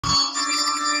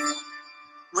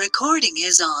recording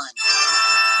is on.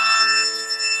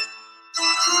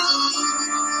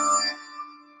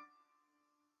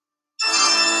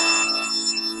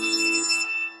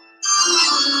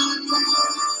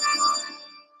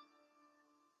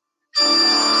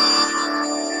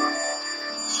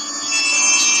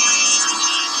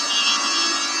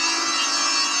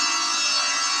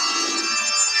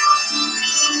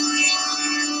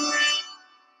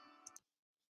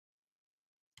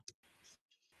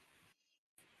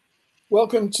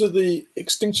 Welcome to the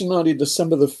Extinctionati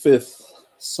December the 5th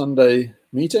Sunday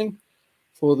meeting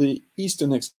for the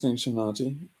Eastern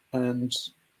Extinctionati. And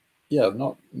yeah,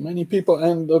 not many people,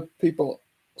 and the people,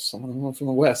 some of them are from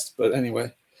the West, but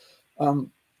anyway. All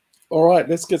right,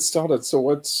 let's get started. So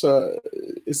what's,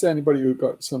 is there anybody who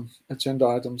got some agenda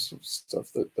items,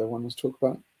 stuff that they want us to talk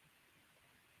about?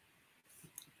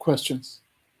 Questions?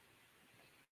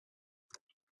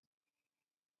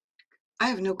 I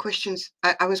have no questions.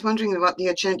 I was wondering about the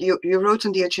agenda. You wrote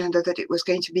on the agenda that it was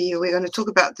going to be, we're going to talk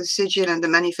about the sigil and the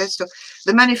manifesto.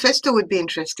 The manifesto would be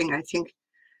interesting, I think.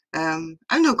 I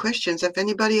have no questions. Have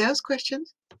anybody else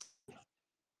questions?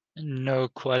 No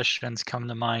questions come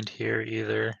to mind here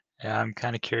either. Yeah, I'm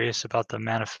kind of curious about the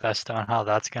manifesto and how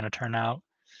that's going to turn out.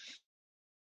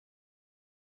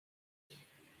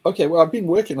 Okay, well, I've been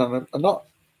working on it, not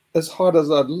as hard as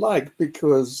I'd like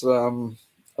because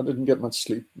I didn't get much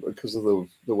sleep because of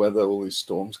the weather, all these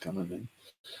storms coming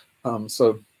in.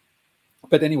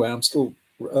 But anyway, I'm still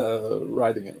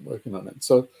writing it, working on it.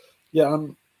 So yeah,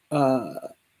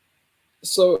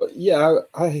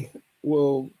 I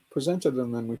will present it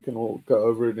and then we can all go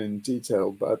over it in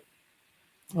detail. But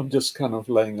I'm just kind of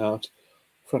laying out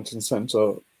front and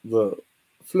center the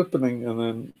flippening, and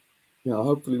then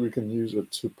hopefully we can use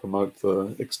it to promote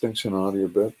the Extinctionati a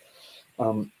bit.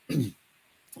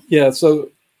 Yeah, so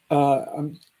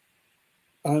I'm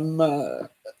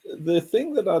the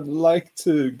thing that I'd like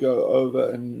to go over,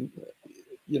 and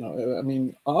I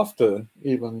mean, after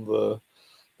even the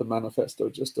manifesto,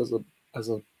 just as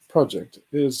a project,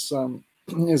 is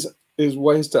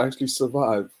ways to actually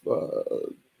survive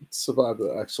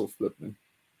the actual flipping,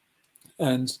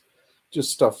 and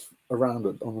just stuff around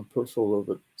it on the peripheral of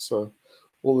it. So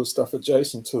all the stuff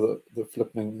adjacent to the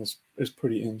flipping is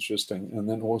pretty interesting, and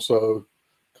then also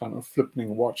kind of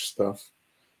flipping watch stuff.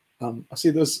 I see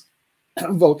there's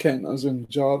volcanoes in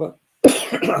Java.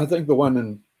 I think the one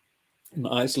in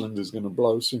Iceland is going to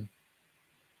blow soon.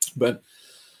 But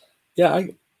yeah,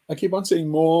 I keep on seeing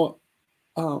more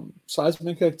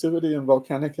seismic activity and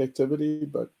volcanic activity,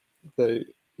 but the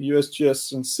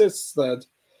USGS insists that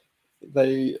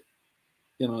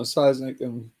seismic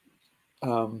and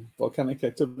volcanic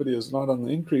activity is not on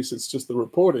the increase. It's just the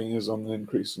reporting is on the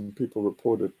increase, and people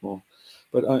report it more.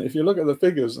 But if you look at the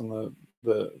figures and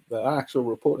the actual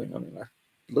reporting, I mean, I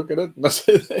look at it and I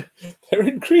say they're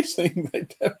increasing. They're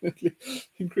definitely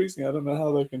increasing. I don't know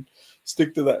how they can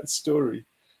stick to that story.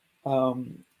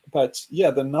 But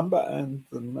yeah, the number and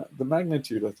the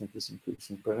magnitude, I think, is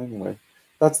increasing. But anyway,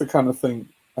 that's the kind of thing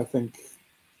I think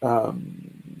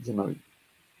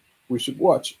we should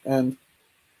watch. And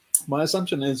my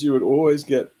assumption is you would always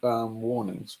get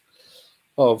warnings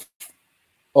of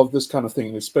this kind of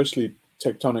thing, especially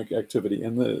tectonic activity.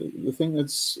 And the thing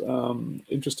that's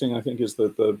interesting, I think, is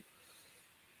that the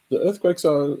earthquakes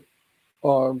are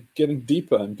getting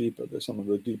deeper and deeper. They're some of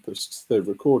the deepest they've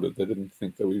recorded. They didn't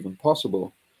think they were even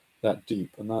possible that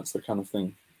deep, and that's the kind of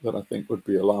thing that I think would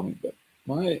be alarming. But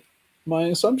my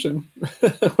assumption,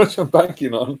 which I'm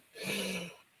banking on,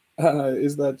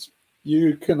 is that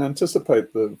you can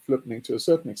anticipate the flipping to a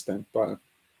certain extent, but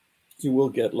you will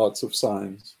get lots of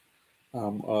signs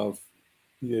of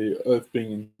the Earth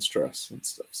being in stress and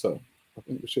stuff. So I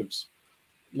think we should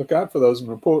look out for those and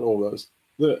report all those.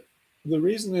 The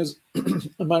reason is,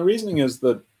 my reasoning is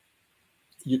that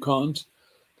you can't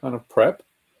kind of prep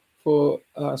for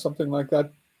something like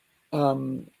that.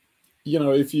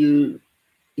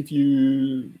 If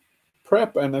you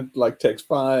prep and it takes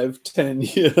 5, 10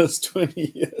 years,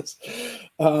 20 years,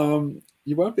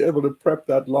 you won't be able to prep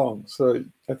that long. So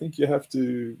I think you have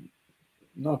to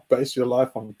not base your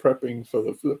life on prepping for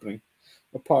the flipping,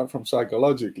 apart from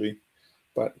psychologically.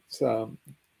 But I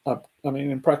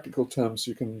mean, in practical terms,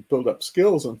 you can build up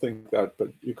skills and things like that, but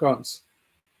you can't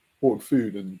hoard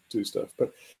food and do stuff.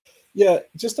 But yeah,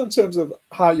 just in terms of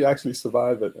how you actually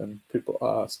survive it, and people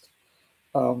asked,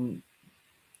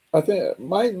 I think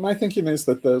my thinking is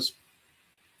that there's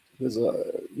a,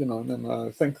 and then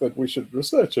I think that we should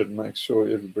research it and make sure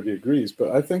everybody agrees.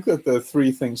 But I think that there are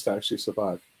 3 things to actually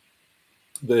survive.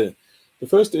 The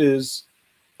first is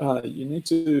you need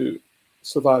to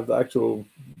survive the actual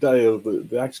day of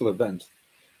the actual event.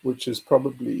 which is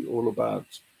probably all about,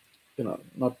 you know,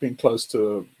 not being close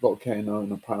to a volcano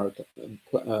and a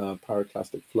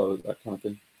pyroclastic flow, that kind of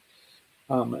thing.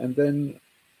 And then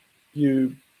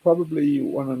you probably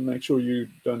want to make sure you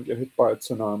don't get hit by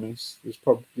tsunamis. There's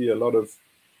probably a lot of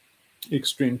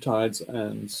extreme tides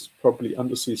and probably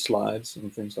undersea slides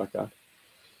and things like that.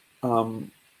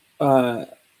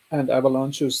 And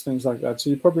avalanches, things like that. So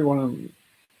you probably want to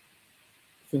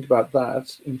think about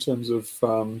that in terms of,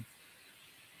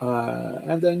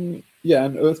 and then, yeah,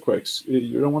 and earthquakes.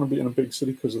 You don't want to be in a big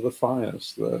city because of the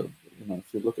fires. You know,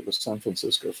 if you look at the San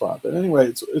Francisco fire. But anyway,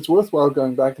 it's worthwhile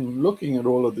going back and looking at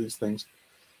all of these things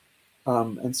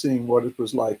and seeing what it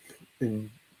was like in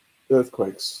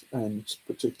earthquakes, and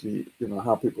particularly, you know,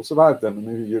 how people survived them. And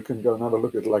maybe you can go and have a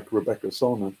look at, like, Rebecca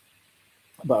Solnit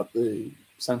about the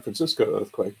San Francisco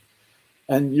earthquake.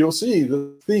 And you'll see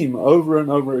the theme over and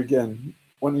over again.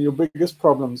 One of your biggest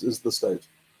problems is the state.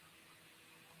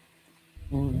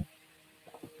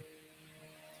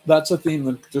 That's a theme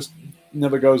that just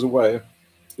never goes away.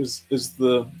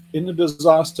 In a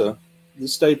disaster, the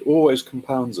state always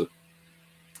compounds it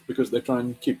because they try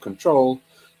and keep control.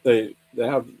 They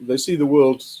see the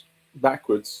world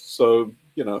backwards. So,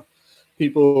 you know,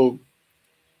 people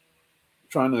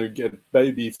trying to get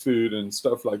baby food and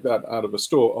stuff like that out of a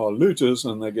store are looters,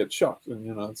 and they get shot, and,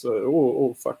 you know, it's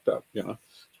all fucked up. You know,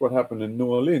 it's what happened in New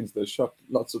Orleans. They shot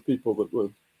lots of people that were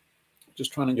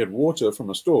just trying to get water from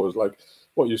a store. It's like,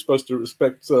 what, you're supposed to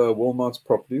respect Walmart's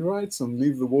property rights and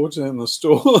leave the water in the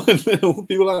store? And then all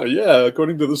people are, yeah,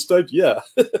 according to the state, yeah.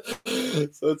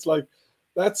 So it's like,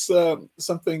 that's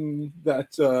something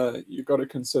that you've got to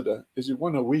consider, is you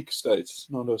want a weak state,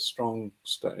 not a strong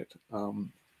state. So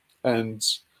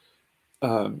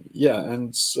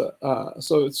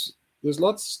there's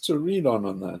lots to read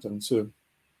on that, and to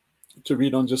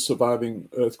read on just surviving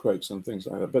earthquakes and things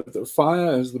like that. But the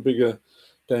fire is the bigger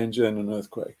danger in an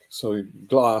earthquake. So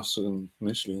glass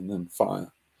initially, and then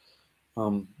fire.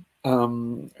 And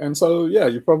so, yeah,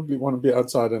 you probably want to be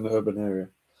outside in an urban area.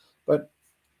 But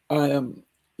I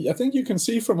think you can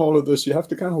see from all of this, you have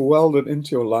to kind of weld it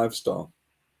into your lifestyle.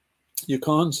 You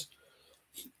can't.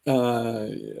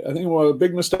 I think a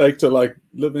big mistake to, like,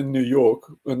 live in New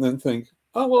York and then think,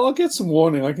 oh, well, I'll get some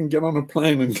warning. I can get on a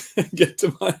plane and get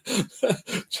to my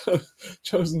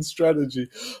chosen strategy.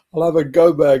 I'll have a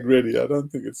go bag ready. I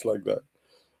don't think it's like that.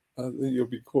 I think you'll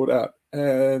be caught out.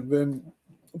 And then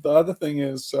the other thing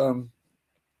is, you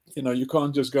know, you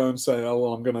can't just go and say, oh,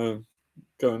 well, I'm going to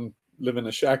go and live in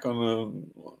a shack on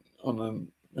a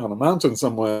mountain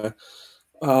somewhere.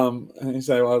 And you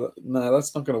say, well, no,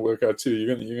 that's not going to work out too.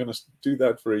 You're going to do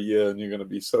that for a year, and you're going to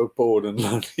be so bored and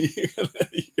lonely.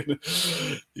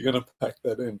 you're going to pack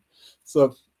that in.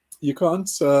 So you can't.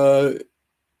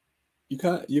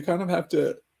 You kind of have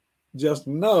to just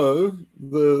know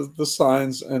the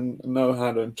signs and know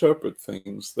how to interpret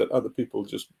things that other people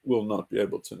just will not be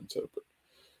able to interpret,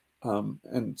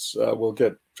 and will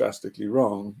get drastically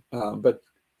wrong. But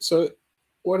so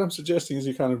what I'm suggesting is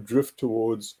you kind of drift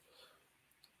towards.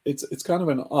 It's kind of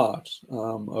an art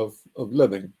of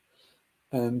living,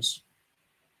 and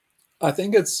I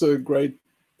think it's a great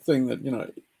thing that, you know,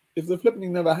 if the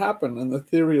flippening never happened and the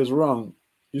theory is wrong,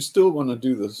 you still want to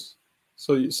do this.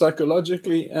 So you,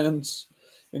 psychologically and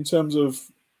in terms of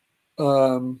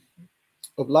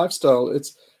lifestyle,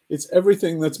 it's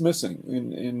everything that's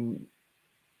missing.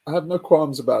 I have no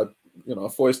qualms about, you know,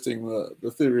 foisting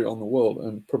the theory on the world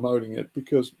and promoting it,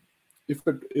 because if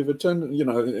it turned, you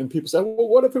know, and people say, well,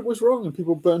 what if it was wrong and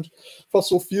people burnt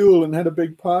fossil fuel and had a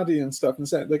big party and stuff, and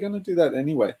say they're going to do that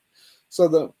anyway.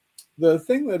 So the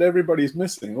thing that everybody's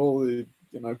missing, all the,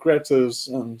 you know, Gretas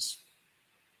and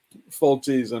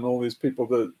Faulties and all these people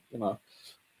that, you know,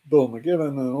 Bill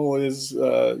McGivern and all these,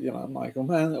 you know, Michael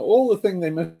Mann, all the thing they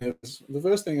miss is, the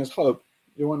first thing is hope.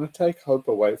 You want to take hope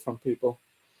away from people.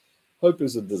 Hope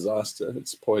is a disaster.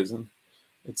 It's poison.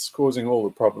 It's causing all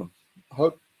the problem.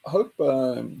 Hope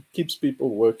keeps people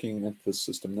working at the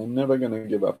system. They're never going to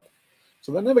give up.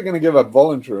 So they're never going to give up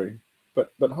voluntarily,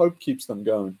 but hope keeps them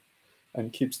going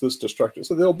and keeps this destructive.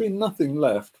 So there'll be nothing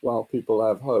left while people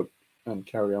have hope and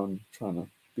carry on trying to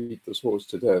beat this horse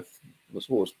to death. This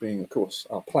horse being, of course,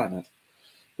 our planet.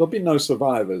 There'll be no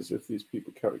survivors if these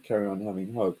people carry on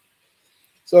having hope.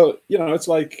 So, you know, it's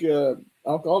like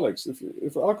alcoholics. If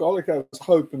an alcoholic has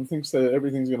hope and thinks that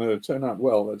everything's going to turn out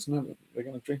well, they're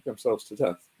going to drink themselves to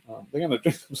death. They're going to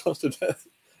drink themselves to death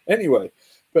anyway.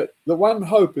 But the one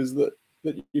hope is that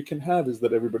you can have is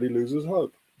that everybody loses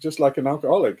hope. Just like an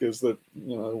alcoholic is that,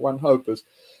 you know, one hope is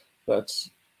that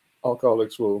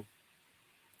alcoholics will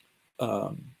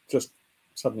just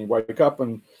suddenly wake up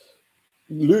and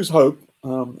lose hope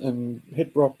and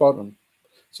hit rock bottom.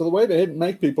 So the way to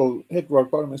make people hit rock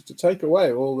bottom is to take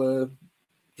away all the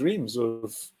dreams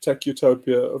of tech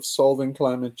utopia, of solving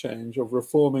climate change, of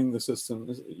reforming the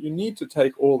system. You need to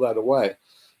take all that away.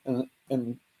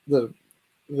 And the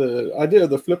idea of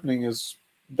the flippening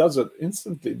does it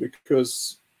instantly,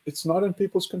 because it's not in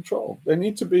people's control. They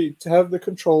need to have the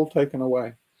control taken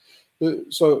away.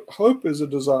 So hope is a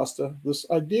disaster. This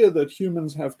idea that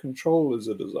humans have control is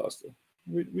a disaster.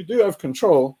 We do have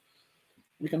control.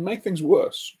 We can make things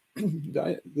worse.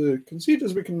 The conceit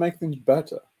is we can make things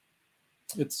better.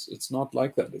 It's not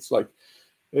like that. It's like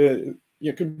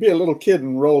you can be a little kid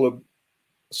and roll a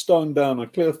stone down a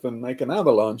cliff and make an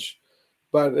avalanche,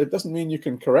 but it doesn't mean you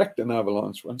can correct an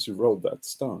avalanche once you've rolled that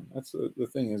stone. That's the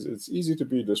thing. Is it's easy to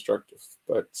be destructive,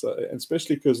 but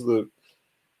especially because the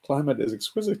climate is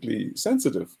exquisitely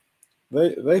sensitive.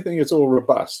 They think it's all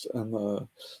robust, and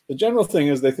the general thing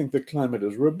is they think the climate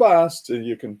is robust, and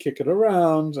you can kick it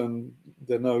around, and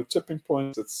there are no tipping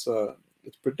points. It's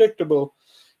predictable,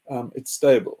 it's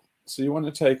stable. So you want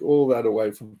to take all that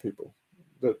away from people,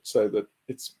 that say that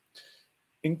it's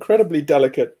incredibly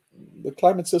delicate. The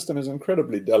climate system is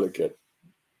incredibly delicate.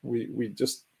 We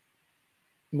just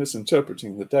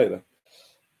misinterpreting the data.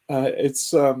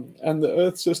 And the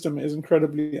Earth system is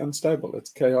incredibly unstable. It's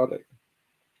chaotic.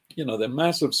 You know, there are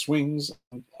massive swings,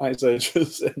 and ice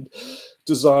ages, and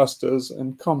disasters,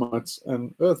 and comets,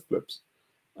 and Earth flips.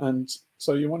 And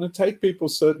so you want to take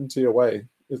people's certainty away.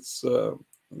 It's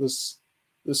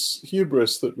this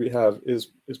hubris that we have is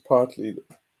partly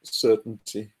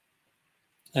certainty,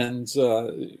 and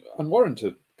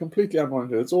unwarranted, completely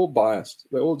unwarranted. It's all biased.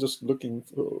 They're all just looking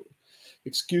for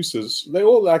excuses. They're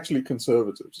all actually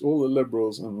conservatives. All the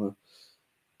liberals and the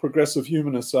progressive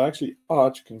humanists are actually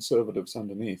arch conservatives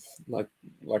underneath, like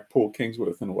Paul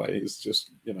Kingsworth in a way. He's just,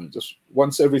 you know, just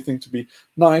wants everything to be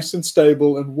nice and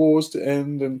stable and wars to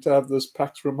end and to have this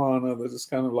Pax Romana that is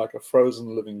kind of like a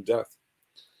frozen living death.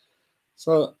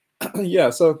 So yeah,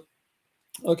 so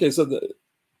okay, so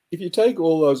if you take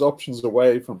all those options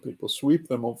away from people, sweep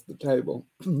them off the table,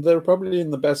 they're probably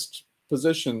in the best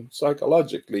position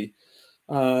psychologically,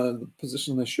 the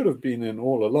position they should have been in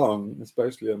all along. It's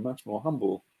basically a much more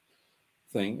humble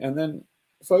thing, and then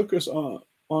focus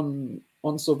on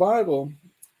survival.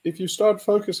 If you start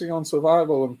focusing on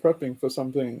survival and prepping for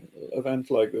something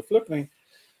event like the flippening,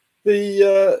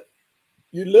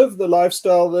 you live the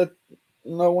lifestyle that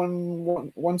no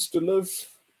one wants to live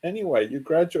anyway. You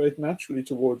graduate naturally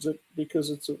towards it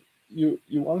because you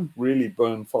won't really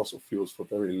burn fossil fuels for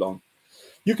very long.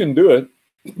 You can do it.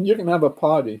 You can have a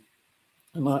party,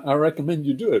 and I recommend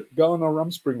you do it. Go on a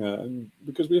Rumspringa, and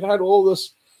because we've had all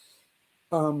this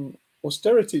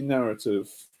austerity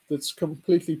narrative that's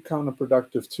completely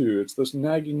counterproductive too. It's this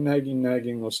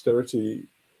nagging austerity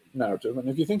narrative. And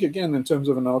if you think again in terms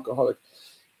of an alcoholic,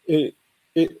 the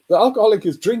alcoholic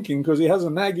is drinking because he has a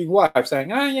nagging wife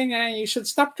saying, "Oh, yeah, you should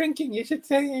stop drinking. You should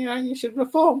say, you should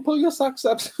reform. Pull your socks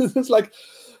up." It's like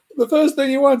the first thing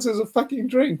he wants is a fucking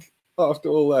drink after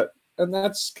all that. And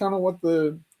that's kind of what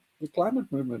the climate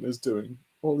movement is doing.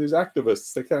 All these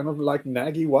activists, they're kind of like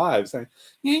naggy wives saying,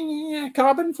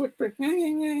 carbon footprint,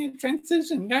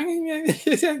 transition,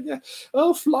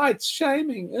 oh, flights,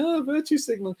 shaming, oh, virtue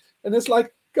signal. And it's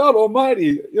like, God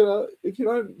almighty, you know, if you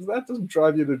don't, if that doesn't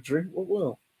drive you to drink, what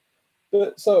will?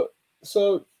 But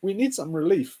so we need some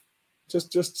relief.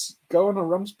 Just go on a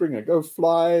Rumspringa, go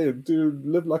fly and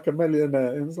live like a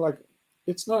millionaire. And it's like,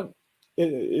 it's not,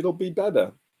 it'll be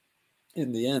better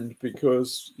in the end,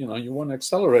 because, you know, you want to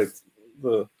accelerate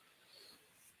the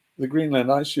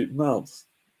Greenland ice sheet melts.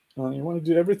 You want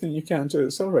to do everything you can to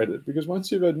accelerate it, because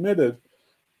once you've admitted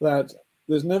that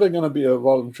there's never going to be a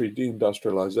voluntary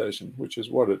deindustrialization, which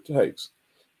is what it takes,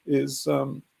 is,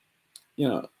 you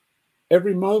know,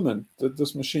 every moment that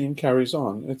this machine carries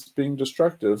on, it's being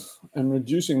destructive and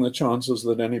reducing the chances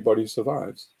that anybody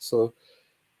survives. So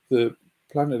the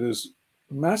planet is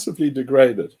massively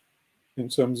degraded in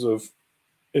terms of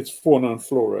its fauna and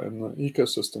flora, and the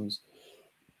ecosystems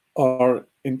are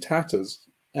in tatters.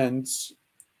 And,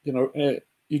 you know,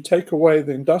 you take away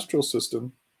the industrial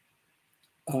system,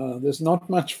 there's not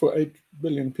much for 8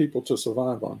 billion people to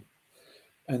survive on.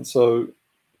 And so,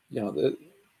 you know,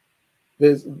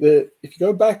 if you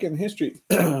go back in history,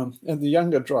 and the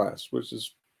Younger Dryas, which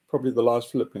is probably the last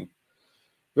flipping,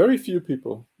 very few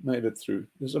people made it through.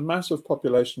 There's a massive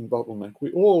population bottleneck.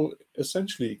 We're all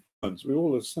essentially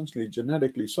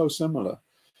genetically so similar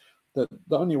that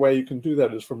the only way you can do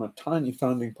that is from a tiny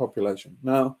founding population.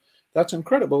 Now, that's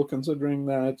incredible considering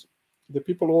that the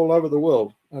people all over the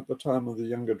world at the time of the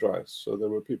Younger Dryas, so there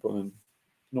were people in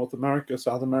North America,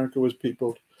 South America was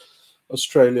peopled,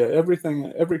 Australia,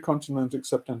 everything, every continent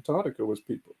except Antarctica was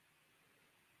peopled.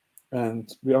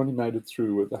 And we only made it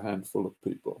through with a handful of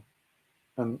people.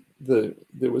 And there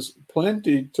was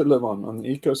plenty to live on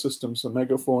the ecosystems. The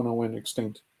megafauna went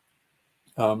extinct.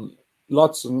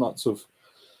 Lots and lots of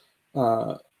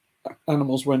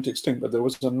animals went extinct, but there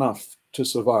was enough to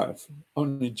survive,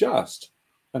 only just.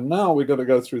 And now we've got to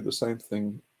go through the same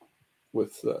thing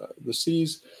with the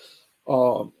seas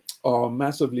are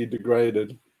massively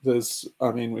degraded. There's,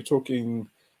 I mean, we're talking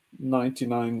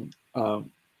 99.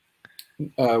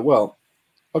 Well,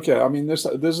 okay. I mean, there's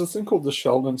a thing called the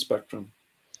Sheldon spectrum,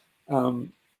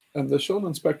 and the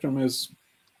Sheldon spectrum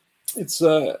it's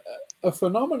a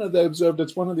phenomenon they observed.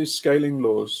 It's one of these scaling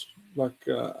laws. Like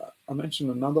I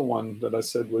mentioned another one that I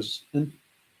said was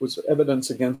evidence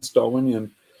against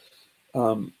Darwinian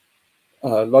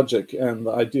logic and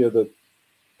the idea that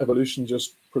evolution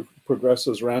just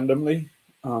progresses randomly.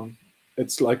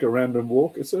 It's like a random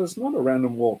walk. It's not a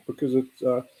random walk because it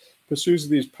pursues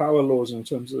these power laws in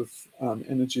terms of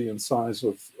energy and size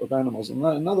of animals. And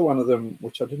another one of them,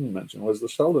 which I didn't mention, was the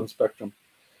Sheldon spectrum.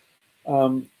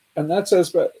 And that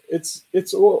says, but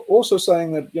it's also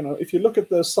saying that, you know, if you look at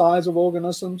the size of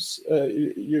organisms,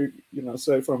 you know,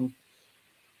 say from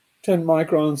 10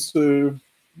 microns to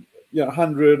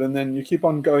 100, and then you keep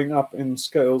on going up in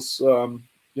scales,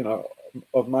 you know,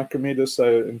 of micrometers,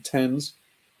 say in tens.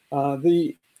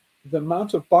 The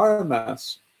amount of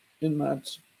biomass in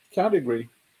that category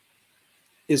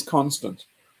is constant,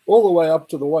 all the way up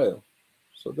to the whale.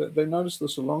 So they noticed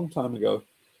this a long time ago,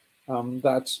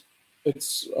 that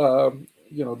it's,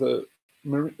 you know,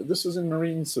 this is in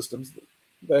marine systems.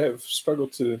 They have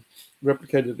struggled to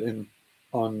replicate it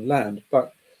on land,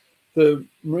 but the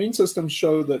marine systems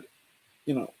show that,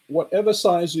 you know, whatever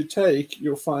size you take,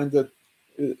 you'll find that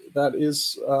that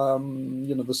is,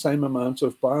 you know, the same amount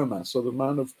of biomass. So the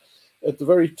amount of, at the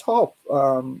very top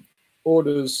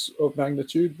orders of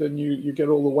magnitude, then you get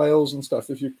all the whales and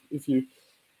stuff. If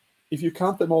you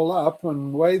count them all up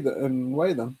and weigh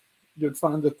them, you'd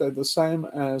find that they're the same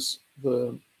as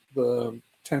the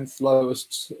 10th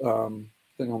lowest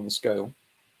thing on the scale,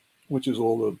 which is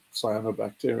all the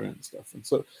cyanobacteria and stuff. And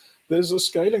so there's a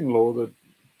scaling law that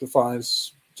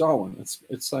defies Darwin.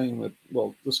 It's saying that,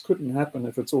 well, this couldn't happen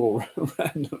if it's all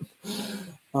random.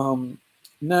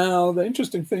 Now, the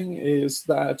interesting thing is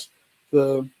that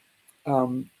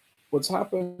what's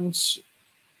happened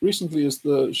recently is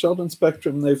the Sheldon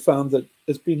spectrum, they found that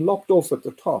it's been lopped off at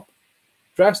the top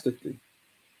drastically.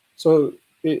 So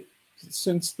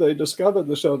since they discovered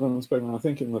the Sheldon spectrum, I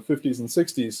think in the 50s and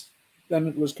 60s, then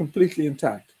it was completely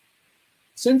intact.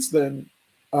 Since then,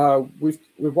 we've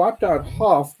wiped out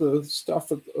half the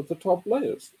stuff at the top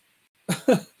layers.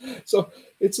 So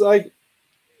it's like,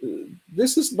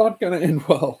 this is not going to end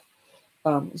well.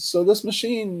 So this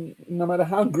machine, no matter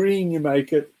how green you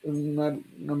make it, and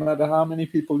no matter how many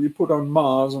people you put on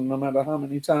Mars, and no matter how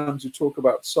many times you talk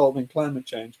about solving climate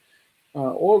change,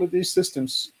 all of these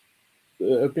systems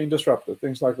have been disrupted.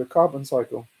 Things like the carbon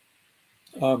cycle,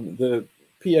 the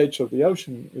pH of the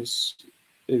ocean is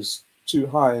too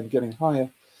high and getting higher.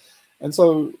 And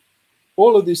so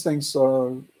all of these things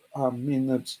mean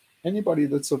that anybody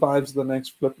that survives the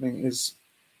next Flippening is,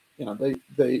 you know,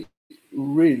 they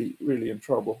really, really in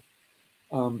trouble,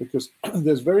 because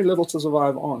there's very little to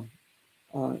survive on.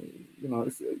 You know,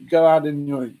 if you go out in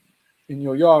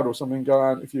your yard or something, go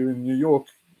out, if you're in New York,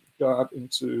 go out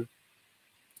into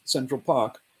Central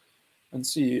Park and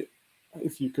see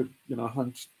if you could, you know,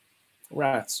 hunt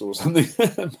rats or something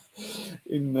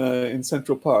in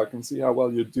Central Park and see how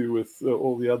well you do with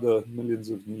all the other millions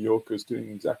of New Yorkers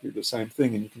doing exactly the same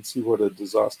thing, and you can see what a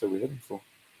disaster we're heading for.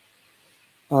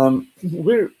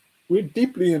 We're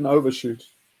deeply in overshoot,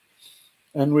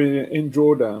 and we're in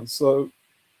drawdown. So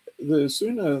the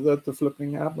sooner that the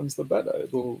Flippening happens, the better.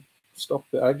 It'll stop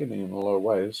the agony in a lot of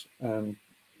ways, and,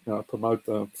 you know, promote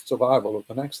the survival of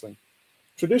the next thing.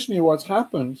 Traditionally, what's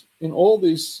happened in all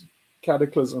these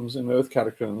cataclysms, in Earth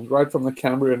cataclysms, right from the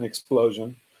Cambrian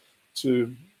explosion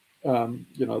to,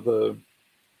 you know, the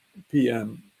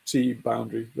PMT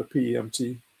boundary, the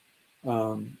PEMT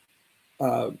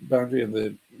boundary, and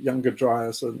the Younger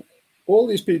Dryas, and all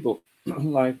these people,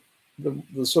 like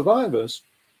the survivors,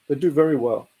 they do very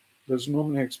well. There's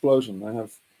normally an explosion.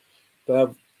 They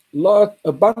have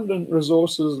abundant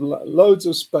resources, loads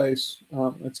of space.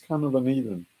 It's kind of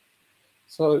uneven.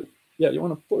 So yeah, you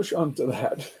want to push onto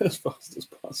that as fast as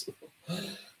possible.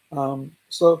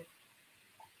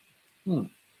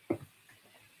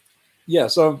 Yeah,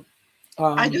 so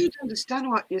I don't understand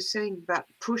what you're saying about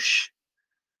push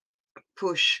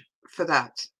for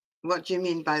that. What do you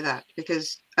mean by that?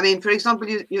 Because I mean, for example,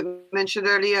 you mentioned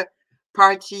earlier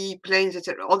party planes,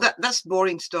 etc. All that's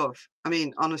boring stuff. I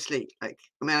mean, honestly, like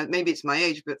I mean, maybe it's my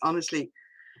age, but honestly,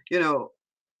 you know,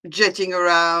 jetting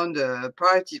around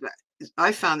parties,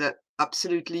 I found that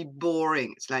absolutely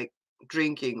boring. It's like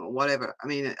drinking or whatever. I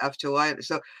mean, after a while.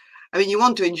 So, I mean, you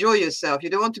want to enjoy yourself. You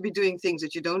don't want to be doing things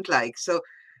that you don't like. So,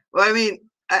 well, I mean,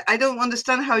 I don't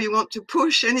understand how you want to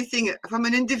push anything from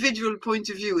an individual point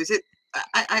of view. Is it?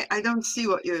 I don't see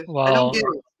what you. I don't get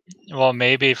Well, it. well,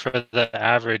 maybe for the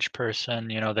average person,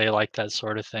 they like that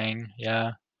sort of thing.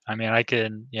 Yeah. I mean, I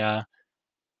can, yeah.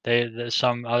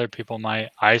 Some other people might.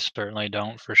 I certainly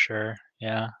don't, for sure.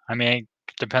 Yeah. I mean, it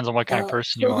depends on what kind of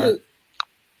person you So are.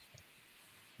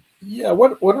 yeah,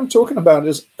 what I'm talking about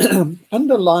is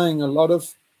underlying a lot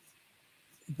of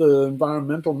the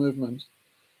environmental movement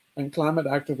and climate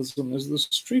activism is the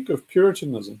streak of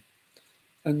Puritanism,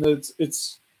 and it's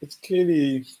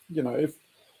clearly,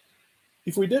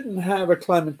 if we didn't have a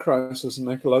climate crisis and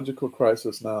ecological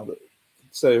crisis now, that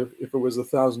say if it was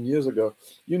 1,000 years ago,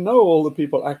 all the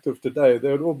people active today,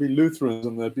 they would all be Lutherans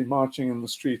and they'd be marching in the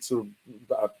streets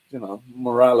about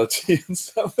morality and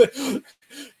stuff. The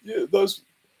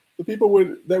people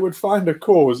would find a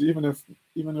cause, even if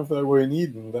they were in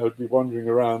Eden, they would be wandering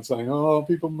around saying, "Oh,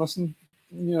 people mustn't,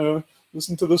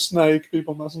 listen to the snake.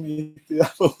 People mustn't eat the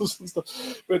apples and stuff."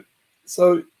 But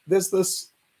so there's this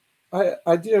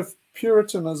idea of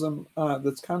Puritanism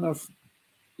that's kind of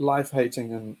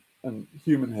life-hating and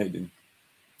human-hating,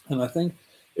 and I think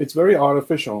it's very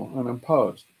artificial and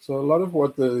imposed. So a lot of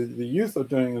what the youth are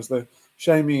doing is they're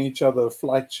shaming each other,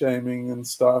 flight shaming and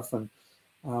stuff, and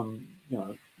um, you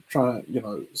know, trying,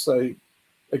 say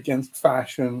against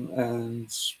fashion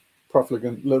and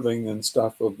profligate living and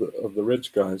stuff of the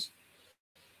rich guys.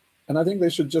 And I think they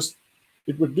should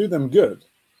it would do them good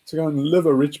to go and live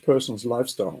a rich person's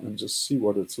lifestyle and just see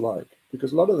what it's like,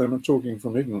 because a lot of them are talking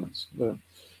from ignorance.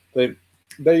 They,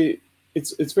 they,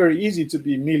 it's very easy to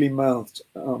be mealy-mouthed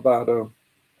about a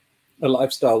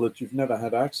lifestyle that you've never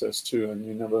had access to, and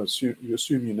you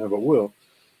assume you never will.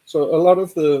 So a lot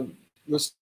of the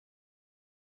rich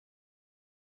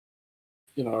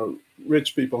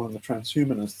people and the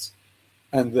transhumanists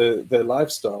and their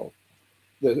lifestyle,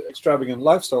 their extravagant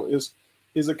lifestyle is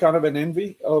a kind of an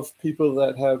envy of people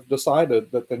that have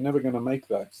decided that they're never going to make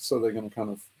that, so they're going to kind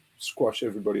of squash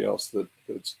everybody else that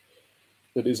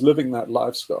is living that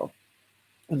lifestyle.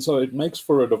 And so it makes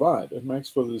for a divide. It makes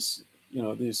for this,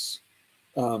 these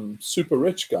super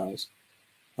rich guys,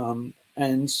 and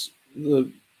this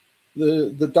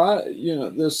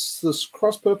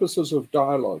cross purposes of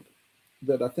dialogue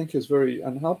that I think is very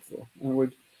unhelpful,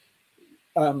 and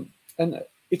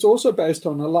it's also based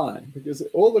on a lie, because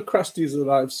all the crusties that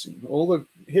I've seen, all the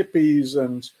hippies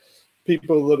and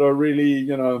people that are really,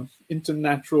 into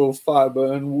natural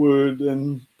fiber and wood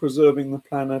and preserving the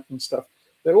planet and stuff,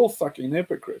 they're all fucking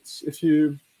hypocrites. If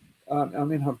you, I've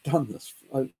done this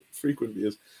frequently,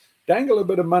 is dangle a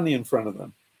bit of money in front of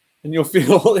them and you'll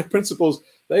feel all their principles,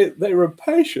 they're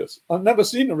rapacious. I've never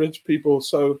seen a rich people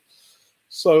so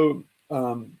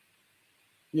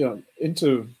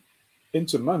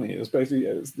into money. It's basically,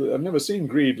 I've never seen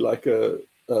greed like a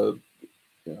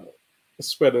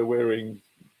sweater wearing,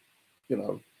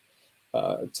 Kingsnorth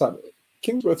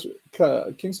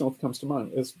comes to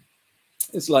mind.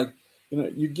 It's like,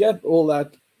 you get all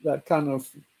that kind of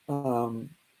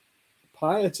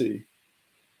piety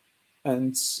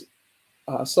and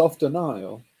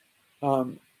self-denial,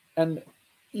 and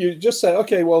you just say,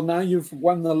 okay, well, now you've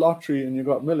won the lottery and you've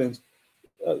got millions.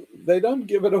 They don't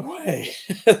give it away.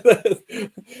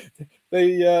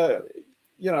 They're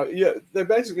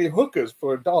basically hookers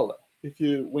for $1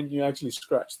 when you actually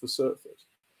scratch the surface.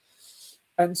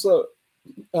 And so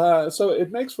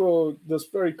it makes for this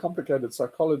very complicated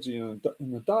psychology in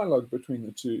the dialogue between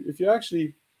the two. If you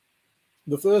actually,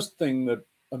 the first thing that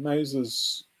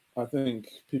amazes, I think,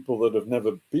 people that have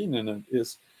never been in it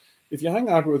is, if you hang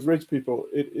out with rich people,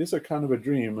 it is a kind of a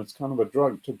dream. It's kind of a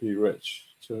drug to be rich,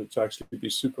 to actually be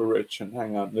super rich and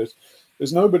hang out.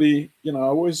 There's nobody, I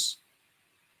always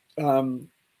kind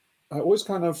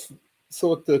of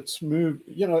thought that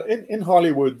in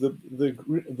Hollywood,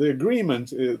 the agreement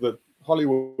that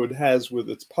Hollywood has with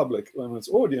its public and its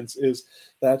audience is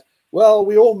that, well,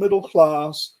 we all middle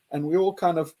class and we all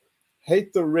kind of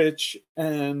hate the rich,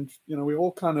 and we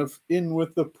all kind of in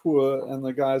with the poor and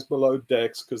the guys below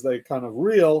decks because they're kind of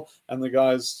real, and the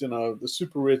guys, the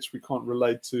super rich we can't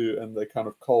relate to, and they're kind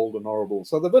of cold and horrible.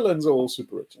 So the villains are all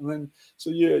super rich. And then,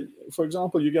 so for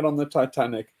example, you get on the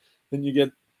Titanic, then you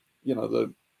get,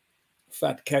 the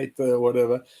Fat Kate or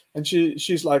whatever, and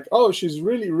she's like, oh, she's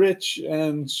really rich,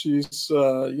 and she's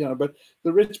you know, but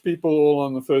the rich people all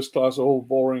on the first class are all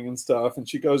boring and stuff, and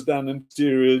she goes down in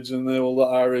steerage, and they're all the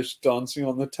Irish dancing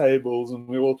on the tables, and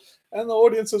and the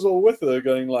audience is all with her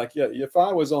going like, yeah, if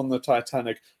I was on the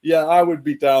Titanic, yeah, I would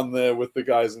be down there with the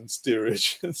guys in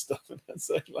steerage and stuff. And I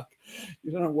say, like,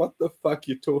 you don't know what the fuck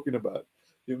you're talking about.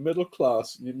 You're middle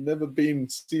class, and you've never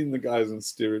seen the guys in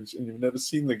steerage, and you've never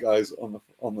seen the guys on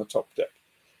the top deck.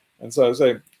 And so I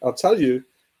say, I'll tell you,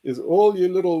 is all you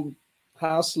little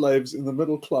house slaves in the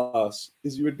middle class,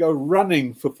 is you would go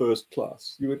running for first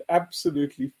class. You would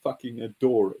absolutely fucking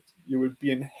adore it. You would be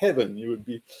in heaven. You would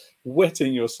be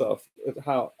wetting yourself at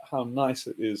how nice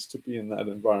it is to be in that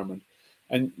environment,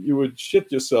 and you would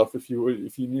shit yourself if you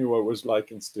knew what it was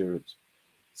like in steerage.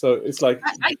 So it's like,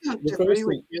 I don't agree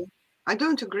with you. I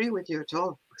don't agree with you at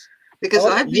all, because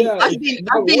I've been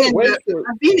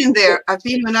in there. I've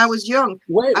been when I was young.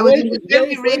 Wait. Like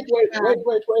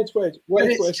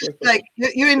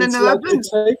you're in an urban.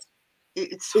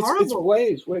 It's horrible.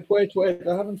 Wait.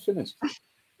 I haven't finished.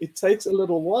 It takes a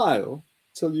little while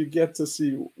till you get to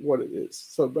see what it is.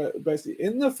 So basically,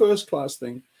 in the first class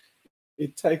thing,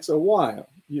 it takes a while.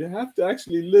 You have to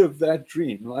actually live that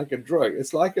dream like a drug.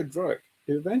 It's like a drug.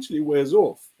 It eventually wears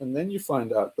off, and then you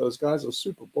find out those guys are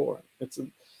super boring.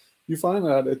 You find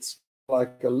out it's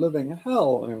like a living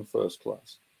hell in first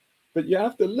class, but you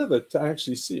have to live it to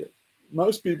actually see it.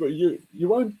 Most people, you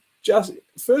won't just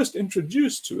first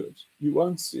introduced to it, you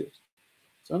won't see it.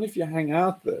 It's only if you hang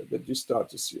out there that you start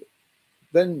to see it.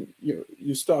 Then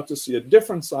you start to see a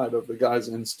different side of the guys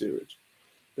in steerage.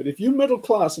 But if you're middle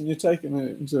class and you're taken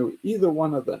into either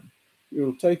one of them,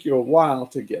 it'll take you a while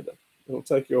to get it. It'll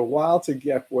take you a while to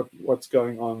get what's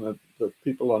going on, that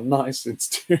people are nice in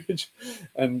steerage,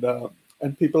 and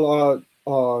people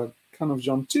are kind of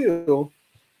genteel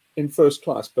in first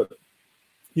class. But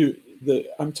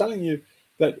I'm telling you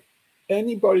that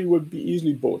anybody would be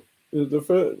easily bored.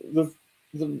 The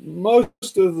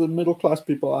most of the middle class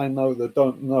people I know that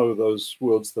don't know those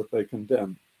worlds that they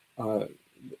condemn,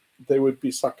 they would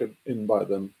be suckered in by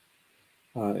them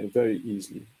very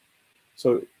easily.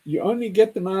 So you only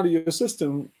get them out of your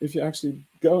system if you actually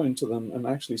go into them and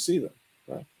actually see them,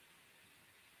 right?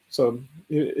 So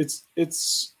it's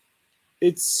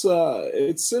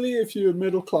silly if you're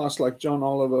middle class like John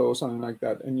Oliver or something like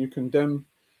that, and you condemn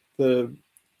the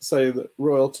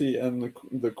royalty and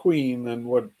the Queen and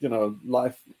what,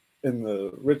 life in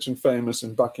the rich and famous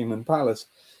in Buckingham Palace.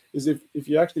 Is if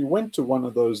you actually went to one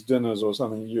of those dinners or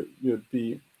something, you'd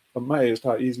be amazed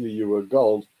how easily you were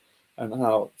gulled and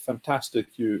how fantastic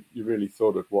you really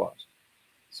thought it was.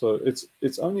 So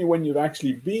it's only when you've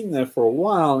actually been there for a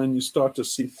while and you start to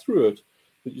see through it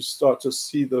that you start to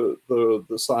see the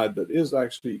side that is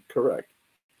actually correct.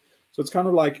 So it's kind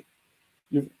of like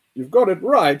you've got it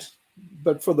right,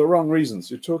 but for the wrong reasons.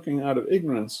 You're talking out of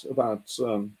ignorance about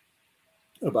saying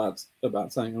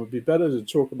it would be better to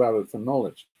talk about it for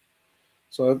knowledge.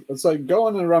 So it's like go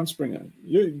on a Rumspringa.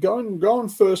 You go on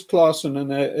first class in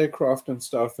an aircraft and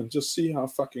stuff, and just see how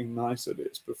fucking nice it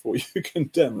is before you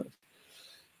condemn it.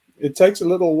 It takes a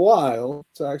little while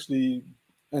to actually,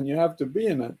 and you have to be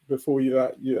in it before you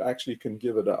actually can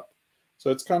give it up.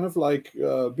 So it's kind of like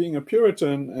being a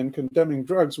Puritan and condemning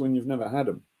drugs when you've never had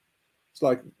them. It's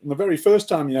like the very first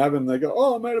time you have them, they go,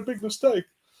 "Oh, I made a big mistake.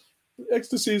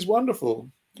 Ecstasy is wonderful."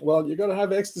 Well, you got to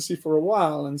have ecstasy for a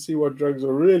while and see what drugs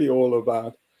are really all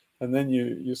about. And then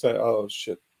you say, "Oh,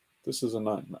 shit, this is a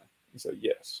nightmare." You say,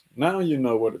 "Yes, now you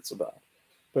know what it's about."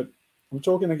 But I'm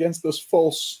talking against this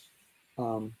false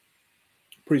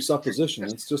presupposition.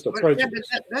 It's just a prejudice.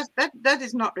 Yeah, but that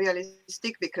is not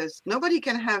realistic, because not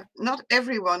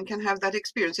everyone can have that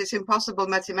experience. It's impossible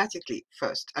mathematically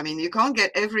first. I mean, you can't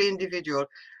get every individual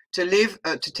to live,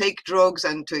 to take drugs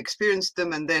and to experience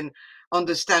them and then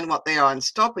understand what they are and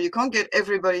stop. Or you can't get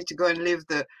everybody to go and live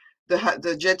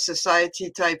the jet society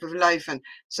type of life. And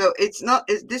so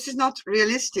this is not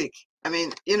realistic. I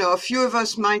mean, a few of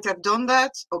us might have done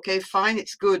that. Okay, fine,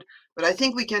 it's good. But I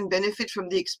think we can benefit from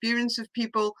the experience of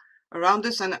people around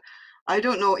us. And I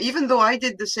don't know, even though I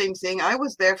did the same thing, I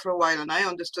was there for a while and I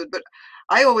understood. But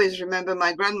I always remember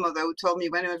my grandmother, who told me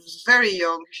when I was very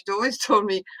young, she'd always told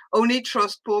me, only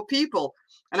trust poor people.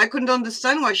 And I couldn't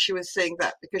understand why she was saying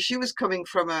that, because she was coming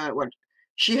from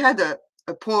she had a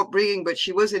poor upbringing, but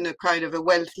she was in a kind of a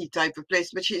wealthy type of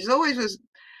place. But she's always was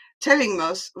telling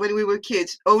us when we were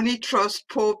kids, only trust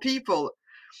poor people.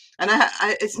 And I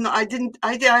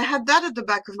had that at the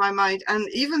back of my mind. And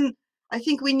even I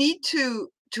think we need to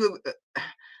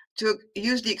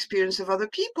use the experience of other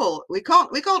people. We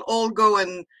can't all go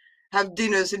and have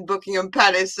dinners in Buckingham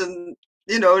Palace and,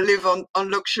 you know, live on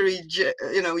luxury,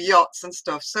 you know, yachts and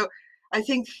stuff. So I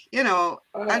think, you know,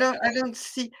 I don't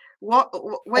see what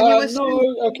when you were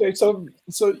no, okay, so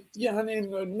yeah, I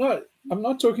mean, no, I'm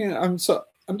not talking. I'm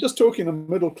just talking to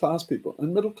middle class people,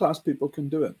 and middle class people can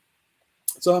do it.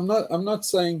 So I'm not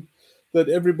saying that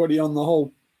everybody on the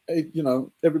whole, you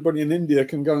know, everybody in India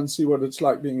can go and see what it's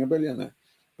like being a billionaire,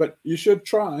 but you should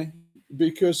try,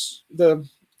 because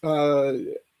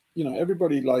you know,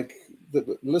 everybody like that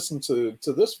listen to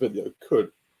this video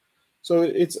could. So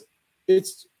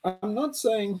I'm not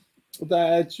saying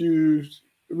that you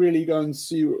really go and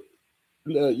see,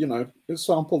 you know,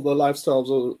 sample the lifestyles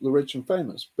of the rich and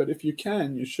famous, but if you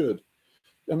can, you should.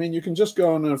 I mean, you can just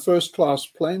go on a first-class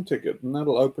plane ticket, and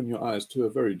that'll open your eyes to a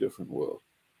very different world.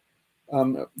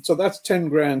 So that's 10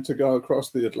 grand to go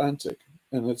across the Atlantic,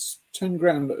 and it's 10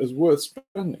 grand is worth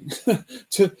spending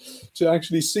to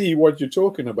actually see what you're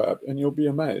talking about, and you'll be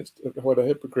amazed at what a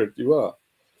hypocrite you are.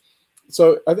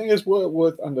 So I think it's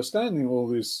worth understanding all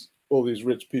these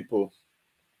rich people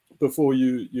before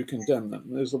you condemn them.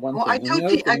 There's the one well, thing. And the other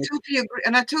thing I totally agree,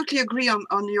 and I totally agree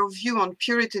on your view on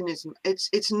Puritanism.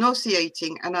 It's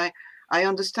nauseating, and I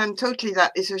understand totally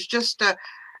that. It was just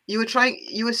you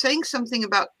were saying something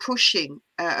about pushing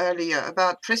earlier,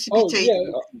 about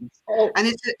precipitating things. And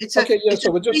it's okay, yeah. it's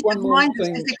So a just state one of more mind that's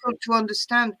thing. difficult to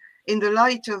understand in the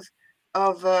light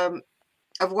of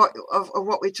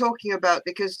what we're talking about,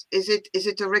 because is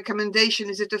it a recommendation?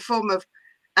 Is it a form of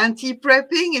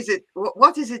anti-prepping? Is it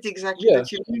what is it exactly Yeah.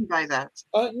 that you mean by that?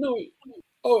 No.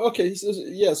 Oh, okay. So,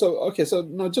 yeah. So okay. So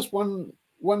no, just one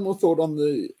more thought on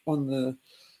the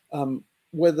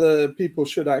whether people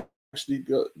should actually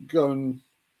go and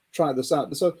try this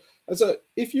out. So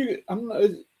if you,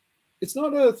 it's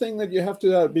not a thing that you have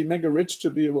to be mega rich to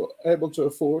be able to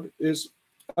afford.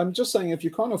 I'm just saying, if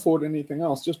you can't afford anything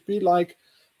else, just be like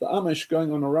the Amish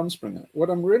going on a Rumspringer. What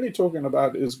I'm really talking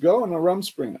about is go on a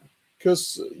Rumspringer,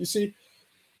 because you see,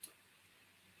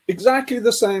 exactly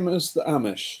the same as the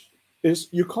Amish is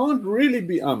you can't really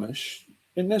be Amish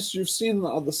unless you've seen the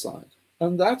other side.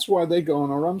 And that's why they go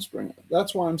on a Rumspringer.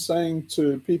 That's why I'm saying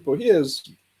to people here is,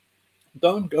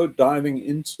 don't go diving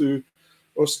into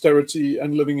austerity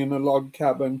and living in a log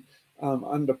cabin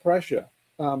under pressure.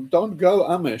 Don't go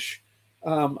Amish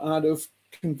out of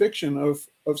conviction of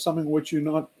something which you're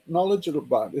not knowledgeable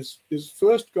about. Is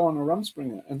first go on a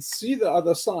Rumspringer and see the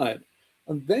other side,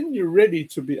 and then you're ready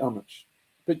to be Amish.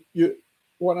 But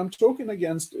what I'm talking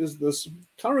against is this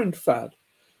current fad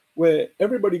where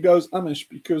everybody goes Amish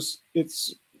because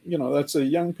it's, you know, that's a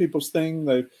young people's thing.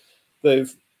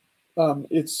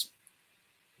 It's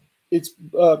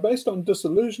based on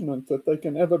disillusionment that they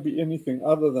can ever be anything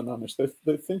other than Amish.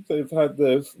 They think they've had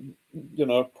their, you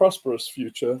know, prosperous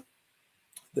future,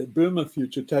 their boomer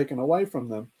future taken away from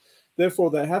them.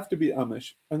 Therefore, they have to be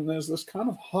Amish. And there's this kind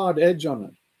of hard edge on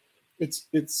it.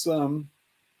 It's do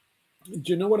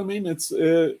you know what I mean? It's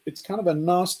kind of a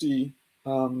nasty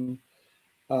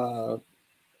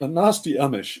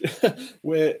Amish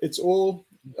where it's all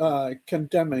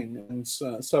condemning and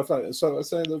stuff like that. So I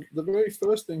say the very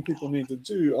first thing people need to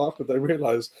do after they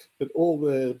realize that all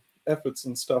their efforts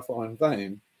and stuff are in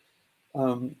vain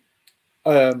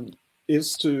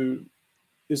is to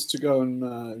go on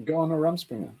a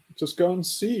Rumspringer. Just go and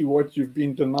see what you've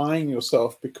been denying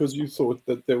yourself because you thought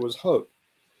that there was hope.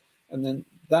 And then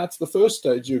that's the first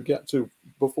stage you get to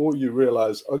before you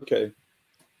realize, okay,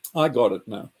 I got it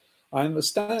now. I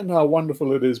understand how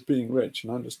wonderful it is being rich,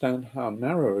 and I understand how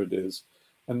narrow it is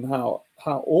and how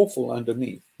awful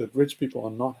underneath that rich people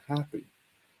are not happy.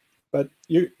 But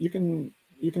you can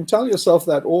tell yourself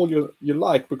that all you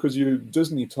like because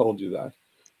Disney told you that.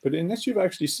 But unless you've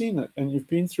actually seen it and you've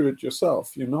been through it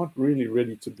yourself, you're not really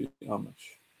ready to be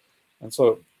Amish. And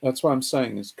so that's what I'm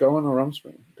saying is go on a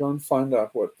Rumspring, go and find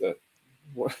out what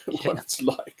it's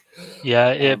like. Yeah,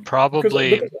 it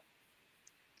probably because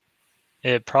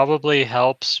it probably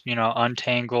helps, you know,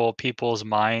 untangle people's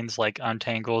minds, like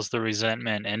untangles the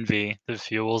resentment, envy that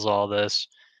fuels all this.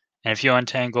 And if you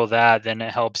untangle that, then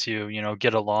it helps you, you know,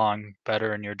 get along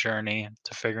better in your journey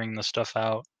to figuring the stuff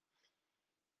out.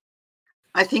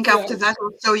 I think yeah, after that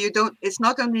also it's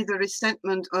not only the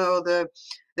resentment or the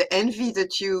envy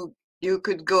that you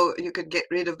could get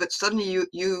rid of, but suddenly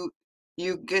you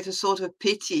get a sort of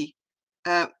pity,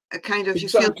 a kind of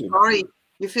exactly.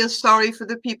 you feel sorry for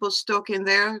the people stuck in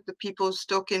there, the people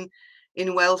stuck in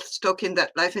wealth, stuck in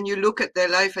that life, and you look at their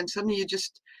life and suddenly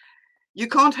you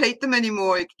can't hate them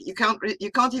anymore. You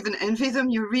can't even envy them.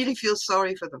 You really feel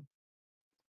sorry for them.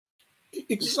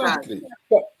 Exactly.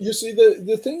 But you see,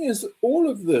 the thing is, all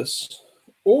of this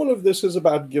all of this is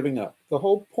about giving up. The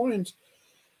whole point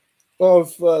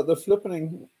of the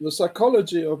flippening, the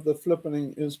psychology of the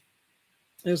flippening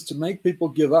is to make people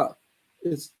give up.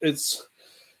 It's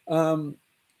the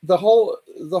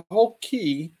whole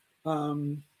key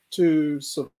to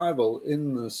survival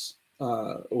in this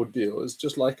ordeal is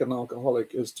just like an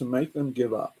alcoholic, is to make them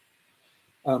give up.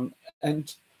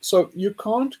 And so you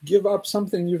can't give up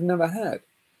something you've never had.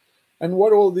 And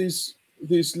what all these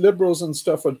liberals and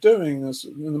stuff are doing is,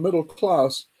 in the middle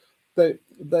class,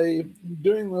 they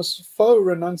doing this faux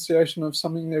renunciation of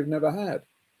something they've never had.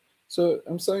 So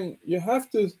I'm saying you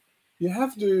have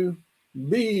to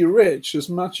be rich as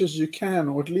much as you can,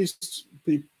 or at least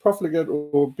be profligate,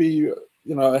 or be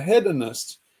a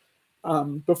hedonist,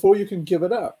 before you can give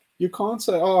it up. You can't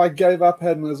say, "Oh, I gave up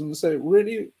hedonism," and say,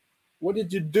 "Really? What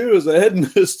did you do as a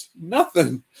hedonist?"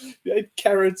 Nothing. You ate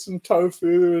carrots and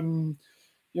tofu and,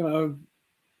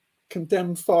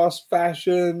 condemned fast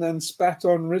fashion and spat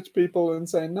on rich people and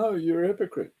say, "No, you're a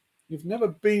hypocrite. You've never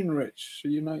been rich.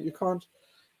 You can't."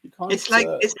 It's like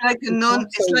a nun.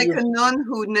 It's like a nun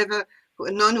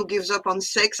who gives up on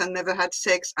sex and never had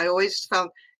sex. I always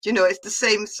found, it's the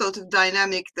same sort of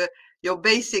dynamic. Your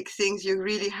basic things, you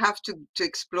really have to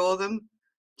explore them.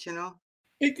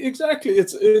 Exactly.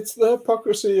 It's the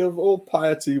hypocrisy of all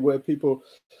piety, where people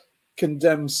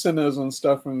condemn sinners and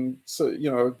stuff, and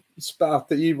so spout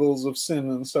the evils of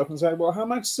sin and stuff, and say, "Well, how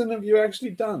much sin have you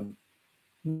actually done?"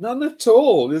 None at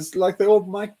all. It's like they're all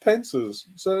Mike Pences.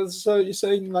 So you're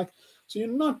saying, so you're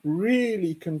not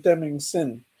really condemning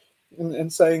sin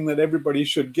and saying that everybody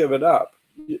should give it up.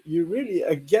 You're really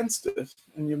against it,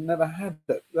 and you've never had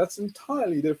it. That's an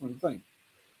entirely different thing.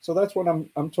 So that's what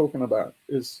I'm talking about.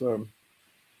 Is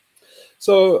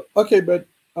so okay, but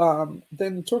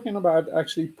then talking about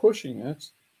actually pushing it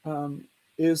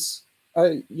is.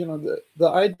 The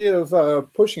idea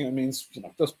of pushing it means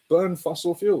just burn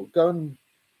fossil fuel. Go and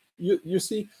you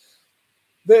see,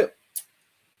 the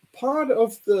part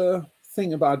of the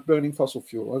thing about burning fossil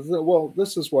fuel is that, well,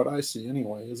 this is what I see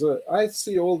anyway, is that I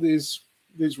see all these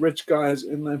rich guys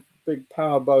in their big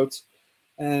power boats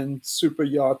and super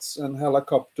yachts and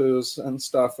helicopters and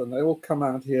stuff, and they all come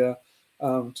out here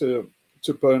to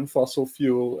burn fossil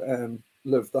fuel and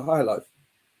live the high life.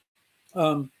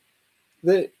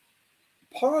 The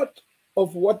part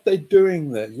of what they're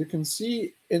doing there, you can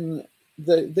see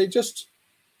they just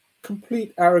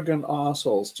complete arrogant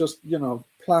assholes, just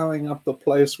plowing up the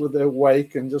place with their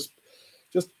wake, and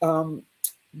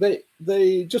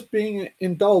they just being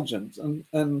indulgent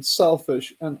and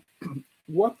selfish. And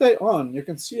what they're on, you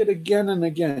can see it again and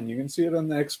again. You can see it in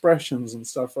their expressions and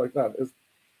stuff like that.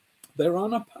 They're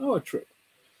on a power trip.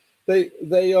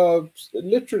 They are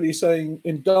literally saying,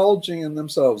 indulging in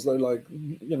themselves. They're like,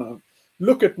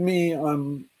 look at me,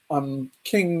 I'm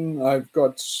king. I've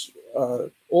got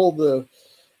all the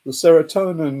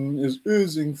serotonin is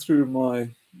oozing through my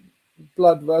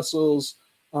blood vessels.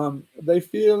 They're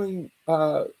feeling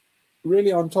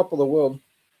really on top of the world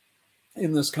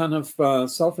in this kind of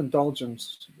self-indulgent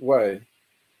way.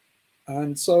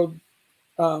 And so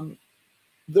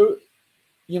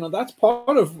that's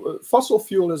part of fossil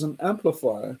fuel is an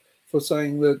amplifier for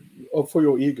saying that, or for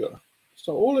your ego.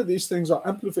 So all of these things are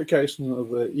amplification of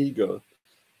the ego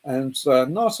and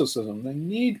narcissism. They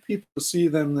need people to see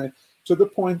them to the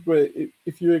point where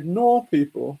if you ignore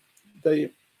people,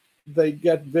 they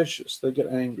get vicious, they get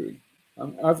angry.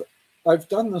 I've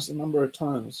done this a number of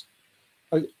times.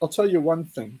 I'll tell you one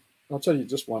thing. I'll tell you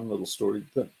just one little story.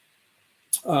 That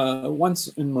once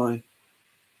in my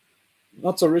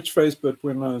not so rich phase, but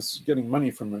when I was getting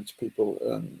money from rich people,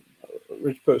 a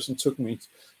rich person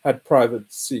had private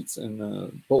seats in a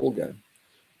ball game,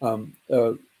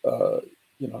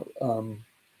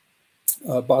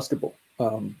 basketball.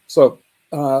 So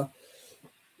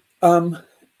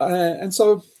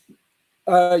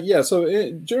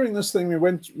during this thing,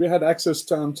 we had access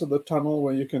down to the tunnel,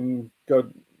 where you can go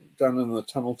down in the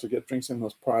tunnel to get drinks in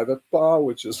this private bar,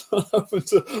 which is open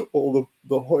to all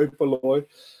the hoi polloi.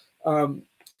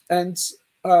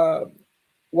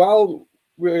 While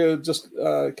we're just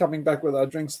coming back with our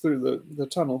drinks through the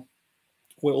tunnel,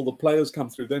 where all the players come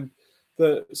through, then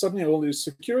suddenly all these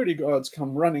security guards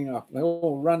come running up. They're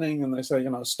all running, and they say,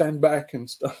 stand back and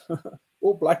stuff.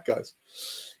 All black guys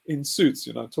in suits,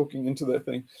 talking into their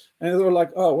thing. And they were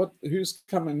like, "Oh, who's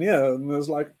coming here?"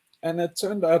 And it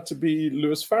turned out to be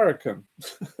Louis Farrakhan.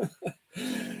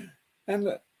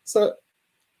 And so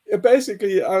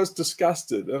basically I was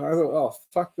disgusted, and I thought, "Oh,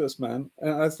 fuck this, man."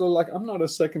 And I thought, I'm not a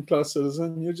second-class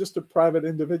citizen. You're just a private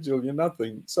individual. You're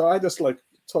nothing. So I just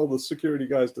told the security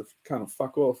guys to kind of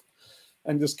fuck off.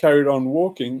 and just carried on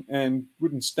walking and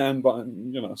wouldn't stand by,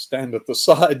 stand at the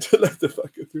side to let the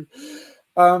fucker through.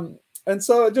 And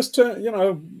so I just turned,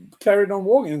 carried on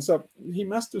walking. And so he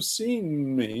must have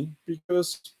seen me,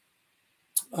 because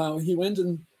he went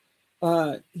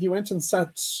and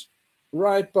sat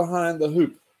right behind the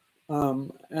hoop.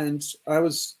 And I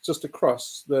was just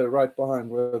across there, right behind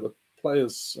where the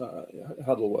players'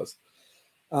 huddle was.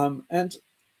 And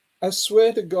I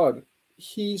swear to God,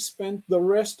 he spent the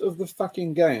rest of the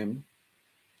fucking game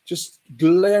just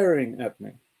glaring at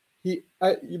me.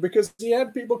 Because he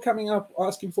had people coming up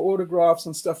asking for autographs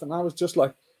and stuff, and I was just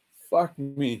like, fuck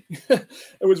me.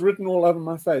 It was written all over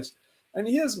my face. And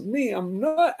here's me, I'm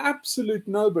no absolute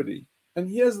nobody. And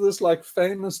here's this like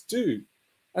famous dude.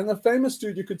 And the famous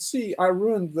dude, you could see, I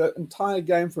ruined the entire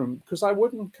game for him because I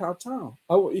wouldn't kowtow.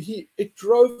 It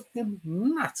drove him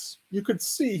nuts. You could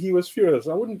see he was furious.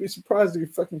 I wouldn't be surprised if he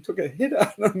fucking took a hit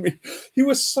out on me. He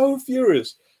was so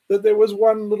furious that there was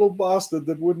one little bastard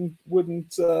that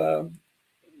wouldn't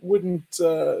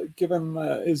give him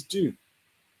his due,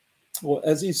 or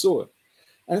as he saw it.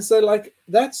 And so, like,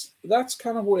 that's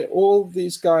kind of where all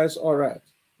these guys are at.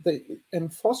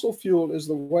 And fossil fuel is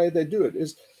the way they do it.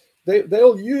 Is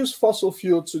they'll use fossil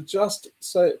fuel to just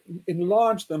say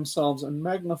enlarge themselves and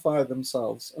magnify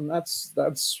themselves, and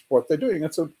that's what they're doing.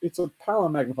 It's a power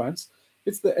magnifier.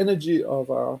 It's the energy of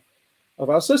our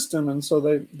system, and so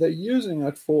they're using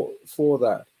it for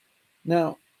that.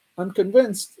 Now, I'm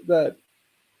convinced that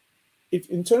if,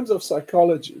 in terms of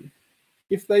psychology,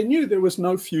 if they knew there was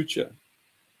no future,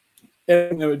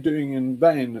 everything they were doing in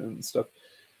vain and stuff,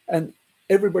 and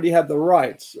everybody had the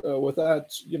right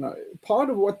without, part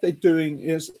of what they're doing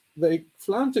is they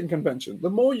flaunting convention. The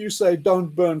more you say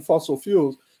don't burn fossil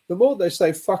fuels, the more they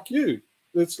say fuck you.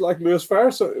 It's like Louis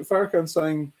Farrakhan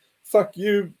saying fuck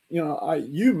you.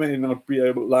 You may not be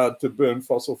allowed to burn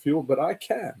fossil fuel, but I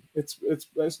can. It's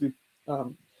basically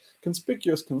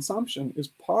conspicuous consumption is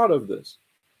part of this.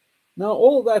 Now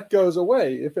all that goes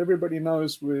away if everybody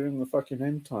knows we're in the fucking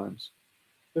end times.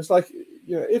 It's like,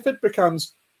 if it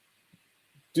becomes,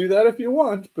 do that if you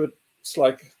want, but it's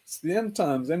like, it's the end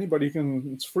times. Anybody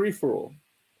can, it's free for all.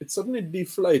 It suddenly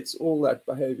deflates all that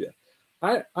behavior.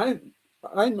 I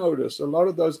notice a lot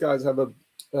of those guys have a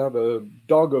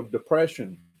dog of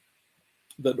depression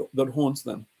that haunts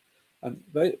them. And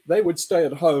they would stay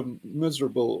at home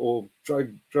miserable or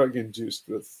drug induced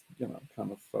with,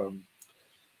 kind of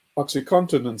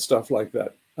OxyContin and stuff like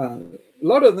that. A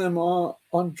lot of them are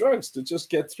on drugs to just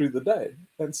get through the day.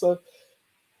 And so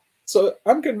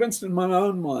I'm convinced in my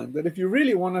own mind that if you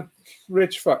really want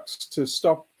rich fucks to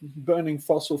stop burning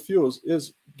fossil fuels,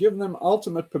 is give them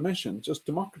ultimate permission, just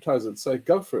democratize it, say,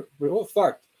 go for it. We're all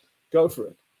fucked, go for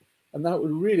it. And that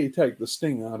would really take the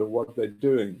sting out of what they're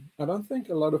doing. I don't think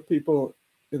a lot of people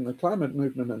in the climate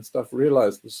movement and stuff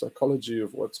realize the psychology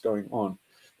of what's going on.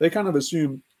 They kind of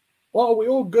assume, well, we're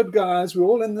all good guys, we're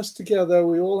all in this together,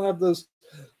 we all have this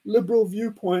liberal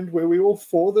viewpoint where we're all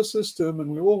for the system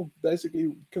and we're all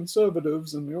basically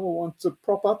conservatives and we all want to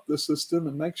prop up the system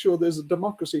and make sure there's a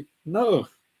democracy. No,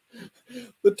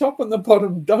 the top and the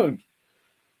bottom don't.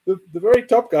 The very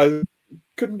top guys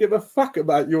couldn't give a fuck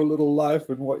about your little life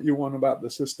and what you want about the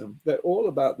system. They're all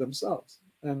about themselves,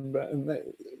 and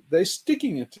they're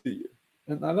sticking it to you.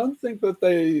 And I don't think that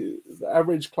the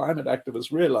average climate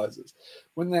activist realizes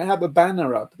when they have a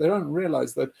banner up, they don't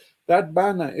realize that that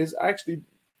banner is actually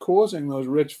causing those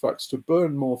rich fucks to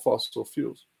burn more fossil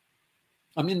fuels.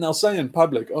 I mean, they'll say in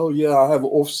public, oh yeah, I have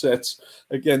offsets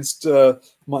against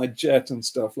my jet and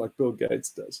stuff like Bill Gates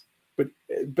does.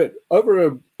 But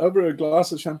over a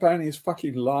glass of champagne, he's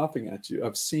fucking laughing at you.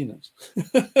 I've seen it.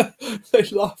 They're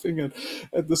laughing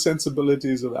at the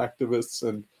sensibilities of activists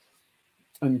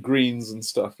and Greens and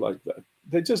stuff like that.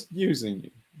 They're just using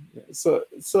you. So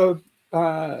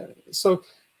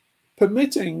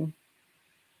permitting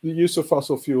the use of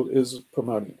fossil fuel is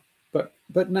promoting it.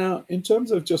 But now, in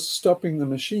terms of just stopping the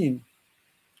machine,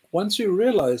 once you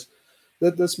realize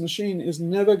that this machine is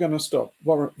never going to stop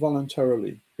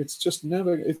voluntarily, it's just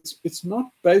never, it's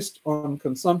not based on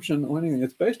consumption or anything,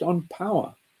 it's based on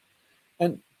power.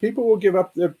 And people will give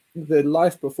up their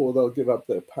life before they'll give up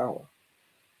their power.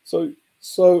 So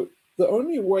the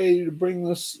only way to bring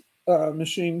this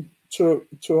machine to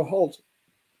a halt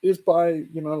is by,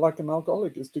 like an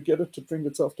alcoholic, is to get it to drink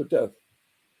itself to death.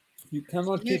 You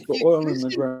cannot keep the oil in the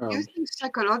ground. Do you think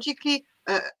psychologically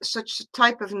such a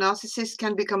type of narcissist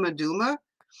can become a doomer?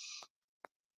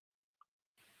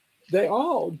 They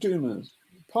are doomers.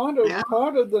 Part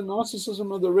of the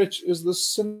narcissism of the rich is the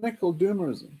cynical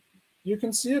doomerism. You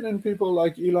can see it in people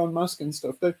like Elon Musk and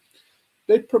stuff.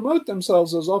 they promote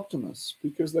themselves as optimists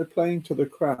because they're playing to the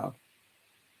crowd.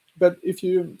 But if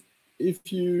you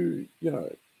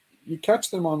you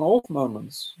catch them on off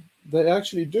moments, they're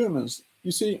actually doomers.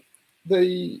 You see,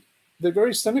 they're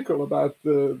very cynical about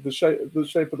the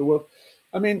shape of the world.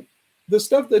 I mean, the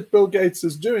stuff that Bill Gates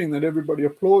is doing, that everybody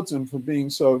applauds him for being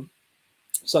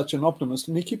such an optimist,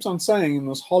 and he keeps on saying in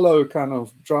this hollow kind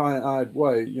of dry-eyed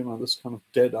way, this kind of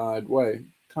dead-eyed way,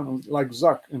 kind of like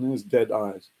Zuck in his dead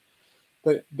eyes.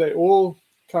 They all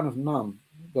kind of numb,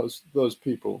 those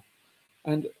people,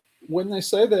 and when they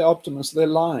say they're optimists, they're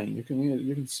lying. You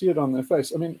can see it on their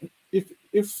face. I mean,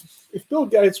 if Bill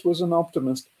Gates was an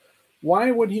optimist,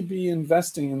 why would he be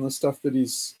investing in the stuff that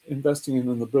he's investing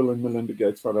in the Bill and Melinda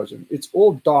Gates Foundation? It's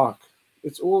all dark.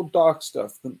 It's all dark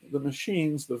stuff. The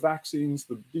machines, the vaccines,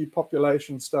 the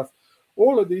depopulation stuff,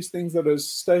 all of these things that are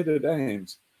stated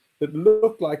aims that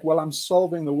look like, well, I'm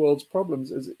solving the world's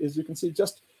problems, as you can see,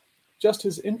 just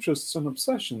his interests and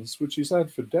obsessions, which he's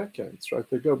had for decades, right?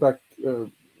 They go back,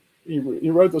 he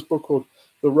wrote this book called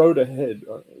The Road Ahead,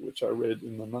 which I read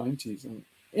in the 90s. And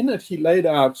in it, he laid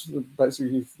out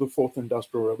basically the fourth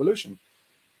industrial revolution.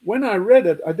 When I read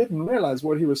it, I didn't realize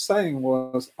what he was saying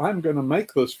was, I'm going to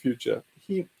make this future.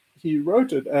 He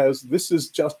wrote it as, this is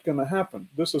just going to happen.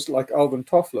 This is like Alvin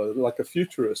Toffler, like a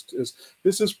futurist,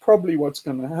 this is probably what's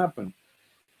going to happen.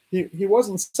 He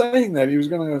wasn't saying that. He was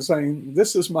going to saying,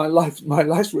 this is my life. My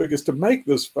life's work is to make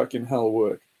this fucking hell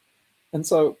work. And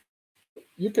so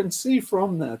you can see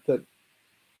from that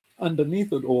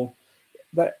underneath it all,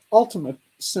 they're ultimate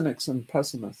cynics and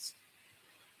pessimists.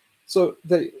 So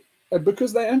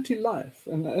because they're anti-life,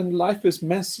 and life is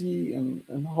messy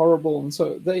and horrible, and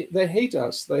so they hate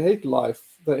us. They hate life.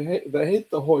 They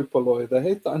hate the hoi polloi. They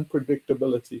hate the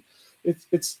unpredictability.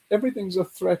 It's everything's a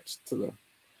threat to them.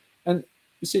 And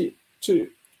you see,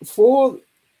 for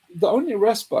the only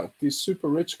respite these super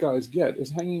rich guys get is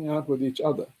hanging out with each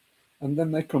other, and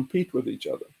then they compete with each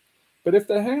other. But if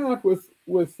they hang out with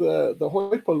the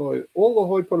hoi polloi, all the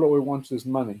hoi polloi wants is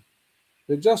money.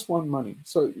 They just want money.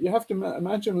 So you have to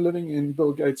imagine living in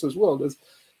Bill Gates' world. As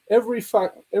every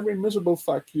miserable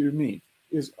fuck you meet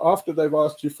is, after they've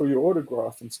asked you for your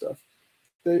autograph and stuff,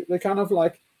 they kind of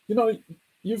like,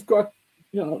 you've got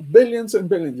billions and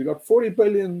billions. You've got $40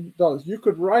 billion. You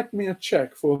could write me a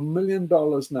check for $1 million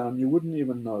now, and you wouldn't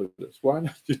even notice. Why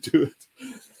not you do it?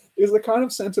 Is the kind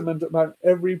of sentiment about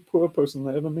every poor person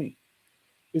they ever meet.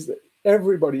 Is that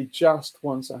everybody just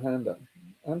wants a handout,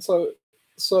 and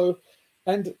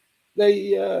and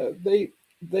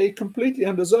they completely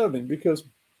undeserving, because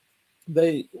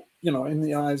they, in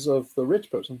the eyes of the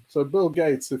rich person. So Bill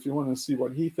Gates, if you want to see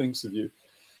what he thinks of you,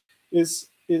 is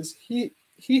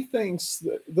he thinks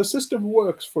that the system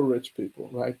works for rich people,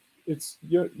 right? It's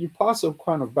you pass a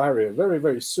kind of barrier very,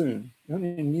 very soon. You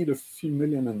only need a few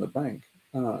million in the bank.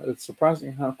 It's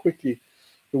surprising how quickly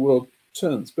the world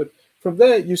turns. But from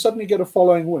there, you suddenly get a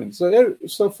following wind.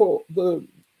 So for the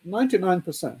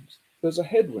 99%, there's a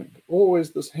headwind, always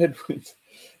this headwind.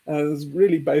 It's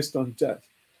really based on debt.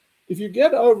 If you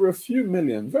get over a few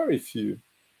million, very few,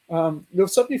 you'll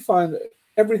suddenly find that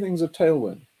everything's a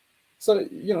tailwind. So,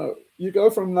 you go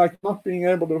from like not being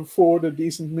able to afford a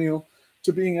decent meal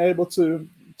to being able to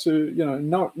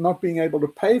not being able to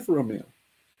pay for a meal.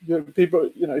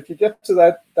 People, if you get to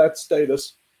that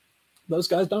status, those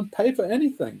guys don't pay for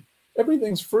anything.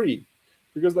 Everything's free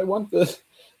because they want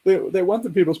they want the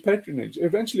people's patronage.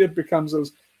 Eventually, it becomes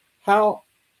as how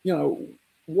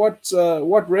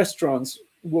what restaurants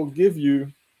will give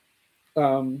you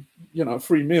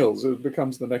free meals. It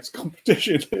becomes the next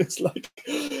competition. It's like,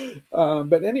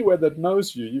 but anywhere that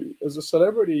knows you as a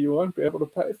celebrity, you won't be able to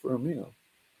pay for a meal.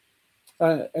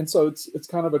 And so it's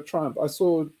kind of a triumph. I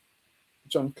saw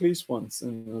John Cleese once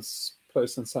in this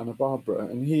place in Santa Barbara,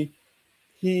 and he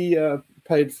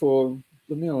paid for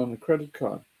the meal on a credit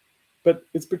card. But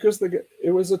it's because it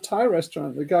was a Thai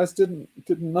restaurant. The guys didn't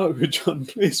know who John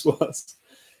Cleese was.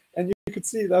 And you could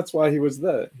see that's why he was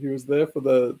there. He was there for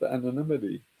the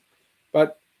anonymity.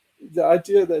 But the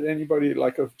idea that anybody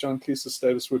like of John Cleese's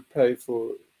status would pay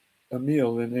for a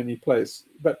meal in any place.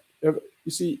 But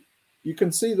you see, you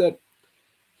can see that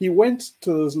he went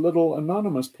to this little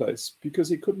anonymous place because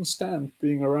he couldn't stand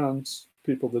being around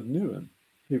people that knew him.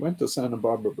 He went to Santa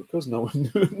Barbara because no one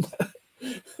knew him there.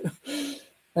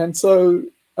 And so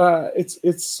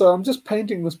so I'm just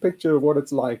painting this picture of what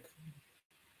it's like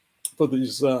for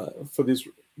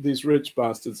these rich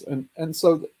bastards, and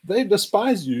so they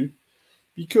despise you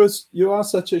because you are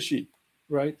such a sheep,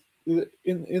 right?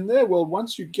 In their world,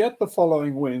 once you get the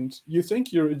following wind, you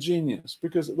think you're a genius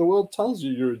because the world tells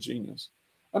you you're a genius.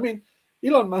 I mean,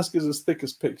 Elon Musk is as thick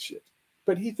as pig shit.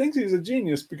 but he thinks he's a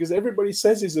genius because everybody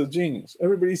says he's a genius.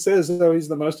 Everybody says, oh, he's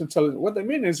the most intelligent. What they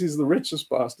mean is he's the richest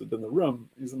bastard in the room.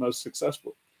 He's the most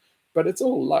successful. But it's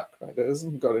all luck, right? It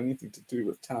hasn't got anything to do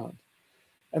with talent.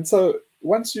 And so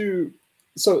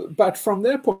but from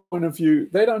their point of view,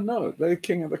 they don't know. They're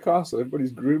king of the castle.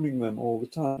 Everybody's grooming them all the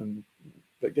time. And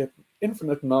they get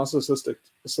infinite narcissistic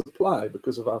supply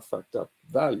because of our fucked up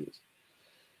values.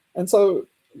 And so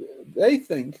they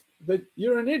think that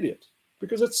you're an idiot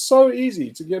because it's so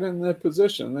easy to get in their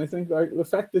position. They think like the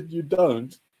fact that you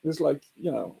don't is like,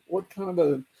 you know, what kind of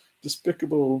a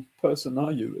despicable person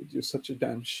are you that you're such a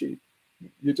damn sheep?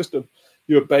 You're just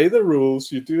you obey the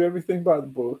rules, you do everything by the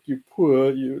book, you're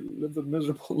poor, you live a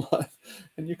miserable life,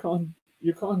 and you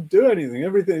can't do anything.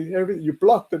 Everything you're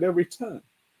blocked at every turn.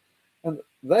 And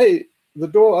the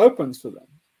door opens for them.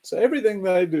 So everything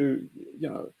they do, you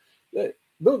know,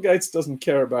 Bill Gates doesn't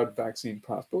care about vaccine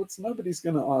passports. Nobody's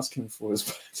going to ask him for his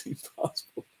vaccine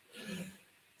passport.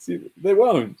 See, they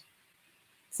won't.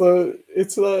 So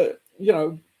it's you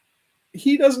know,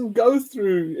 he doesn't go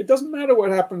through, it doesn't matter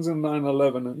what happens in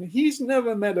 9/11. And he's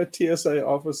never met a TSA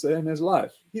officer in his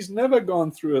life. He's never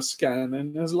gone through a scan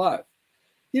in his life.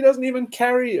 He doesn't even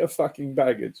carry a fucking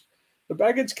baggage. The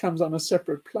baggage comes on a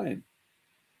separate plane.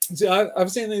 See,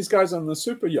 I've seen these guys on the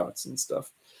super yachts and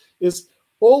stuff. Is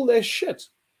all their shit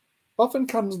often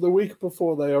comes the week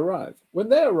before they arrive. When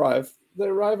they arrive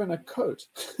in a coat.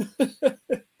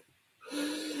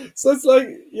 So it's like,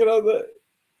 you know,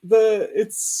 they're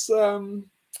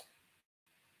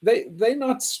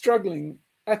not struggling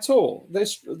at all.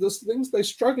 The things they're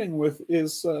struggling with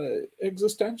is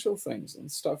existential things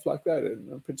and stuff like that,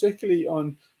 and particularly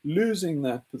on losing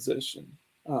that position.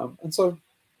 And so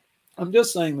I'm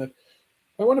just saying that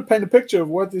I want to paint a picture of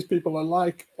what these people are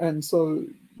like, and so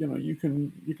you know you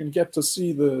can get to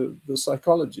see the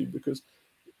psychology, because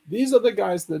these are the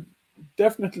guys that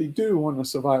definitely do want to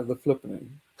survive the flippening,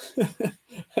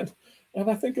 and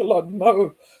I think a lot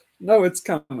know it's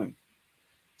coming.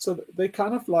 So they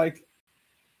kind of like,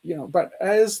 you know, but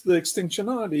as the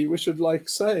Extinctionati, we should like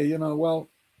say, you know, well,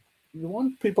 you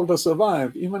want people to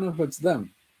survive, even if it's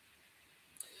them.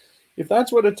 If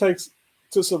that's what it takes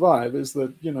to survive, is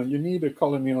that, you know, you need a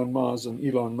colony on Mars and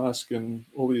Elon Musk and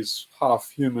all these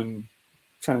half-human,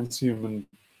 transhuman,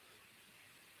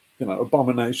 you know,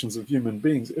 abominations of human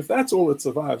beings. If that's all that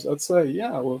survives, I'd say,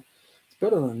 yeah, well, it's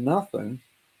better than nothing.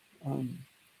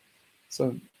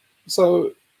 So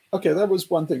okay, that was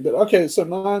one thing. But okay, so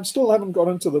now I still haven't got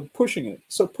into the pushing it.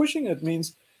 So pushing it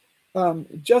means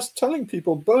just telling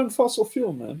people, burn fossil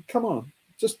fuel, man. Come on,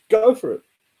 just go for it.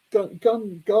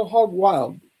 Go hog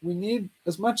wild. We need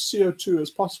as much CO2 as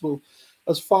possible,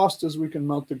 as fast as we can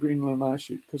melt the Greenland ice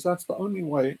sheet, because that's the only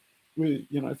way we,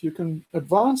 you know, if you can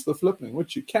advance the flipping,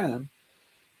 which you can,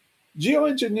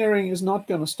 geoengineering is not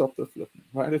going to stop the flipping,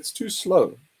 right? It's too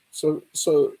slow.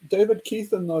 So David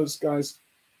Keith and those guys,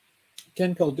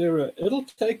 Ken Caldera, it'll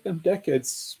take them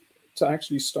decades to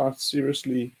actually start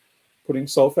seriously putting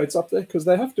sulfates up there, because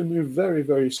they have to move very,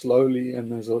 very slowly,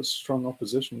 and there's a strong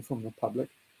opposition from the public.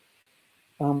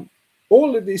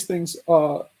 All of these things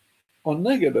are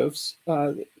negatives.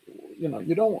 You know,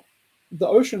 you don't. The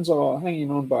oceans are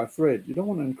hanging on by a thread. You don't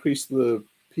want to increase the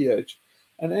pH,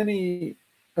 and any,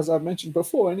 as I've mentioned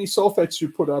before, any sulfates you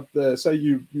put up there, say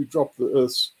you drop the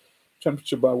Earth's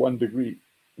temperature by 1 degree.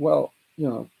 Well, you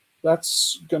know,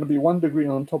 that's going to be 1 degree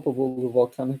on top of all the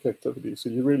volcanic activity. So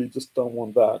you really just don't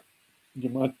want that. You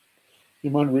might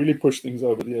really push things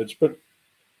over the edge. But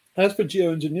as for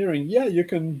geoengineering, yeah, you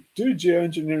can do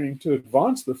geoengineering to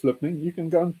advance the flipping. You can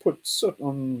go and put soot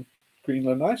on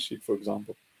Greenland ice sheet, for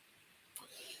example.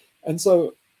 And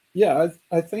so, yeah,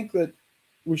 I think that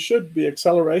we should be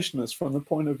accelerationists from the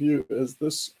point of view as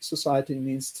this society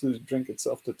needs to drink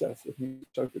itself to death. It needs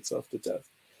to choke itself to death.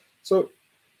 So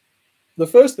the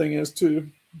first thing is to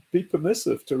be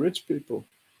permissive to rich people,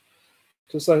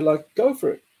 to say, like, go for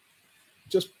it.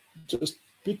 Just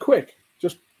be quick.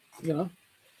 Just, you know,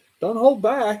 don't hold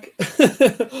back.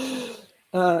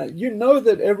 You know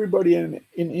that everybody in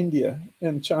India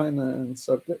and China and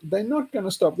stuff, they're not going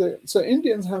to stop there. So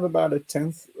Indians have about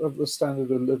 1/10 of the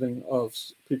standard of living of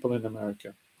people in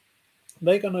America.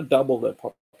 They're going to double their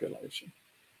population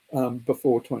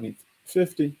before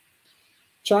 2050.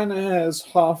 China has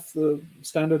half the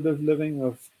standard of living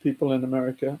of people in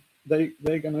America. They're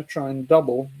going to try and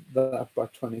double that by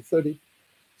 2030.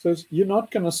 So you're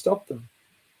not going to stop them.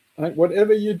 Right?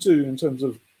 Whatever you do in terms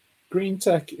of green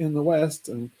tech in the West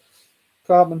and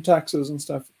carbon taxes and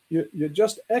stuff, you're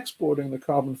just exporting the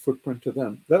carbon footprint to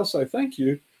them. They'll say, thank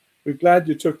you. We're glad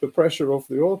you took the pressure off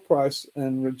the oil price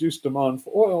and reduced demand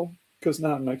for oil. because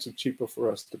now it makes it cheaper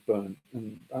for us to burn,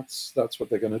 and that's what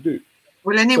they're going to do.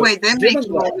 Well, anyway, they're given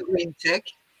making all the green tech.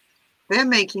 They're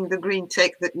making the green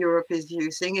tech that Europe is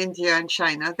using, India and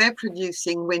China. They're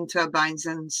producing wind turbines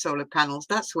and solar panels.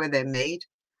 That's where they're made.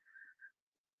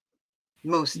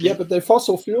 Mostly. Yeah, but they're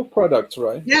fossil fuel products,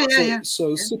 right? Yeah.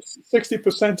 So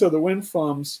 60% of the wind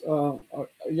farms,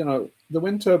 you know, the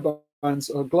wind turbines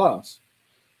are glass,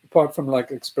 apart from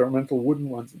like experimental wooden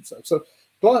ones and stuff. So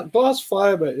glass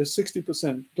fiber is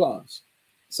 60% glass.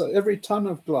 So every ton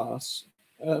of glass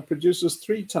produces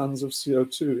 3 tons of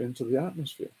CO2 into the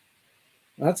atmosphere.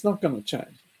 That's not going to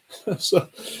change.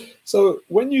 so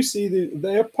when you see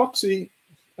the epoxy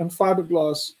and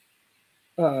fiberglass,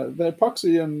 the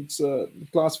epoxy and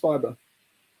glass fiber.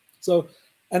 So,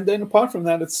 and then apart from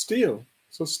that, it's steel.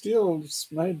 So steel is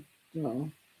made, you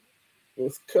know,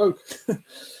 with coke.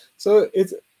 So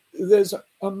there's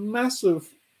a massive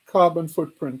carbon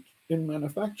footprint in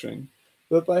manufacturing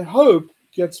that they hope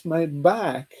gets made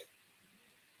back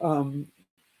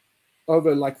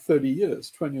over like 30 years,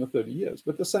 20 or 30 years.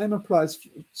 But the same applies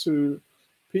to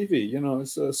PV. You know,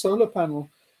 it's a solar panel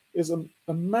is a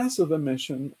massive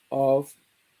emission of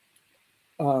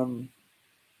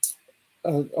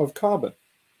carbon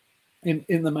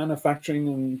in the manufacturing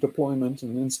and deployment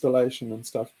and installation and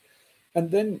stuff. And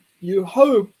then you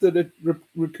hope that it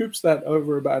recoups that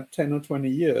over about 10 or 20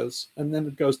 years, and then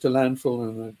it goes to landfill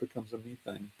and it becomes a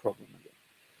methane problem again.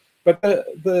 But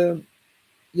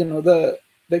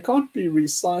they can't be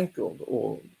recycled,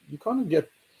 or you can't get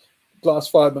glass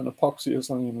fiber and epoxy or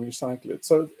something and recycle it.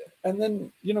 So, and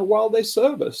then, you know, while they're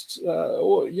serviced,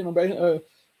 or, you know,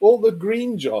 all the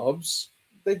green jobs,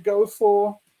 they go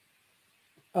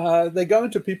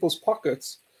into people's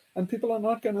pockets, and people are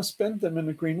not going to spend them in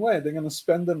a green way. They're going to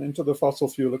spend them into the fossil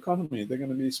fuel economy. They're going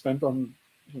to be spent on,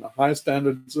 you know, high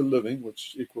standards of living,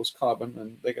 which equals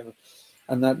carbon,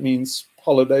 and that means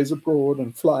holidays abroad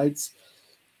and flights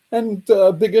and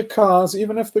bigger cars.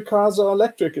 Even if the cars are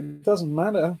electric, it doesn't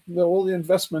matter. All the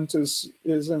investment is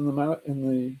in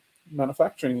the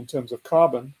manufacturing in terms of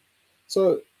carbon.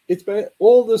 So it's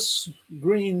all this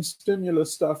green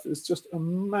stimulus stuff is just a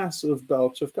massive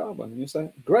belch of carbon. And you say,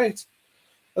 great,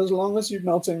 as long as you're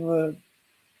melting the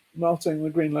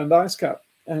Greenland ice cap,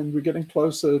 and we're getting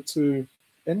closer to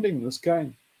ending this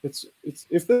game. It's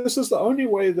if this is the only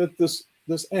way that this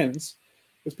ends,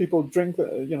 is people drink,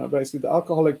 you know, basically the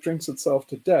alcoholic drinks itself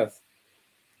to death,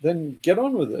 then get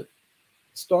on with it.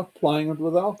 Start plying it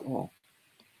with alcohol.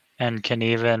 And can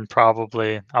even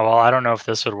probably, well, I don't know if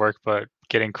this would work, but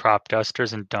getting crop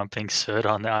dusters and dumping soot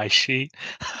on the ice sheet.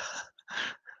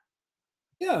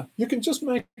 Yeah, you can just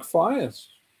make fires.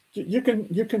 You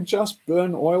can just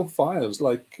burn oil fires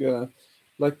like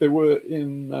they were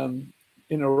in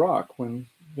Iraq when,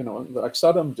 you know, like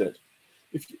Saddam did.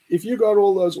 If you got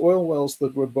all those oil wells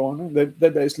that were burning, they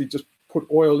basically just put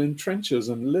oil in trenches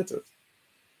and lit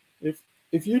it.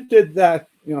 If you did that,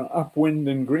 you know, upwind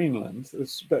in Greenland,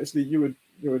 it's basically you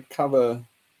would cover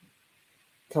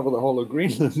the whole of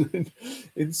Greenland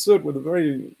in soot with a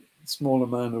very small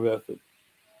amount of effort.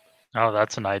 Oh,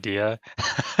 that's an idea.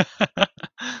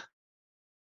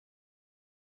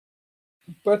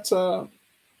 But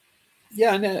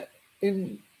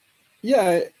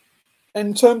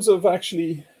in terms of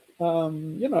actually,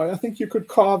 you know, I think you could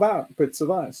carve out bits of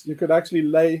ice. You could actually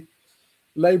lay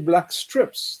black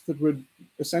strips that would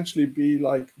essentially be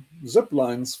like zip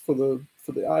lines for the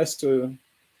ice to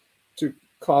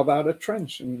carve out a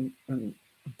trench and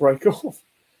break off.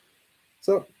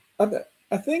 So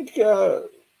I think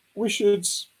we should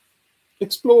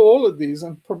explore all of these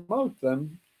and promote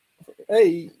them.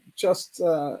 Just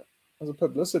as a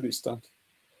publicity stunt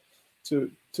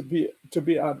to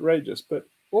be outrageous, but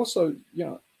also, you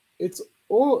know,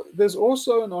 there's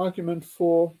also an argument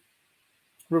for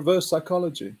reverse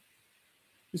psychology.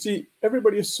 You see,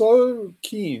 everybody is so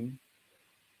keen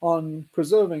on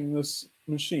preserving this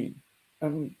machine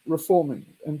and reforming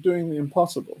and doing the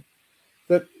impossible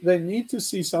that they need to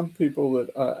see some people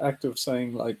that are active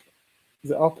saying like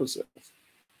the opposite,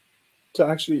 to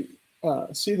actually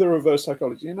see the reverse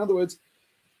psychology. In other words,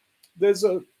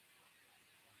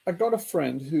 I got a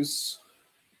friend who's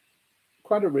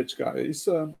quite a rich guy.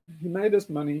 He made his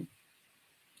money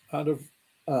out of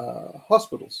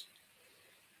hospitals,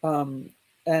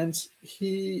 and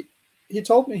he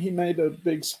told me he made a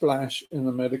big splash in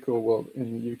the medical world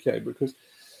in the UK because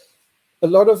a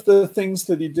lot of the things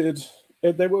that he did,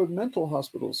 they were mental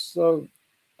hospitals. So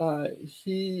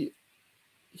he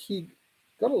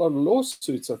got a lot of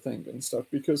lawsuits, I think, and stuff,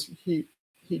 because he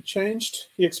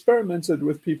experimented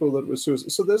with people that were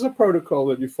suicidal. So there's a protocol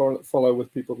that you follow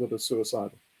with people that are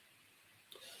suicidal.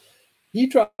 he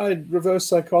tried reverse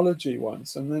psychology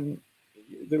once, and then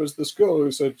there was this girl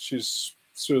who said she's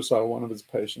suicidal, one of his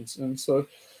patients, and so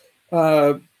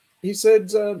he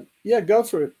said, "Yeah, go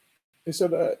for it." He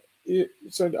said,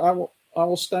 "I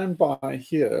will stand by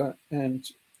here, and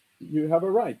you have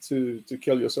a right to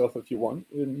kill yourself if you want,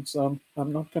 and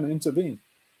I'm not going to intervene."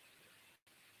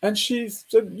 And she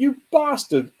said, "You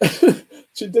bastard!"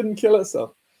 She didn't kill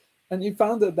herself. And he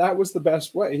found that that was the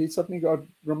best way. He suddenly got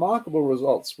remarkable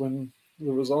results when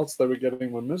the results they were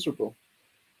getting were miserable.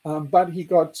 But he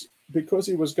got, because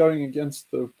he was going against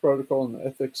the protocol and the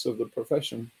ethics of the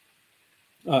profession,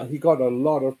 he got a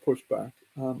lot of pushback.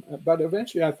 But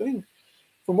eventually, I think,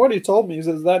 from what he told me, he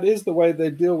says that is the way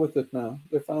they deal with it now.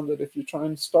 They found that if you try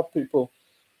and stop people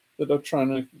that are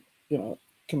trying to,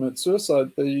 commit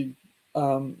suicide,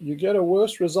 you get a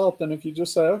worse result than if you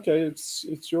just say, "Okay,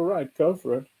 it's your right, go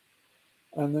for it,"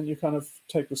 and then you kind of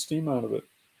take the steam out of it.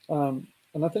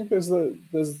 And I think there's the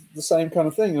same kind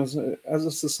of thing as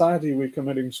a society we're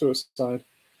committing suicide,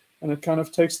 and it kind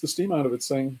of takes the steam out of it,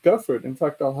 saying, "Go for it. In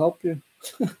fact, I'll help you."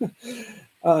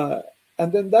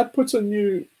 And then that puts a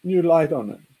new light on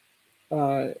it,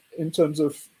 in terms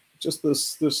of just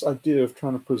this idea of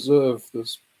trying to preserve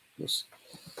this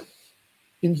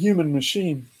inhuman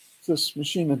machine, this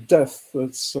machine of death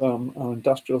that's our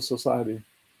industrial society.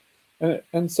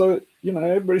 And so,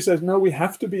 everybody says, "No, we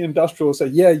have to be industrial." I say,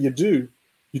 "Yeah, you do.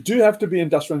 You do have to be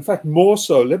industrial. In fact, more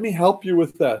so. Let me help you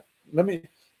with that. Let me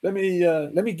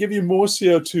give you more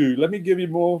CO2. Let me give you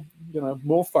more,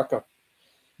 more fuck up.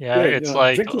 Yeah, it's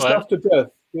like drink yourself to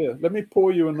death. Yeah, let me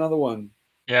pour you another one."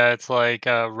 Yeah, it's like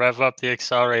rev up the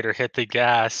accelerator, hit the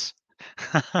gas.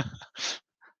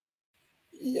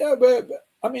 Yeah, but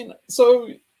I mean,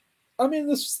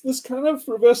 this kind of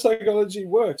reverse psychology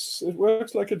works. It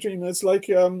works like a dream. It's like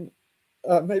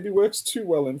maybe works too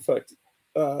well. In fact,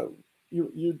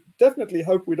 you definitely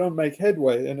hope we don't make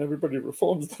headway and everybody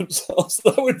reforms themselves.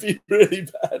 That would be really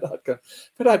bad outcome.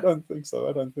 But I don't think so.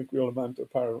 I don't think we all amount to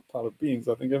pilot beings.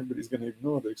 I think everybody's going to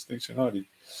ignore the Extinctionati.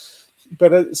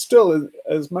 But still,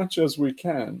 as much as we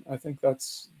can, I think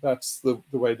that's the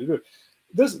way to do it.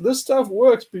 This stuff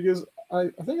works because I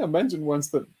think I mentioned once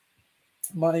that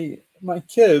my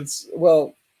kids,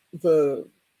 well,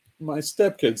 my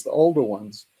stepkids, the older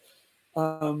ones,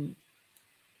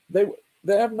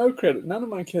 they have no credit. None of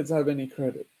my kids have any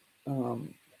credit,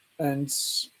 and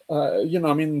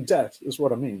debt is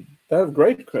what I mean. They have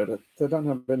great credit. They don't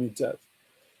have any debt,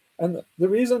 and the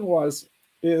reason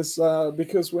is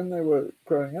because when they were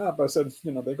growing up, I said,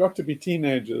 they got to be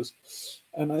teenagers,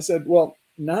 and I said, well,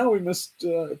 now we must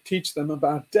teach them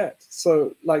about debt.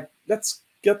 So, let's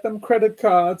get them credit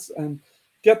cards and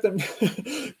get them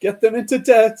into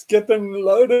debt, get them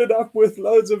loaded up with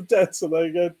loads of debt, so they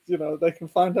get, they can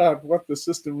find out what the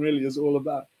system really is all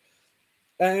about.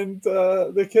 And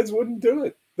the kids wouldn't do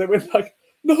it. They were like,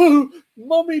 "No,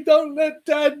 Mommy, don't let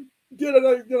Dad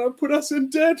put us in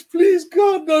debt, please,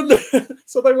 God, no."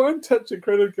 So they won't touch a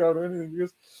credit card or anything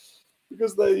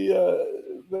because they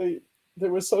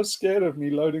were so scared of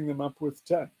me loading them up with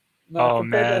debt. Now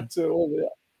compare that to all the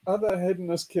other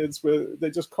hedonist kids where they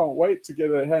just can't wait to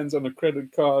get their hands on a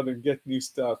credit card and get new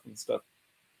stuff and stuff.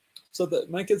 So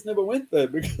that my kids never went there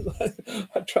because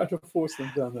I tried to force them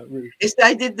down that route. Yes,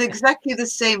 I did exactly the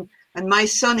same. And my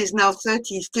son is now 30.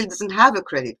 He still doesn't have a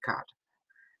credit card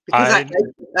because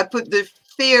I put the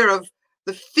fear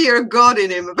of God in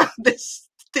him about this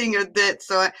thing of debt.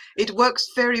 So it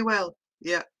works very well.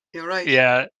 Yeah, you're right.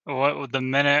 Yeah, the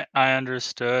minute I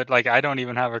understood, I don't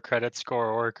even have a credit score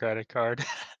or a credit card.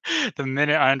 The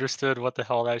minute I understood what the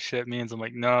hell that shit means, I'm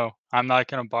like, no, I'm not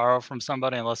gonna borrow from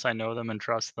somebody unless I know them and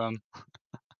trust them.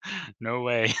 No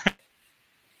way.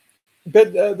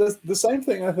 But the same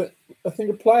thing I think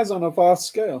applies on a vast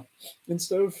scale.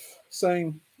 Instead of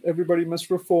saying everybody must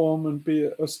reform and be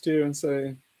austere and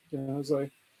say,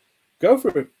 go for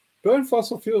it, burn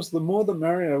fossil fuels. The more the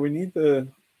merrier. We need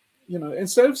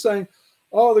instead of saying,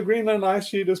 "Oh, the Greenland ice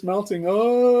sheet is melting.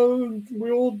 Oh,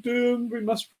 we're all doomed. We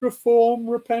must reform,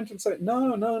 repent," and say,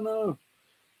 no.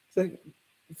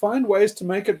 Find ways to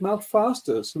make it melt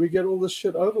faster so we get all this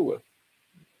shit over with.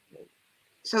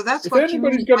 So that's if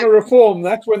anybody's going to reform,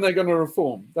 that's when they're going to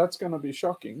reform. That's going to be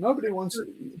shocking. Nobody wants.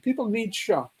 People need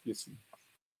shock. You see.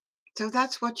 So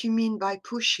that's what you mean by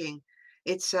pushing.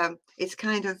 It's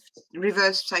kind of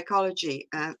reverse psychology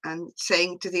and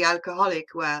saying to the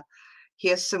alcoholic, "Well,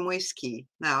 here's some whiskey.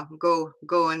 Now go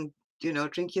and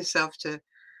drink yourself to."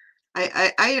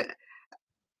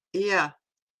 Yeah,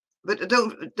 but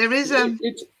don't. There is an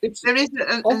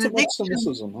ultimate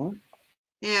cynicism, right?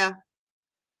 Yeah,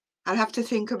 I'll have to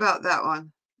think about that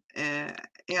one.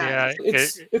 Yeah,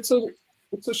 it's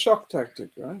a shock tactic,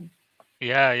 right?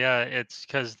 yeah. It's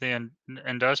because the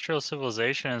industrial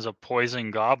civilization is a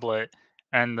poison goblet,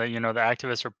 and the the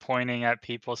activists are pointing at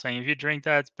people saying, if you drink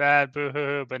that, it's bad, boo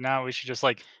hoo. But now we should just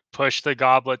like push the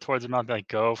goblet towards them, like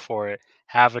go for it,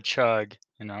 have a chug,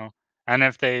 And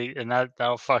if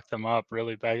that'll fuck them up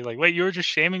really bad. You're like, wait, you were just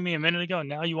shaming me a minute ago, and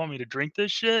now you want me to drink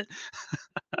this shit?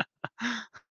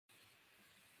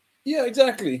 Yeah,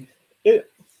 exactly.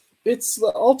 It's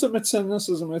the ultimate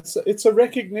cynicism. It's a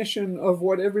recognition of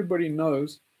what everybody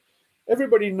knows.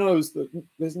 Everybody knows that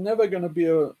there's never going to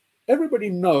be everybody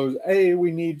knows,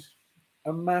 we need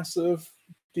a massive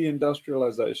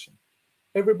deindustrialization.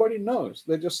 Everybody knows.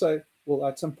 They just say, well,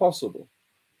 that's impossible.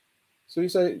 So you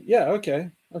say, yeah, okay,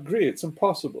 agree, it's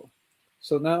impossible.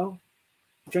 So now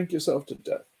drink yourself to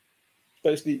death.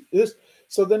 Basically, this.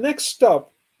 So the next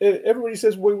stop, everybody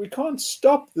says, well, we can't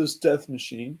stop this death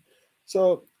machine.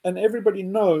 So, and everybody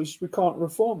knows we can't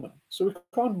reform it. So we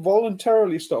can't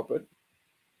voluntarily stop it.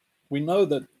 We know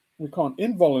that we can't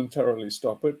involuntarily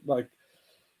stop it. Like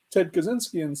Ted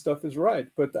Kaczynski and stuff is right,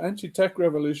 but the anti-tech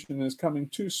revolution is coming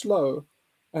too slow,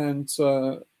 and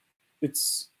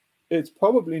it's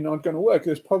probably not going to work.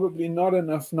 There's probably not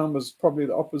enough numbers. Probably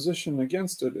the opposition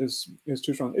against it is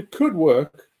too strong. It could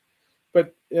work,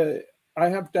 but I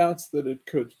have doubts that it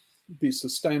could be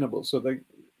sustainable. So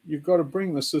you've got to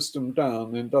bring the system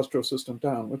down, the industrial system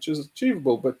down, which is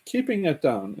achievable, but keeping it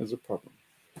down is a problem.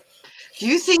 Do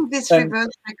you think this reverse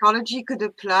psychology could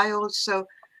apply also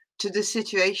to the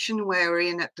situation where we're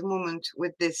in at the moment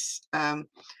with this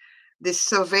this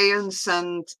surveillance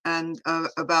and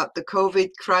about the COVID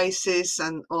crisis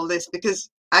and all this? Because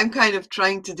I'm kind of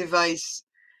trying to devise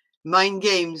mind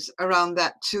games around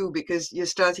that too, because you're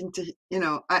starting to,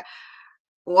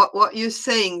 what you're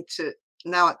saying to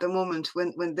now at the moment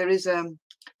when there's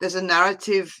a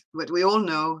narrative that we all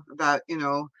know about,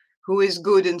 who is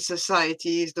good in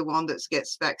society is the one that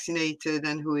gets vaccinated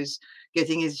and who is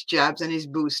getting his jabs and his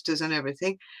boosters and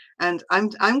everything. And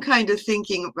I'm kind of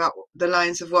thinking about the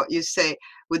lines of what you say.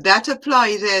 Would that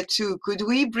apply there too? Could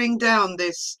we bring down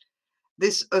this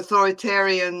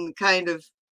authoritarian kind of,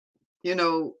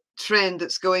 trend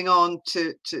that's going on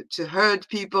to herd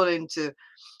people into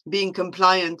being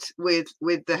compliant with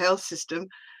the health system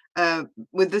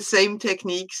with the same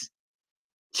techniques?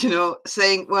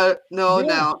 Saying, well, no, yeah.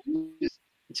 now,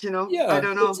 Yeah, I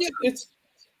don't know.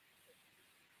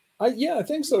 I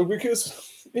think so,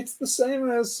 because it's the same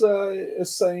as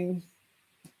saying,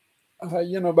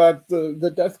 about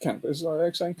the death camp. It's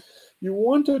like saying you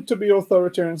want it to be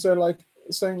authoritarian, so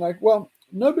saying well,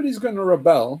 nobody's going to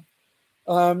rebel,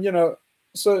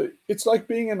 so it's like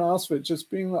being in Auschwitz,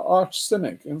 just being the arch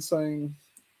cynic and saying,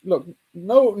 look,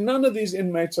 no, none of these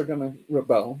inmates are going to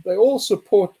rebel. They all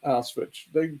support Auschwitz.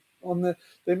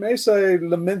 They may say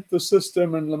lament the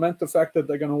system and lament the fact that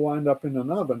they're going to wind up in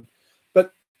an oven,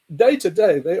 but day to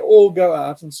day, they all go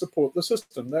out and support the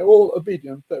system. They're all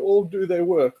obedient. They all do their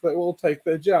work. They all take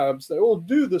their jabs. They all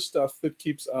do the stuff that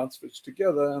keeps Auschwitz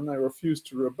together, and they refuse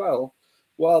to rebel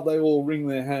while they all wring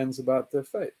their hands about their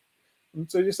fate. And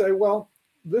so you say, well,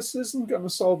 this isn't going to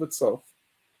solve itself.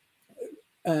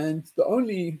 And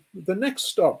the next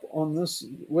stop on this,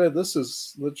 where this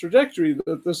is, the trajectory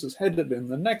that this is headed in,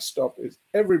 the next stop is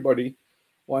everybody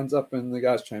winds up in the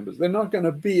gas chambers. They're not going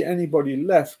to be anybody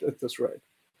left at this rate.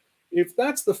 If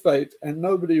that's the fate and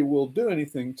nobody will do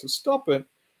anything to stop it,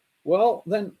 well,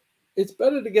 then it's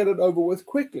better to get it over with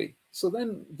quickly. So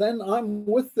then I'm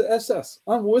with the SS.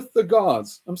 I'm with the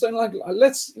guards. I'm saying,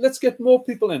 let's get more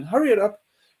people in. Hurry it up.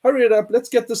 Let's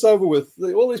get this over with.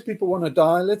 All these people want to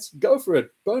die. Let's go for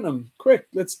it. Burn them quick.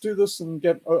 Let's do this and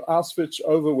get Auschwitz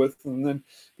over with. And then,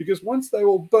 because once they're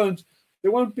all burnt,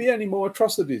 there won't be any more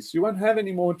atrocities. You won't have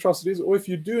any more atrocities. Or if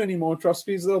you do any more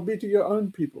atrocities, they'll be to your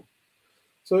own people.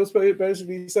 So it's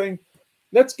basically saying,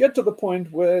 let's get to the point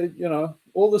where,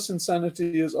 all this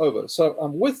insanity is over. So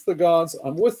I'm with the guards.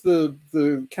 I'm with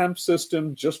the camp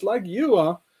system, just like you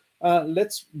are.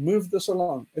 Let's move this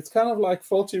along. It's kind of like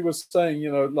Fawlty was saying,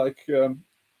 the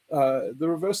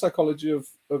reverse psychology of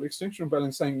Extinction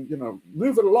Rebellion saying,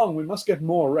 move it along. We must get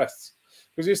more arrests.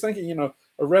 Because he's thinking,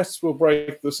 arrests will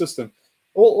break the system.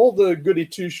 All the goody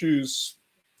two-shoes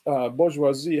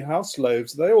bourgeoisie house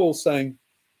slaves, they're all saying,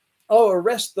 oh,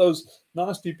 arrest those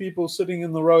nasty people sitting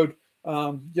in the road,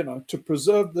 to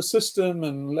preserve the system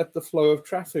and let the flow of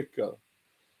traffic go.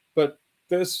 But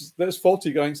there's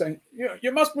Fawlty saying,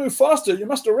 you must move faster. You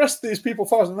must arrest these people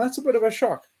faster. And that's a bit of a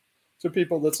shock to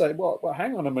people that say, well,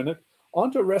 hang on a minute.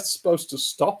 Aren't arrests supposed to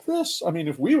stop this? I mean,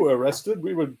 if we were arrested,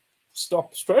 we would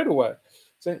stop straight away.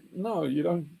 Say, no, you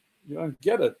don't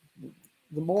get it.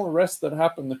 the more arrests that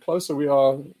happen, the closer we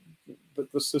are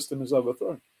that the system is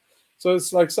overthrown. So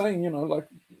it's like saying, like,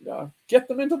 get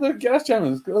them into the gas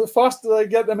chambers. The faster they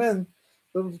get them in,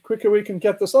 the quicker we can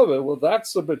get this over. Well,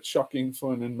 that's a bit shocking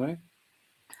for an inmate.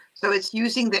 So it's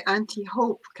using the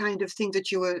anti-hope kind of thing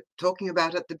that you were talking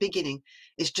about at the beginning.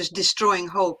 It's just destroying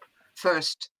hope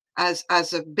first as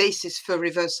a basis for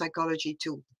reverse psychology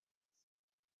too.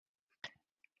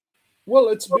 Well,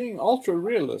 it's being ultra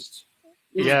realist.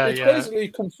 It's basically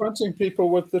confronting people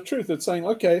with the truth. It's saying,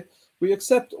 okay, we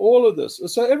accept all of this.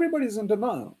 So everybody's in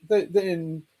denial. They're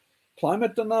in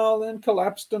climate denial, they're in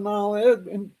collapse denial, they're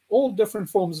in all different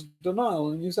forms of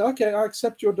denial. And you say, okay, I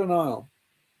accept your denial.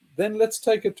 Then let's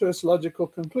take it to its logical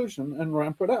conclusion and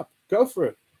ramp it up. Go for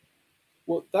it.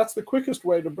 Well, that's the quickest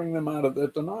way to bring them out of their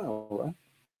denial, right?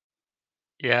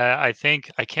 Yeah, I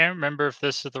can't remember if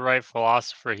this is the right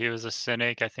philosopher. He was a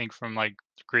cynic, I think, from like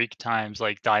Greek times,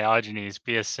 like Diogenes.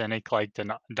 Be a cynic like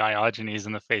Diogenes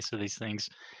in the face of these things,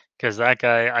 because that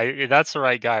guy, that's the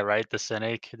right guy, right? The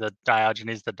cynic, the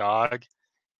Diogenes, the dog.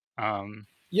 I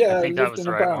Yeah, think that lived was in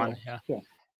the a right one. barrel.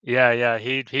 Yeah.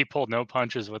 He pulled no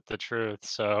punches with the truth.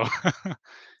 So,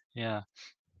 yeah.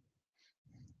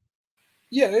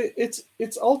 Yeah, it's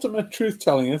ultimate truth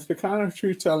telling. It's the kind of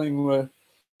truth telling where,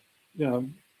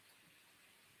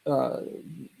 a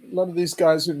lot of these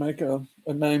guys who make a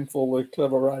name for their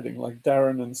clever writing, like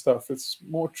Darren and stuff, it's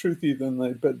more truthy than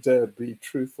they dare be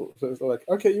truthful. So it's like,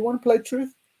 okay, you want to play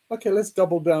truth? Okay, let's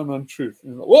double down on truth.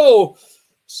 And like, whoa,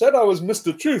 said I was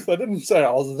Mr. Truth. I didn't say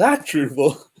I was that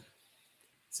truthful.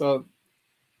 So,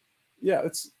 yeah,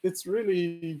 it's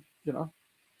really,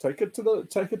 take it to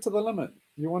the limit.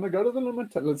 You want to go to the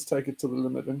limit? Let's take it to the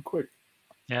limit and quick.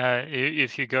 Yeah,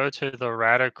 if you go to the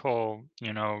radical,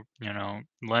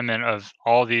 limit of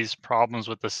all these problems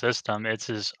with the system, it's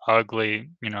as ugly,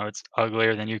 it's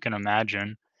uglier than you can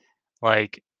imagine.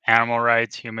 Like animal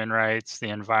rights, human rights, the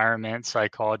environment,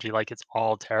 psychology, like it's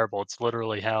all terrible. It's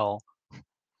literally hell.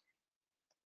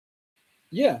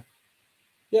 Yeah.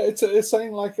 Yeah, it's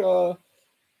saying like you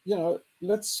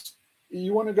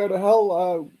want to go to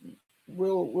hell,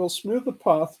 we'll smooth the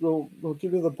path, we'll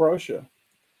give you the brochure.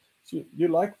 So you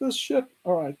like this shit?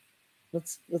 All right.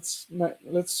 Let's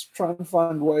try and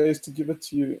find ways to give it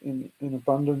to you in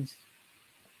abundance.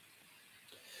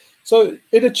 So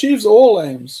it achieves all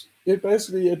aims. It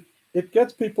basically it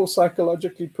gets people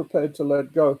psychologically prepared to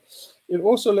let go. It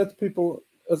also lets people,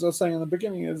 as I was saying in the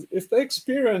beginning, is if they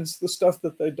experience the stuff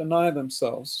that they deny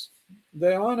themselves,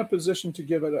 they are in a position to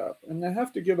give it up, and they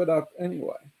have to give it up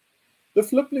anyway. The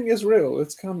flipping is real;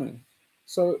 it's coming.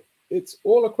 So it's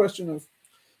all a question of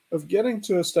getting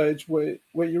to a stage where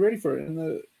you're ready for it.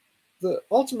 And the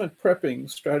ultimate prepping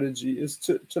strategy is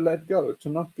to let go, to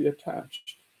not be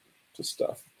attached to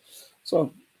stuff.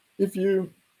 So if the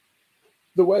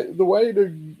way to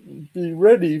be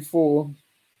ready for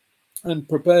and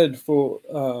prepared for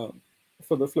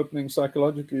the flipping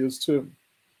psychologically is to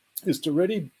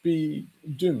really be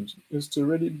doomed, is to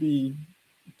really be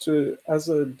as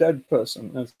a dead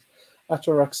person, as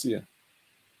ataraxia.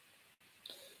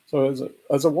 So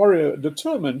as a warrior,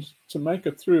 determined to make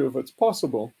it through if it's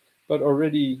possible, but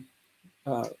already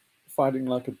fighting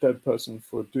like a dead person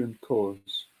for a doomed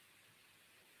cause.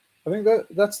 I think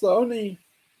that's the only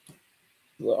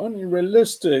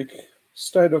realistic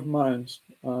state of mind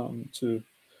to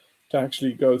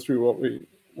actually go through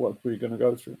what we're going to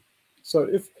go through. So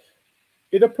if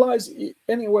it applies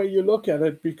any way you look at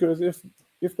it, because if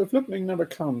the flipping never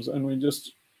comes and we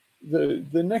just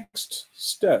the next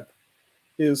step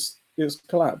is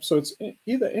collapse. So it's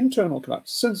either internal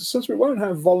collapse, since we won't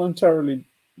have voluntary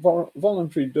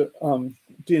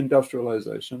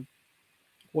deindustrialization.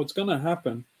 What's going to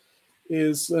happen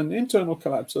is an internal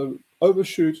collapse, of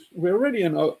overshoot. We're already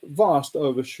in a vast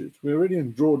overshoot. We're already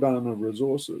in drawdown of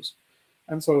resources.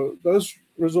 And so those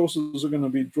resources are going to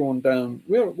be drawn down.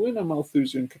 We're in a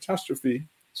Malthusian catastrophe.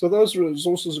 So those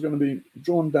resources are going to be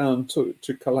drawn down to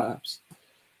collapse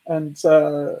and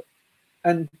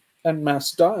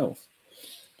mass die-off.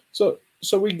 So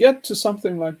we get to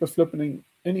something like the flippening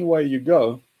any way you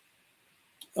go.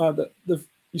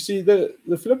 You see, the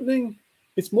flippening,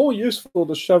 it's more useful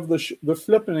to shove the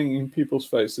flippening in people's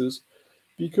faces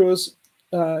because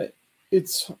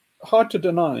it's hard to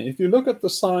deny. If you look at the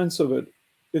science of it,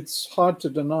 it's hard to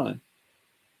deny.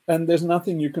 And there's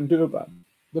nothing you can do about it.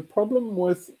 The problem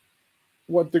with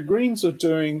what the Greens are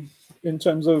doing in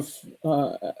terms of,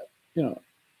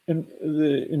 in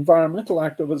the environmental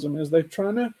activism is they're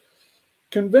trying to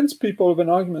convince people of an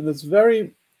argument that's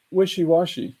very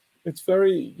wishy-washy. It's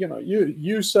very,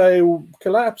 you say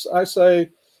collapse, I say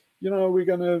we're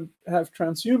going to have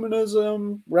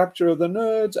transhumanism, rapture of the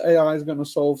nerds, AI is going to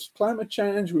solve climate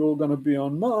change, we're all going to be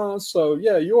on Mars. So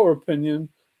yeah, your opinion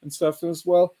and stuff as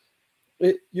well.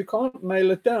 You can't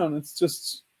nail it down. It's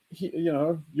just,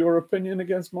 your opinion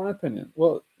against my opinion.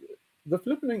 Well, the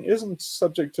Flippening isn't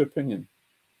subject to opinion.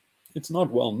 It's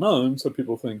not well known, so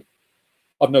people think,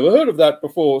 I've never heard of that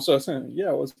before. So I'm saying,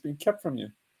 yeah, well, it's been kept from you.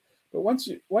 But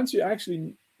once you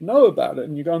actually know about it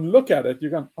and you go and look at it, you're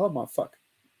going, oh my fuck.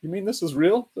 You mean this is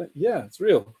real? Yeah, it's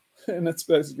real. And it's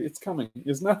basically, it's coming.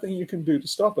 There's nothing you can do to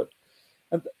stop it.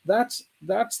 And that's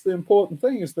the important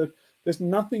thing, is that there's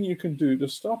nothing you can do to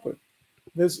stop it.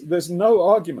 There's no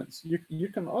arguments. You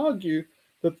can argue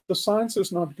that the science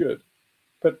is not good,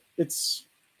 but it's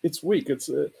weak. It's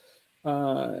the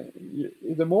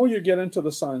more you get into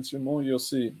the science, the more you'll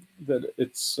see that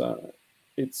it's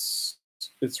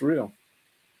real.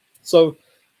 So,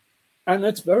 and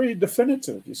it's very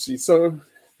definitive, you see. So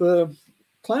the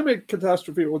climate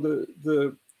catastrophe, or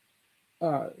the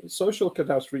social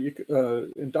catastrophe,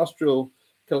 industrial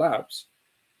collapse,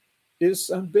 is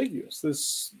ambiguous.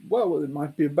 Well, it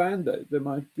might be a band-aid. There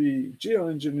might be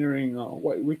geoengineering our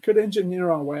way. We could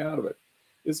engineer our way out of it.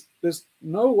 There's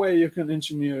no way you can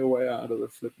engineer your way out of the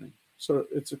Flippening. So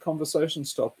it's a conversation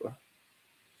stopper.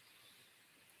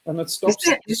 And it stops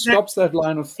that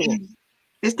line of thought.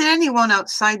 Is there anyone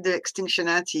outside the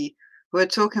Extinctionati who are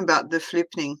talking about the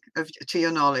Flippening, to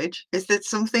your knowledge? Is that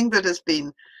something that has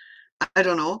been, I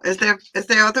don't know, is there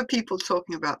other people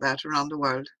talking about that around the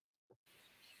world?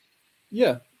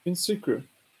 Yeah, in secret.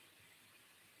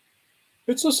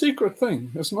 It's a secret thing.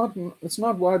 It's not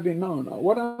widely known.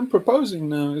 What I'm proposing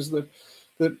now is that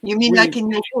you mean like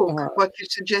in your book, what you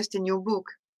suggest in your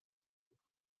book?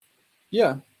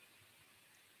 Yeah.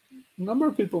 A number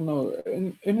of people know,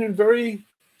 in very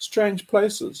strange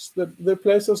places. There are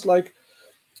places like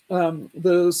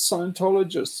the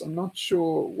Scientologists. I'm not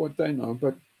sure what they know,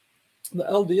 but the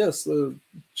LDS, the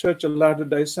Church of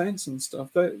Latter-day Saints and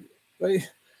stuff,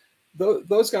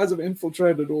 those guys have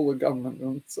infiltrated all the government,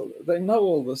 and so they know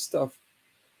all this stuff.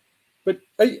 But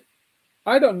I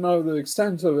don't know the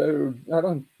extent of it. I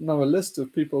don't know a list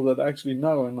of people that actually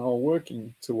know and are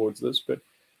working towards this, but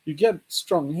you get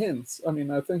strong hints. I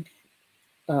mean, I think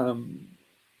the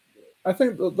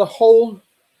whole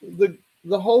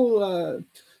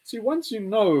see, once you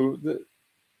know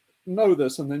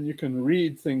this, and then you can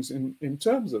read things in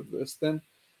terms of this, then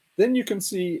you can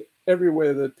see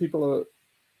everywhere that people are,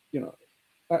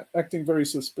 acting very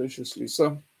suspiciously.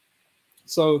 So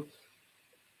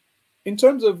in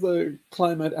terms of the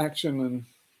climate action and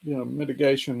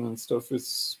mitigation and stuff,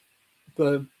 it's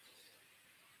the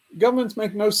governments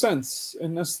make no sense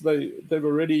unless they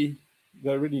already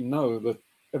know that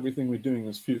everything we're doing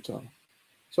is futile.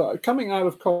 So coming out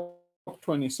of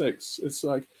COP26, it's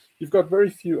like you've got very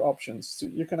few options.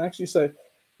 You can actually say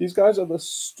these guys are the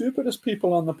stupidest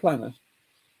people on the planet.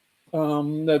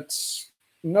 That's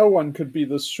no one could be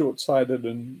this short-sighted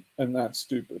and that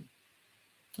stupid.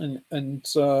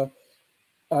 So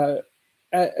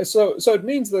it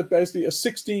means that basically a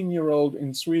 16-year-old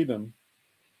in Sweden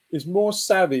is more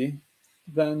savvy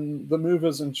than the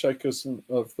movers and shakers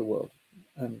of the world,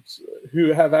 and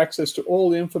who have access to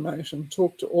all the information,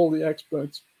 talk to all the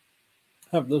experts,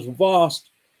 have this vast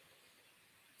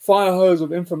fire hose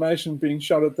of information being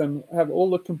shot at them, have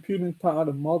all the computing power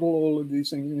to model all of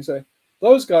these things. And you say,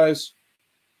 those guys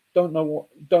don't know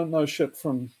shit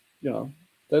from,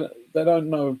 they don't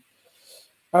know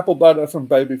apple butter from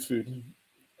baby food.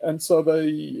 And so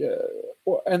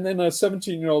and then a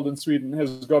 17-year-old in Sweden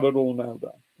has got it all nailed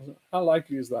down. How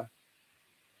likely is that?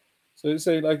 So you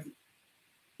say, like,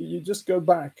 you just go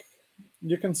back,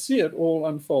 you can see it all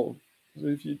unfold. So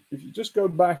if you just go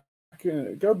back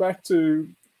to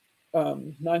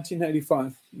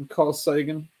 1985 and Carl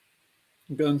Sagan,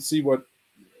 and go and see what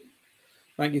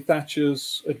Maggie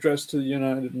Thatcher's address to the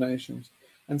United Nations,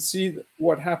 and see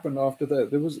what happened after that.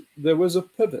 There was a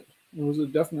pivot. There was a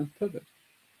definite pivot.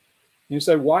 You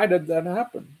say, why did that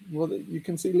happen? Well, you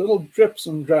can see little drips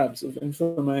and drabs of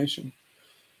information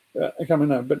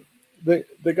coming out. But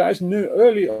the guys knew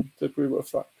early on that we were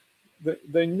fucked.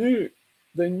 They knew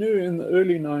in the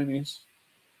early 90s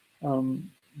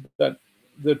that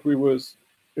we was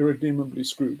irredeemably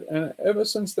screwed. And ever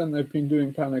since then, they've been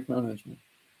doing panic management.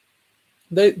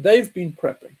 They've been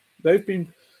prepping. They've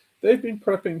been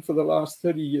prepping for the last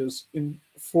 30 years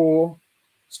for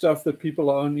stuff that people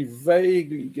are only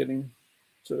vaguely getting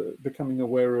to becoming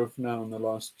aware of now in the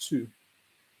last 2.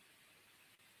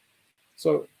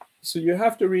 So you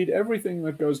have to read everything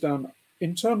that goes down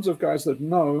in terms of guys that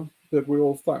know that we're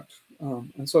all fucked.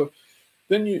 And so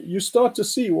then you start to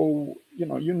see, well,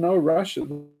 Russia,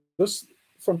 this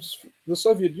from the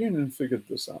Soviet Union figured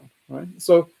this out, right?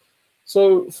 So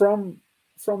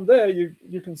from there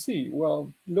you can see,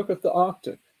 well, look at the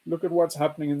Arctic, look at what's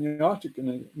happening in the Arctic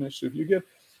initiative. You get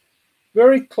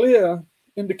very clear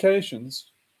indications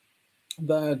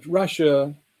that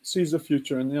Russia sees a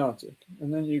future in the Arctic,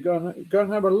 and then you go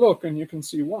and have a look, and you can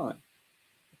see why.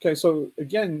 Okay, so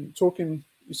again,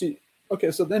 you see,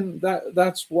 okay, so then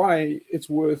that's why it's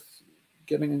worth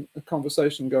getting a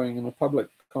conversation going, in a public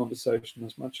conversation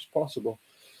as much as possible,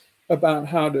 about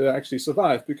how to actually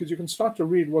survive, because you can start to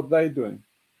read what they're doing.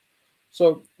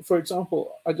 So, for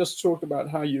example, I just talked about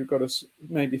how you've got to,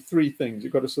 maybe 3 things.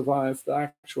 You've got to survive the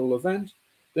actual event.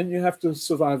 Then you have to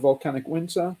survive volcanic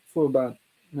winter for about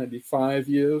maybe 5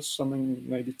 years, something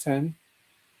maybe 10.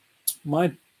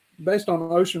 Based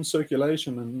on ocean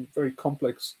circulation and very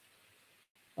complex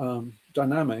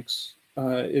dynamics,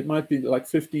 it might be like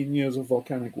 15 years of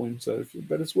volcanic winter.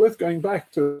 But it's worth going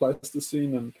back to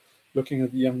Pleistocene and looking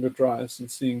at the Younger Dryas and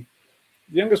seeing.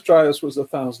 The youngest Dryas was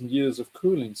 1,000 years of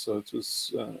cooling, so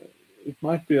it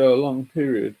might be a long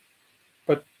period.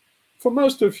 But for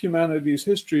most of humanity's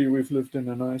history, we've lived in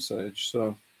an ice age.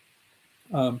 So,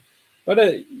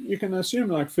 but you can assume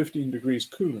like 15 degrees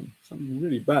cooling, something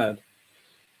really bad.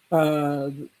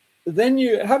 Then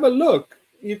you have a look.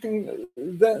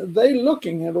 They're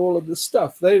looking at all of this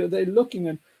stuff. They're looking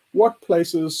at what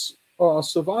places are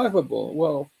survivable.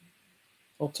 Well,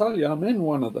 I'll tell you, I'm in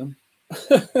one of them.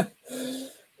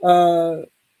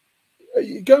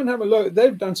 You go and have a look.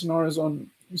 They've done scenarios on,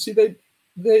 you see, they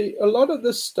a lot of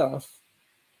this stuff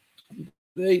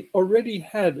they already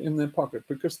had in their pocket,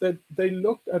 because they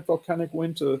looked at volcanic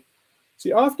winter.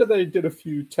 See, after they did a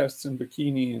few tests in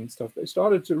Bikini and stuff, they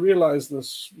started to realize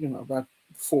this, about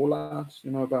fallout,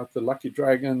 about the Lucky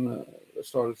Dragon. They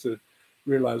started to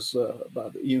realize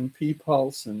about the EMP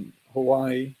pulse in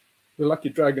Hawaii. The Lucky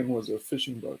Dragon was a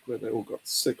fishing boat where they all got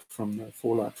sick from the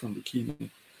fallout from Bikini.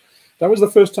 That was the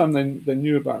first time they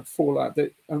knew about fallout.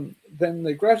 Then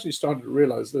they gradually started to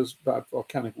realize there's about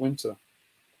volcanic winter.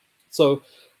 So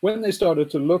when they started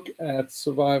to look at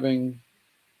surviving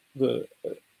the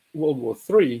World War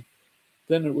III,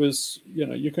 then it was,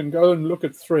 you can go and look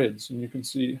at threads and you can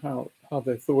see how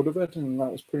they thought of it. And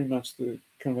that was pretty much the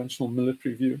conventional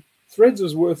military view. Threads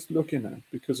is worth looking at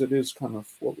because it is kind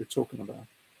of what we're talking about.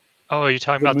 Oh, are you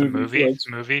talking about the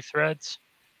movie Threads?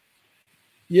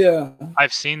 Yeah.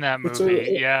 I've seen that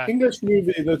movie, yeah. English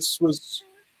movie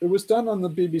it was done on the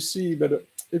BBC, but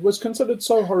it was considered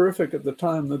so horrific at the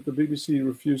time that the BBC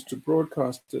refused to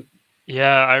broadcast it.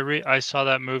 Yeah, I saw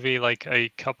that movie like a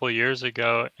couple of years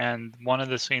ago, and one of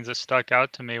the scenes that stuck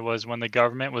out to me was when the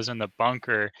government was in the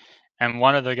bunker, and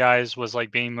one of the guys was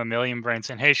like being mammalian brain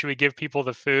saying, "Hey, should we give people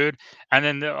the food?" And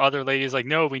then the other lady's like,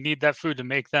 "No, we need that food to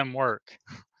make them work."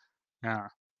 Yeah,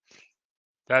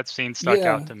 that scene stuck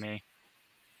out to me.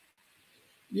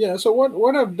 Yeah, so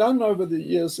what I've done over the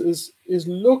years is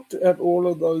looked at all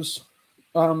of those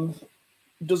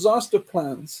disaster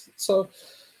plans. So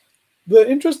the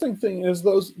interesting thing is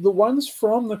the ones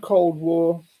from the Cold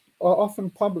War are often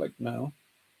public now,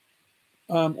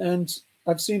 and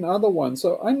I've seen other ones.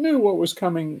 So I knew what was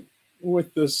coming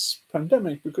with this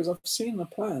pandemic because I've seen the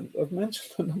plan. I've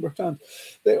mentioned a number of times.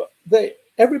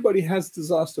 Everybody has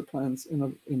disaster plans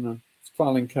in a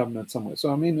filing cabinet somewhere.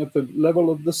 So I mean, at the level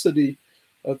of the city,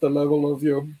 at the level of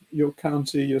your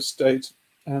county, your state,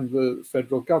 and the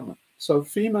federal government. So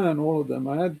FEMA and all of them,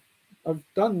 I've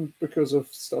done, because of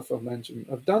stuff I've mentioned,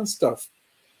 I've done stuff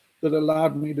that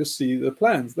allowed me to see the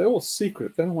plans. They're all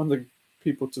secret. They don't want the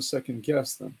people to second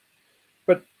guess them.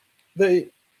 But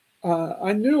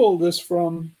I knew all this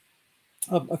from,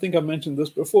 I think I mentioned this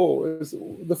before, is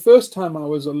the first time I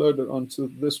was alerted onto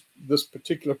this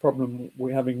particular problem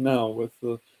we're having now with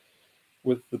the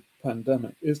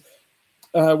pandemic is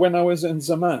when I was in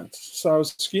Zermatt. So I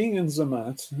was skiing in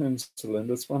Zermatt in Switzerland.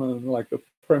 It's one of the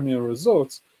premier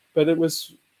resorts, but it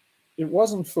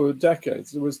wasn't for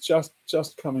decades. It was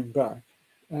just coming back.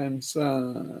 And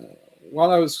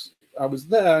while I was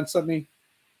there, and suddenly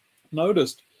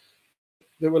noticed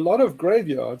there were a lot of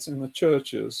graveyards in the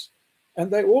churches,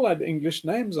 and they all had English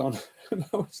names on it. And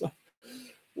I was like,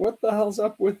 what the hell's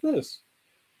up with this?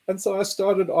 And so I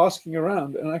started asking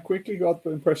around, and I quickly got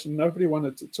the impression nobody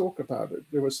wanted to talk about it.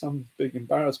 There was some big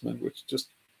embarrassment, which just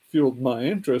fueled my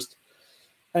interest.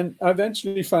 And I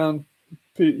eventually found,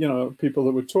 people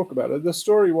that would talk about it. The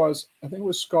story was, I think it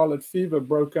was scarlet fever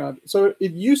broke out. So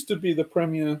it used to be the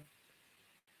premier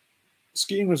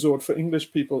skiing resort for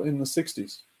English people in the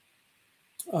 60s.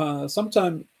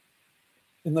 Sometime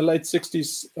in the late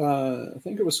 60s, I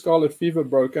think it was scarlet fever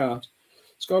broke out.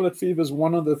 Scarlet fever is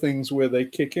one of the things where they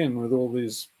kick in with all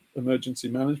these emergency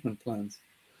management plans.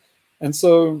 And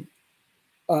so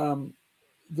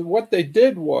what they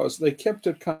did was they kept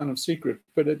it kind of secret,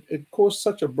 but it caused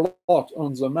such a blot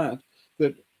on Zermatt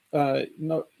that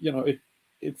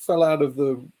it fell out of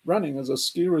the running as a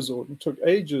ski resort and took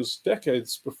ages,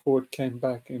 decades before it came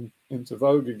back into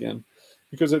vogue again,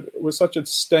 because it was such a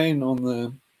stain on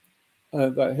the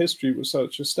that history was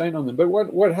such a stain on them. But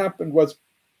what happened was,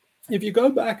 if you go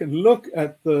back and look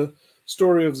at the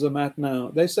story of Zermatt now,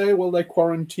 they say, well, they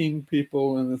quarantined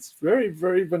people, and it's very,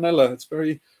 very vanilla. It's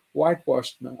very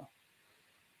whitewashed now.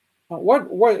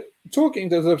 Talking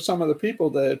to some of the people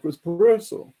there, it was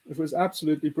brutal. It was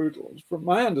absolutely brutal. From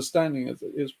my understanding,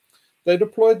 is they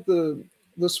deployed the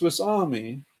Swiss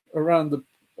army around the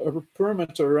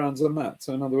perimeter around Zermatt.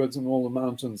 So in other words, in all the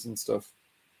mountains and stuff,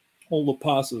 all the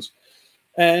passes,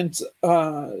 and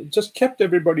just kept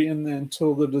everybody in there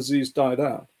until the disease died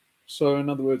out. So in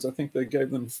other words, I think they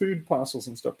gave them food parcels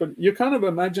and stuff. But you kind of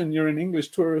imagine you're an English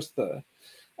tourist there,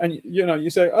 and you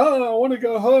say, oh, I want to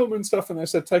go home and stuff, and they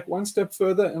said, take one step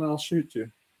further and I'll shoot you.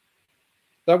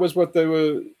 That was what they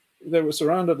were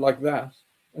surrounded like that.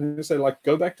 And they say, like,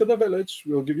 go back to the village,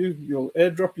 we'll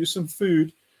airdrop you some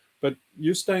food, but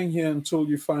you're staying here until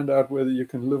you find out whether you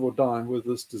can live or die with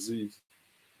this disease.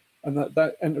 And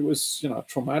and it was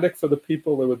traumatic for the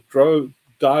people. They were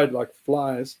died like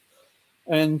flies,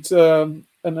 and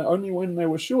only when they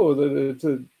were sure that it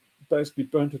had basically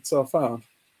burnt itself out,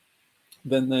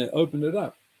 then they opened it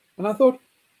up. And I thought,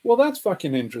 well, that's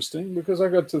fucking interesting, because I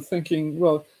got to thinking,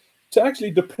 well, to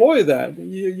actually deploy that,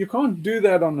 you can't do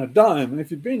that on a dime. And if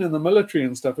you've been in the military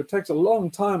and stuff, it takes a long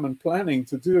time and planning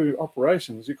to do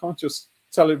operations. You can't just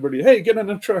tell everybody, hey, get in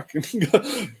a truck and you're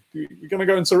going to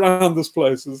go and surround this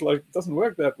place. It's like, it doesn't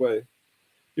work that way.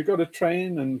 You've got to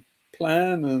train and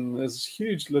plan, and there's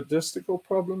huge logistical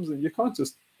problems, and you can't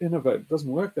just innovate. It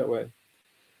doesn't work that way.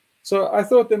 So I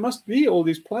thought there must be all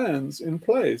these plans in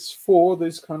place for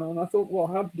this kind of, and I thought, well,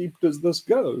 how deep does this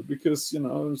go? Because,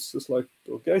 it's just like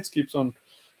Bill Gates keeps on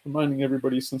reminding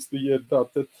everybody since the year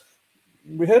dot that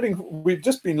we've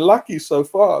just been lucky so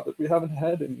far that we haven't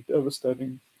had any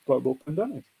devastating global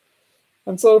pandemic.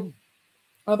 And so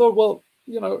I thought, well,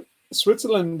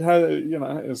 Switzerland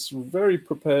is very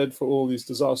prepared for all these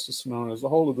disaster scenarios. The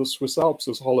whole of the Swiss Alps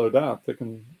is hollowed out. They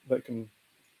can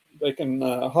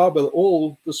harbor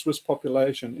all the Swiss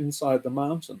population inside the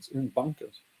mountains in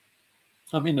bunkers.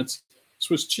 I mean, it's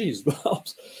Swiss cheese, the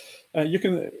Alps.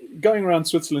 Going around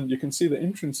Switzerland, you can see the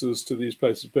entrances to these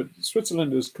places, but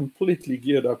Switzerland is completely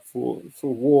geared up for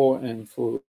war and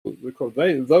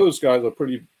because those guys are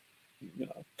pretty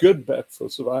good bet for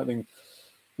surviving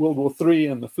World War III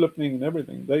and the Flippening and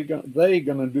everything. They're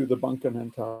going to do the bunker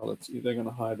mentality. They're going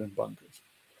to hide in bunkers.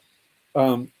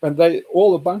 And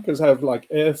all the bunkers have like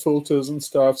air filters and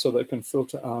stuff, so they can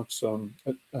filter out some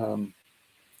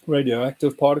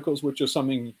radioactive particles, which are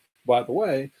something, by the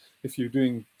way, if you're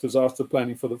doing disaster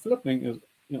planning for the Flippening, is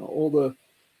all the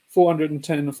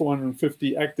 410 or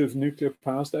 450 active nuclear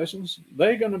power stations,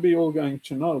 they're going to be all going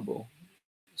Chernobyl.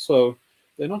 So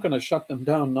they're not going to shut them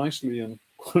down nicely and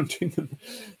quarantine them.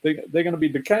 They're going to be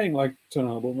decaying like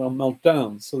Chernobyl. They'll melt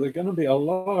down. So they're going to be a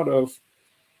lot of,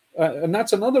 and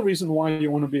that's another reason why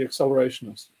you want to be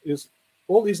accelerationist, is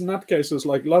all these nutcases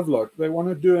like Lovelock, they want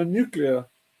to do a nuclear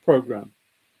program.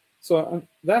 So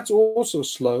that's also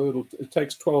slow. It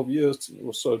takes 12 years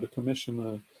or so to commission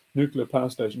a nuclear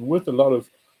power station with a lot of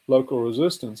local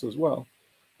resistance as well.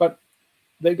 But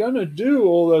they're going to do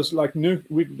all those they're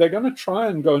going to try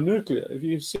and go nuclear. If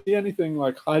you see anything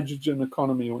like hydrogen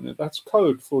economy, that's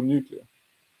code for nuclear.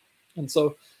 And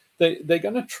so they're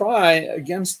going to try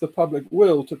against the public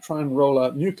will to try and roll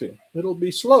out nuclear. It'll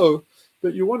be slow,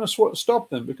 but you want to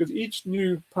stop them, because each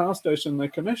new power station they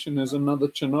commission is another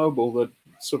Chernobyl that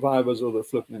survivors of the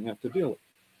Flippening have to deal with.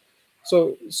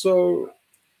 So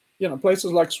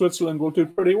places like Switzerland will do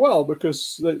pretty well,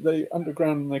 because they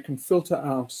underground and they can filter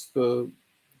out the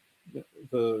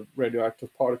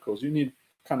radioactive particles. You need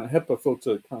kind of HEPA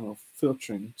filter kind of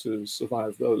filtering to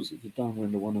survive those if you don't go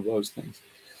into one of those things.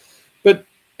 But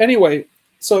anyway,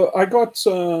 so I got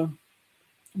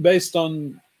based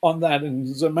on that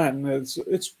in Zermatt, and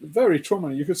it's very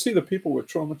traumatic. You could see the people were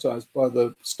traumatized by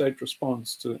the state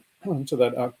response to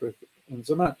that outbreak in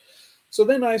Zermatt. So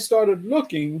then I started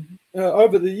looking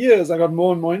over the years. I got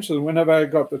more and more interested whenever I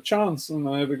got the chance, and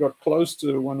I ever got close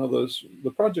to one of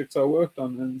the projects I worked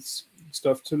on and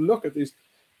stuff, to look at these,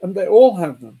 and they all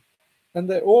have them, and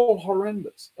they're all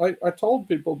horrendous. I told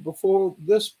people before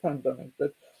this pandemic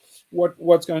that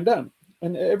what's going down,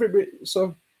 and everybody.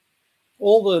 So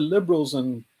all the liberals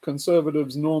and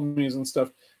conservatives, normies and stuff,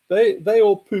 they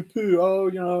all poo-poo, oh,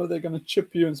 you know, they're going to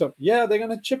chip you and stuff. Yeah, they're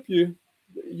going to chip you.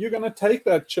 You're going to take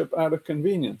that chip out of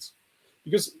convenience.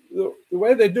 Because the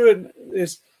way they do it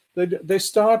is they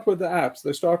start with the apps.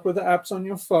 They start with the apps on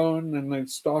your phone, and they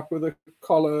start with a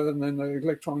collar and then the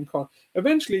electronic collar.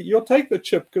 Eventually, you'll take the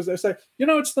chip because they say, you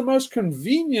know, it's the most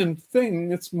convenient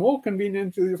thing. It's more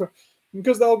convenient to you,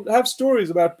 because they'll have stories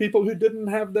about people who didn't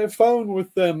have their phone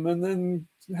with them, and then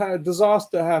had a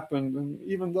disaster happened. And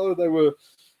even though they were,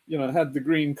 you know, had the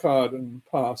green card and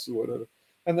pass or whatever,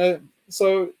 and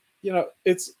so, you know,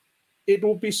 it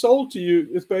will be sold to you.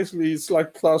 It's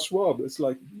like Klaus Schwab. It's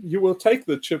like you will take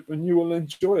the chip and you will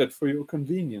enjoy it for your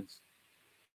convenience.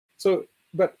 So,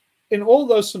 but in all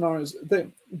those scenarios,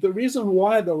 the reason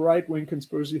why the right-wing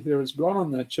conspiracy theorists got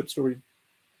on that chip story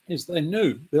is they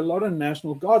knew there are a lot of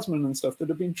National Guardsmen and stuff that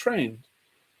have been trained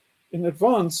in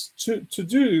advance to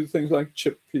do things like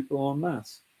chip people en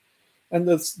masse. And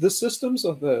the systems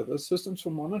are there, the systems for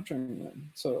monitoring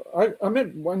them. So I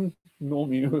met one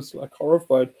normie who was like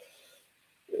horrified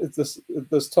at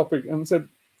this topic, and said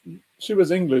she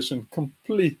was English and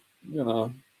complete, you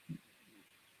know,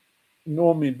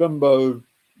 normie, bimbo,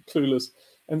 clueless.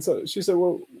 And so she said,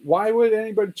 well, why would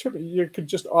anybody chip it? You could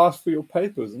just ask for your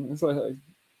papers. And it's like,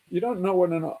 you don't know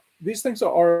what these things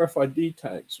are RFID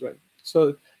tags, right?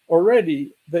 So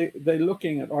already they're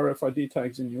looking at RFID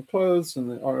tags in your clothes and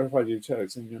the RFID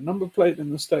tags in your number plate in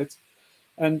the States.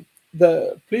 And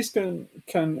the police can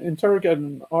interrogate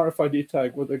an RFID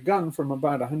tag with a gun from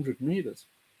about 100 meters.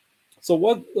 So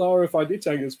what the RFID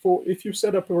tag is for, if you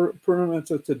set up a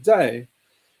perimeter today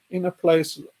in a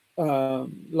place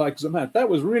like Zermatt, that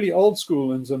was really old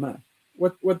school in Zermatt.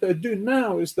 What they do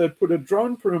now is they put a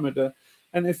drone perimeter,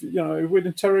 and if you know, it would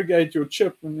interrogate your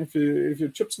chip, and if your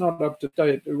chip's not up to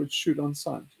date, it would shoot on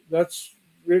sight. That's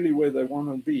really where they want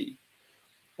to be.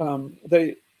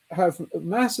 They have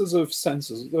masses of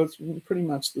sensors. That's pretty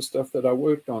much the stuff that I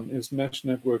worked on, is mesh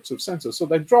networks of sensors. So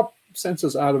they drop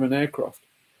sensors out of an aircraft,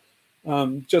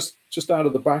 just out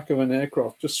of the back of an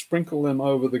aircraft, just sprinkle them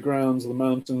over the grounds, the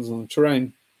mountains, and the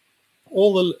terrain.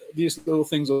 All these little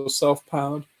things are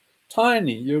self-powered,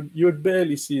 tiny. You'd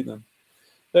barely see them.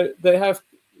 They have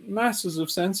masses of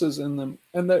sensors in them,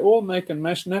 and they all make a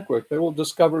mesh network. They all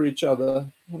discover each other,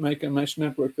 make a mesh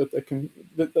network that they can.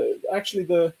 Actually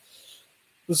the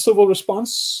civil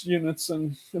response units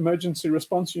and emergency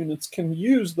response units can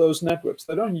use those networks.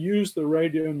 They don't use the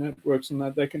radio networks, and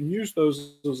that they can use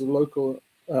those as a local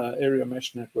area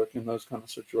mesh network in those kind of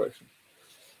situations.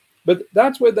 But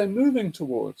that's where they're moving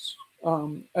towards.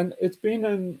 And it's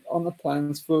been on the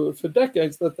plans for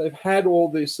decades that they've had all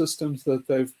these systems, that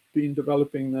they've been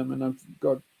developing them, and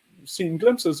I've seen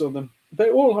glimpses of them.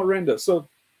 They're all horrendous. So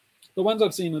the ones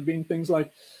I've seen have been things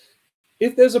like,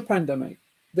 if there's a pandemic,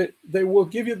 they will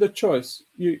give you the choice.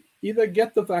 You either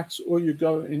get the vax or you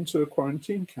go into a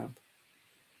quarantine camp.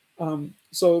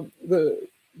 So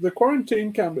the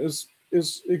quarantine camp is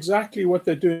exactly what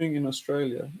they're doing in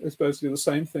Australia. It's basically the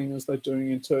same thing as they're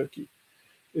doing in Turkey.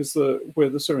 Is where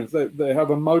the Syrians, they have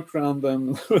a moat around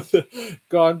them with the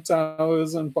guard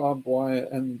towers and barbed wire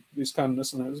and these kind of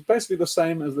missiles. It's basically the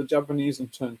same as the Japanese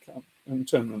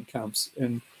internment camps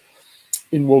in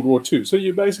World War II. So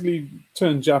you basically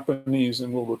turn Japanese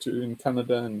in World War II. In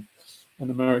Canada and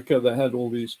America, they had all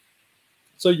these.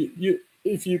 So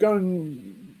if you go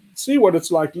and see what it's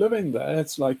like living there,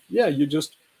 it's like, yeah, you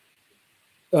just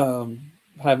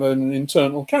have an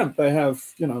internal camp. They have,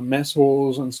 you know, mess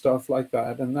halls and stuff like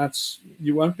that, and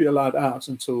you won't be allowed out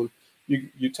until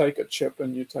you take a chip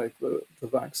and you take the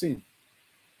vaccine.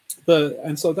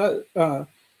 And so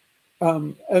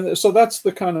that's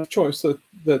the kind of choice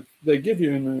that they give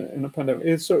you in a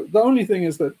pandemic. So the only thing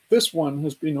is that this one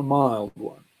has been a mild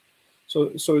one, so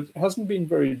it hasn't been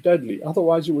very deadly.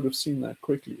 Otherwise, you would have seen that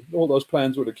quickly. All those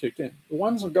plans would have kicked in. The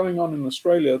ones that are going on in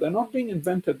Australia, they're not being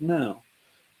invented now.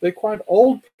 They're quite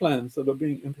old plans that are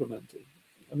being implemented,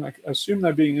 and I assume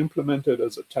they're being implemented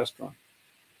as a test run.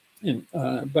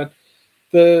 But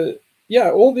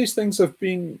all these things have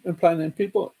been planned, and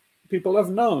people have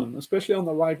known, especially on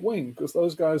the right wing, because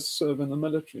those guys serve in the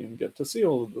military and get to see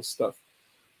all of this stuff.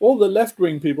 All the left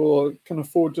wing people can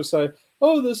afford to say,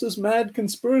 "Oh, this is mad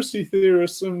conspiracy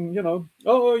theorists," and you know,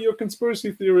 "Oh, you're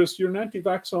conspiracy theorists. You're an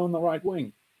anti-vaxxer on the right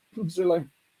wing." So like,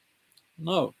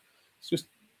 no, it's just.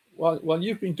 While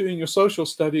you've been doing your social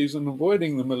studies and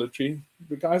avoiding the military,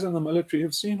 the guys in the military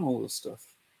have seen all this stuff.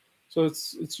 So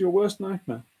it's your worst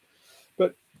nightmare.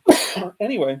 But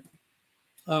anyway,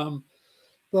 the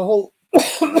whole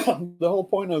the whole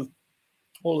point of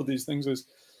all of these things is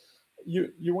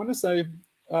you want to say,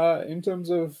 in terms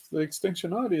of the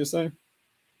Extinctionati is saying,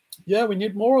 yeah, we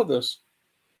need more of this.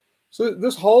 So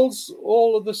this holds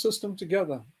all of the system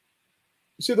together.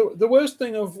 You see, the worst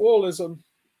thing of all is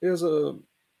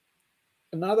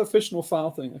another fictional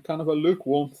file thing, a kind of a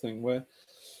lukewarm thing, where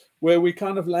we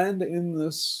kind of land in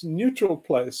this neutral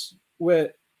place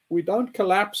where we don't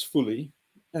collapse fully,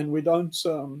 and we don't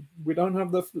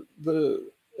have the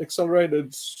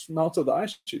accelerated melt of the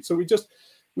ice sheet. So we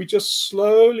just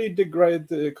slowly degrade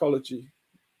the ecology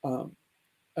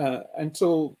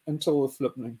until the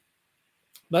flippening.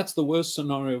 That's the worst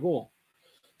scenario of all.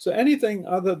 So anything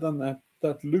other than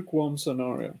that lukewarm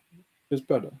scenario is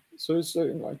better. So it's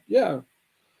like, yeah,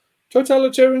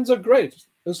 totalitarians are great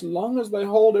as long as they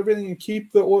hold everything and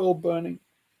keep the oil burning.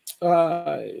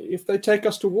 If they take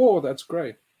us to war, that's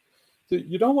great.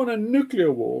 You don't want a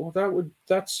nuclear war.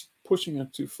 That's pushing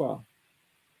it too far.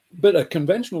 But a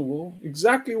conventional war,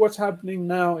 exactly what's happening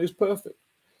now, is perfect.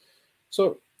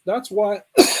 So that's why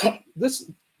this,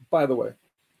 by the way,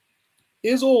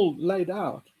 is all laid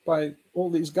out by all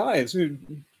these guys who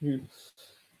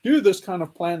do this kind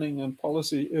of planning and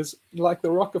policy. Is like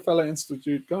the Rockefeller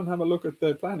Institute. Go and have a look at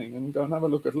their planning, and go and have a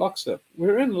look at lockstep.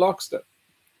 We're in lockstep.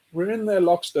 We're in their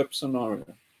lockstep scenario.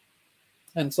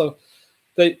 And so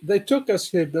they took us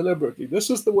here deliberately. This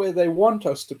is the way they want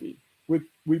us to be.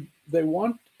 They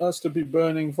want us to be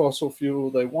burning fossil fuel.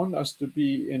 They want us to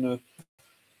be in a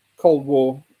Cold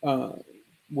War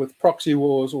with proxy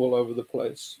wars all over the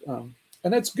place.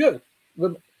 And it's good.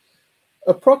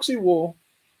 A proxy war,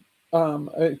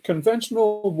 a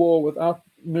conventional war without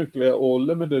nuclear or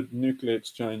limited nuclear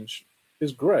exchange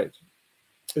is great.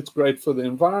 It's great for the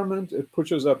environment. It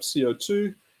pushes up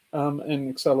CO2 and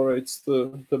accelerates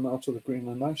the melt of the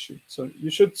Greenland ice sheet. So you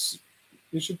should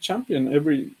champion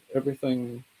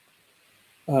everything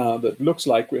that looks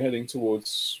like we're heading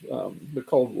towards the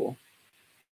Cold War,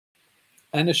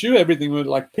 and eschew everything with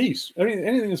like peace.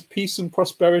 Anything is peace and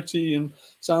prosperity and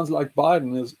sounds like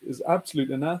Biden is absolute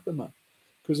anathema,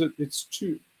 because it's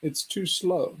too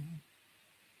slow.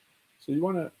 So you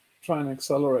want to try and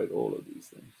accelerate all of these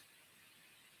things.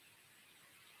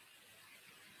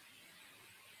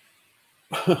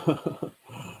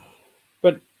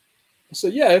 But so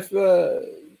yeah, if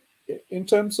in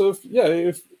terms of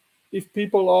if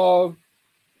people are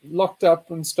locked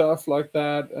up and stuff like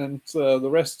that, and the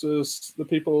rest is the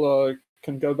people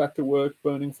can go back to work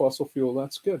burning fossil fuel,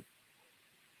 that's good.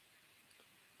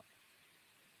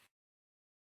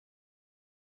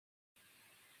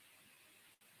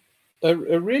 A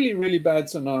really, really bad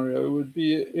scenario would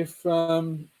be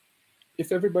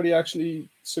if everybody actually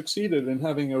succeeded in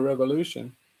having a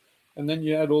revolution, and then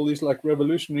you had all these like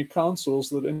revolutionary councils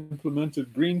that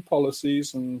implemented green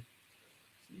policies and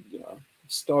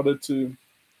started to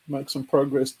make some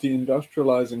progress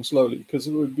deindustrializing slowly, because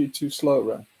it would be too slow,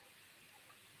 right?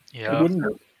 Yeah. It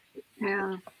wouldn't.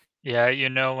 Yeah.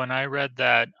 Yeah, when I read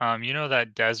that,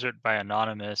 that Desert by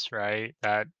Anonymous, right?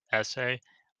 That essay.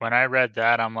 When I read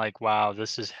that, I'm like, wow,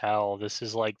 this is hell. This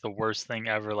is like the worst thing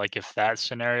ever. Like if that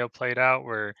scenario played out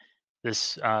where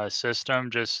this system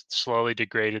just slowly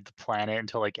degraded the planet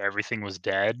until like everything was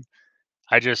dead,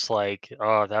 I just like,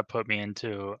 oh, that put me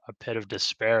into a pit of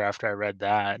despair after I read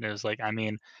that. And it was like, I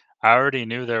mean, I already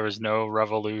knew there was no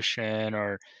revolution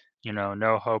or,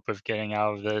 no hope of getting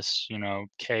out of this,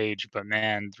 cage. But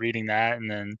man, reading that and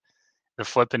then the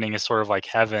flippening is sort of like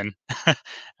heaven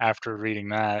after reading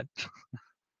that.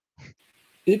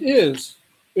 It is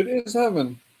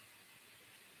heaven.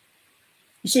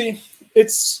 You see,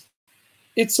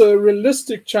 it's a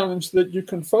realistic challenge that you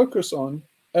can focus on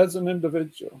as an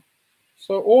individual.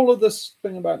 So all of this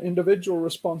thing about individual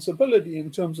responsibility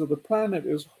in terms of the planet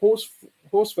is horse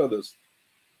feathers.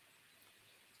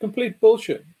 Complete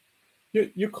bullshit.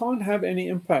 You can't have any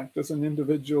impact as an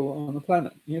individual on the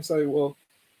planet. You say, well,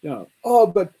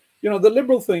 but the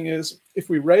liberal thing is if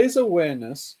we raise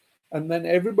awareness and then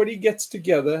everybody gets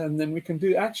together and then we can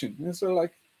do action. And so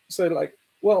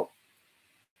well,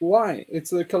 why?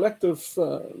 It's a collective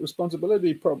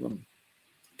responsibility problem,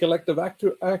 collective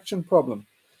action problem.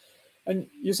 And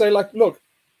you say, like, look,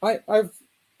 I've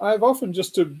often,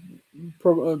 just to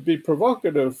be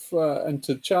provocative and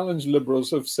to challenge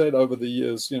liberals, have said over the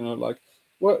years,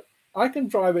 well, I can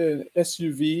drive an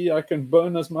SUV, I can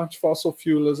burn as much fossil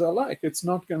fuel as I like. It's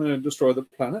not going to destroy the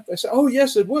planet. They say, oh,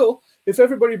 yes, it will. If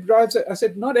everybody drives it. I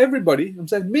said, not everybody. I'm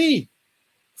saying me.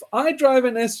 If I drive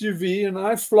an SUV and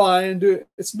I fly and do it,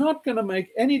 it's not going to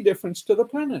make any difference to the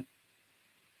planet.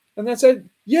 And they said,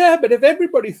 yeah, but if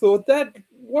everybody thought that,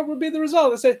 what would be the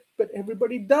result? I said, but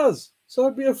everybody does. So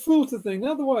I'd be a fool to think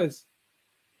otherwise.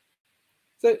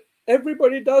 So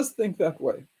everybody does think that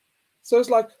way. So it's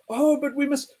like, oh, but we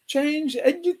must change,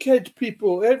 educate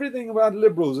people. Everything about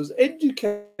liberals is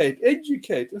educate,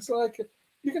 educate. It's like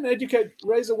you can educate,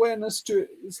 raise awareness to.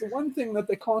 It's the one thing that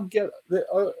they can't get.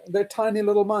 Their tiny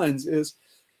little minds is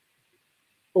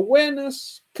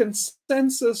awareness,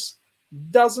 consensus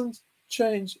doesn't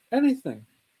change anything.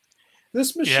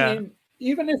 This machine,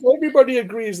 even if everybody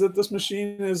agrees that this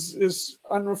machine is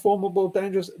unreformable,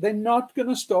 dangerous, they're not going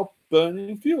to stop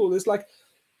burning fuel. It's like,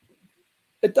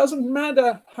 it doesn't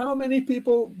matter how many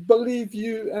people believe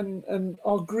you and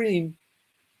are green,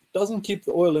 doesn't keep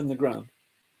the oil in the ground.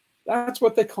 That's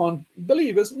what they can't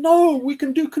believe is, no, we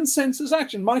can do consensus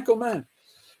action. Michael Mann,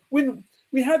 when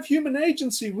we have human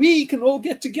agency, we can all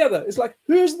get together. It's like,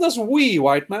 who's this we,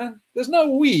 white man? There's no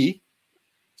we.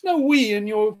 There's no we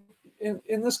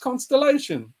in this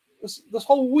constellation. This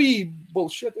whole we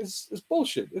bullshit is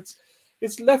bullshit.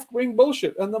 It's left-wing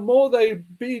bullshit. And the more they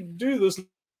do this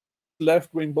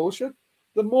left-wing bullshit,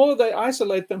 the more they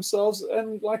isolate themselves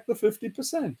and like the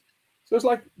 50%. So it's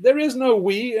like there is no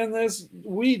we, and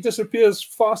we disappears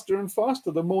faster and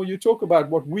faster. The more you talk about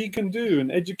what we can do in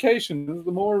education,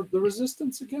 the more the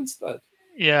resistance against that.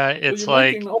 Yeah, it's so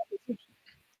like,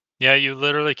 yeah, you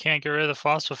literally can't get rid of the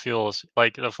fossil fuels.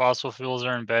 Like the fossil fuels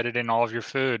are embedded in all of your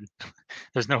food.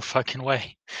 There's no fucking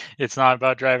way. It's not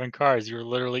about driving cars. You're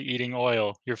literally eating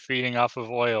oil. You're feeding off of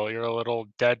oil. You're a little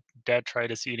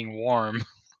detritus eating worm.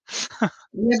 Yeah,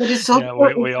 but it's also,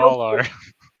 yeah, we all are.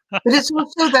 But it's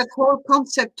also that whole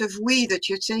concept of we that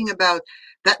you're saying about,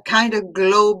 that kind of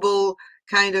global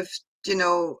kind of,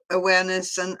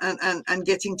 awareness and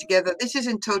getting together. This is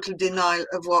in total denial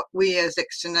of what we as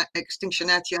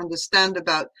Extinctionati understand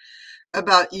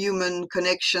about human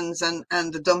connections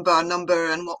and the Dunbar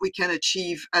number and what we can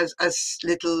achieve as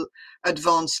little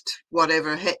advanced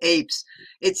whatever apes.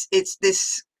 It's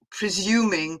this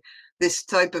presuming this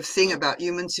type of thing about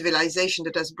human civilization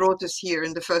that has brought us here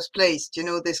in the first place,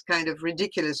 this kind of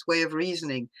ridiculous way of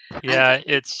reasoning. Yeah,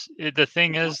 the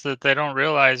thing is that they don't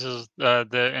realize is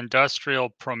the industrial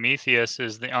Prometheus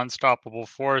is the unstoppable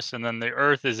force, and then the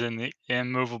Earth is in the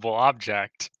immovable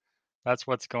object. That's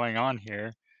what's going on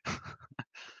here.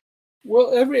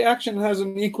 Well, every action has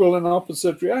an equal and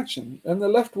opposite reaction, and the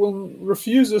left wing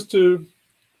refuses to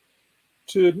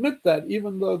admit that,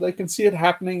 even though they can see it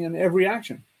happening in every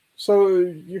action. So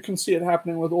you can see it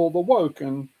happening with all the woke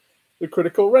and the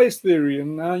critical race theory,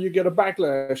 and now you get a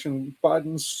backlash, and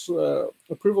Biden's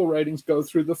approval ratings go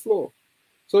through the floor.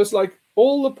 So it's like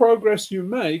all the progress you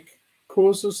make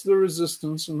causes the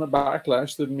resistance and the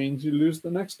backlash that means you lose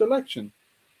the next election.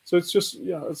 So it's just,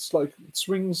 it's like it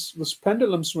swings, this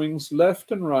pendulum swings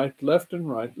left and right, left and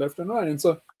right, left and right. And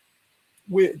so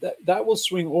that will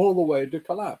swing all the way to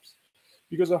collapse,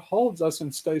 because it holds us in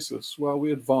stasis while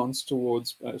we advance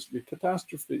towards basically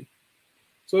catastrophe.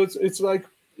 So it's like,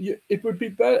 it would be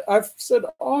better, I've said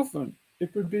often,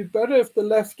 it would be better if the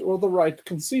left or the right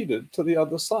conceded to the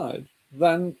other side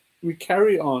than we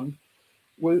carry on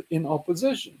in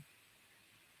opposition.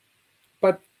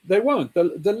 But they won't.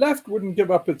 The left wouldn't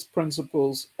give up its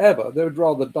principles ever. They would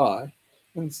rather die.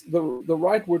 And the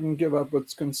right wouldn't give up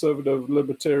its conservative,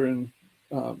 libertarian,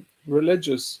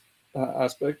 religious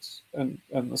aspects, and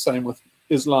the same with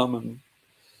Islam and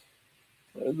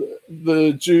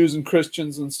the Jews and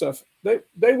Christians and stuff.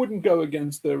 They wouldn't go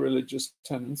against their religious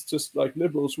tenets, just like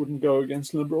liberals wouldn't go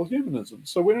against liberal humanism.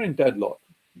 So we're in deadlock.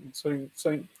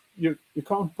 Saying you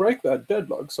can't break that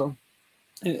deadlock. So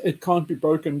it can't be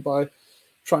broken by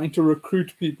trying to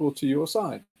recruit people to your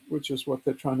side, which is what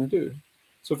they're trying to do.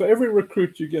 So for every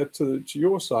recruit you get to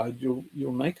your side,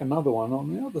 you'll make another one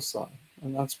on the other side.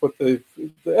 And that's what the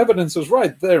evidence is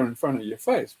right there in front of your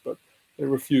face, but they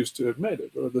refuse to admit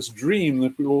it, or this dream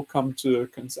that we all come to a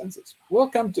consensus. We'll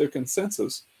come to a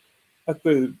consensus at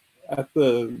the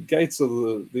gates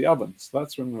of the ovens.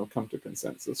 That's when we'll come to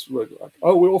consensus. We're like,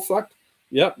 oh, we're all fucked?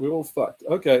 Yep, we're all fucked.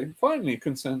 Okay, finally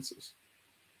consensus.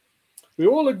 We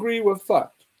all agree we're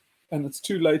fucked, and it's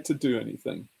too late to do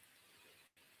anything.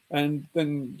 And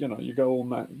then, you go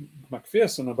all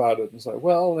McPherson about it and say,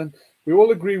 well, then we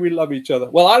all agree we love each other.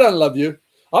 Well, I don't love you.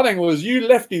 I think it was you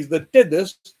lefties that did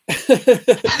this.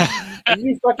 And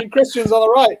you fucking Christians on the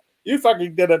right, you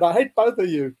fucking did it. I hate both of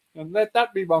you. And let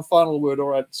that be my final word. All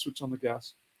right, switch on the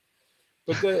gas.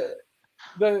 But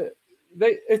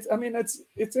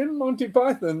it's in Monty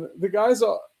Python. The guys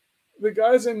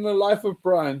in The Life of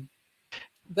Brian,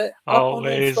 they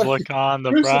always look on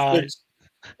the prize.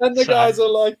 And the guys are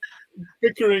like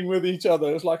bickering with each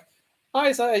other. It's like,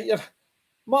 I say,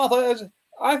 Martha,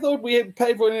 I thought we had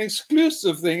paid for an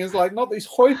exclusive thing. It's like, not these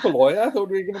hoi polloi. I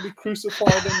thought we were going to be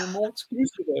crucified in a more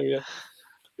exclusive area.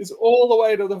 is all the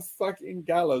way to the fucking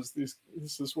gallows. This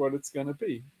is what it's going to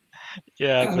be.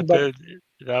 Yeah, but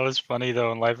But that was funny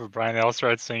though. In Life of Brian, they all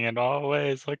started singing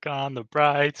 "Always Look on the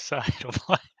Bright Side of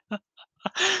Life." yeah,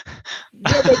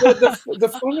 but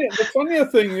the funnier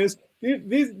thing is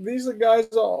these are guys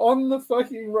are on the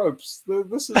fucking ropes.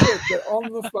 This is it. They're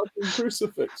on the fucking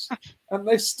crucifix, and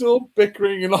they're still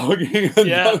bickering and arguing and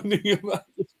Yeah. moaning about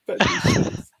this petty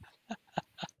shit.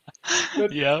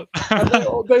 But, Yep. and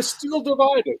they're still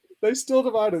divided. They're still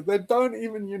divided. They don't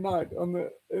even unite in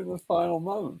the final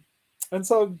moment. And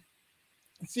so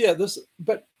yeah,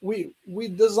 but we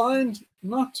designed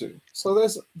not to. So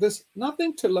there's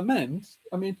nothing to lament.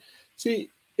 I mean, see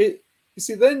it.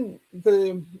 See, then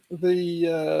the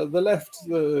left,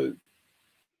 the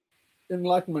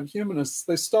Enlightenment humanists,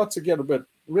 they start to get a bit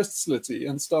wrist-slitty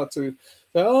and start to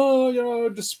say, oh,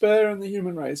 despair in the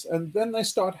human race, and then they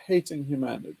start hating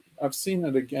humanity. I've seen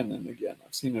it again and again.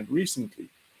 I've seen it recently.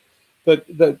 That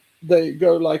they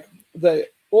go like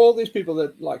all these people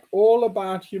that like all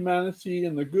about humanity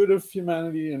and the good of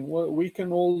humanity, and we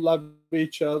can all love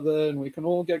each other and we can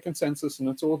all get consensus, and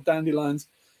it's all dandelions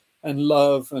and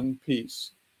love and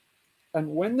peace.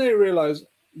 And when they realize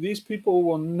these people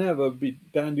will never be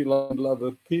dandelion, love,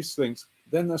 or peace things,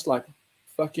 then there's like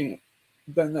fucking,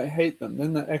 then they hate them,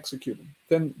 then they execute them,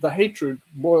 then the hatred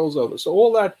boils over. So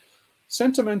all that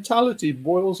sentimentality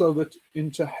boils over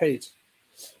into hate.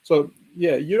 So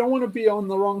yeah, you don't want to be on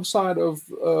the wrong side of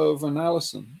an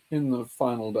Allison in the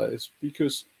final days,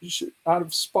 because out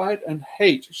of spite and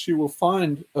hate, she will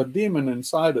find a demon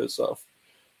inside herself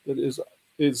that is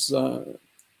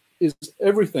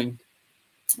everything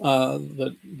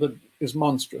that is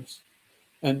monstrous,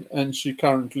 and she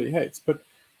currently hates. But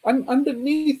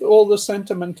underneath all the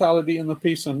sentimentality and the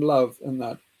peace and love and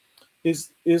that is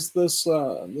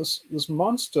this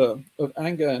monster of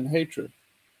anger and hatred.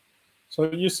 So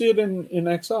you see it in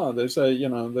XR. They say,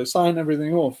 they sign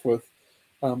everything off with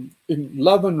in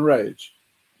love and rage.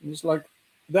 It's like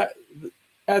that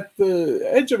at the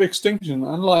edge of extinction.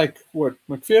 Unlike what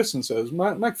McPherson says,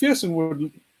 McPherson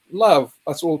would love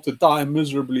us all to die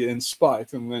miserably in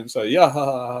spite, and then say,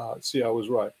 "Yeah, see, I was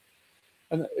right."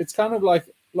 And it's kind of like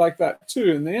that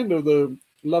too. In the end of the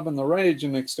love and the rage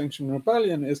in Extinction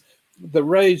Rebellion is the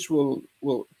rage will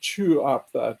chew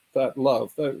up that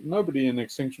love. Nobody in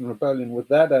Extinction Rebellion with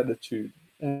that attitude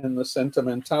and the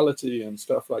sentimentality and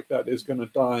stuff like that is going to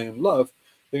die in love.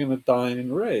 They're going to die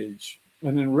in rage,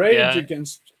 and in rage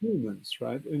against humans,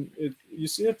 right? And you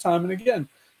see it time and again.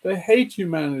 They hate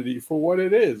humanity for what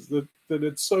it is, that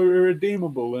it's so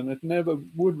irredeemable and it never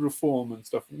would reform and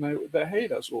stuff. And they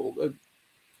hate us all.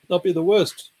 They'll be the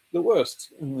worst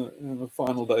in the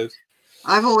final days.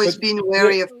 I've always been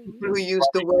wary of people who use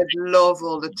the word love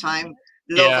all the time.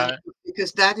 Love,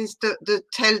 because that is the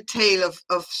telltale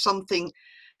of something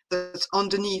that's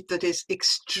underneath that is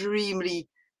extremely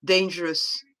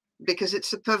dangerous, because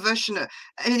it's a perversion.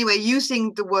 Anyway,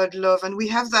 using the word love, and we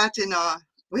have that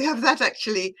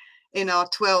actually in our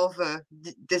 12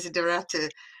 Desiderata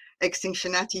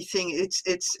Extinctionati thing.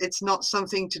 It's not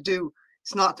something to do.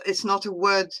 It's not a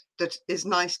word that is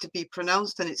nice to be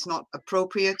pronounced, and it's not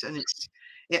appropriate, and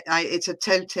it's a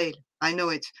telltale. I know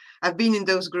it. I've been in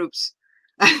those groups.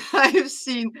 I've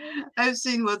seen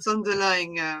what's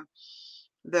underlying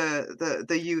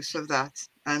the use of that.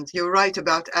 And you're right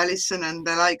about Allison and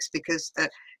the likes, because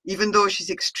even though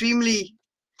she's extremely,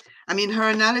 I mean, her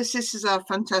analyses are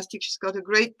fantastic. She's got a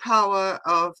great power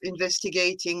of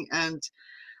investigating and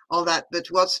all that, but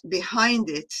what's behind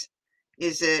it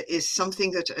is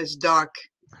something that is dark,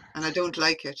 and I don't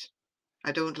like it.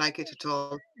 I don't like it at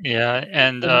all. Yeah,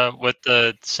 and with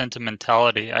the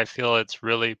sentimentality, I feel it's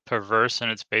really perverse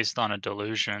and it's based on a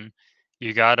delusion.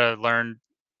 You gotta learn,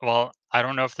 well, I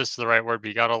don't know if this is the right word, but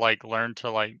you gotta learn to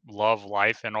love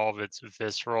life and all of its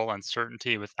visceral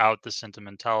uncertainty without the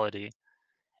sentimentality.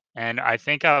 And I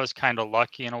think I was kind of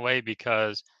lucky in a way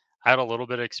because I had a little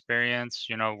bit of experience,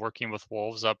 working with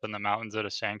wolves up in the mountains at a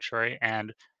sanctuary.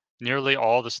 And nearly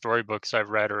all the storybooks I've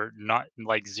read are not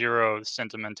zero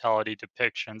sentimentality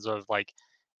depictions of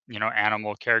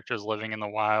animal characters living in the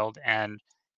wild and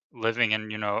living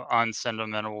in,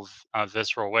 unsentimental,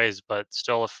 visceral ways, but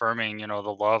still affirming,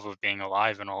 the love of being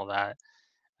alive and all that.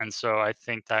 And so I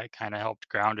think that kind of helped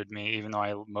grounded me, even though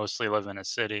I mostly live in a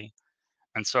city.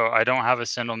 And so I don't have a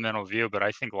sentimental view, but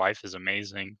I think life is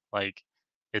amazing.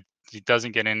 It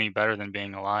doesn't get any better than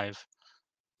being alive.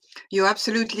 You're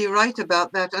absolutely right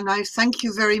about that, and I thank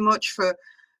you very much for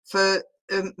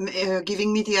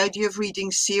giving me the idea of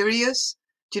reading Sirius.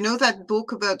 Do you know that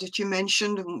book that you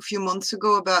mentioned a few months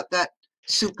ago about that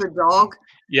super dog.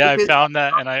 Yeah, I Because found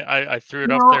that, and I threw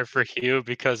it up no, there for Hugh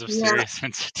because of yeah, Serious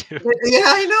Institute. yeah,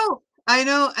 I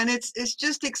know, and it's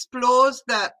just explores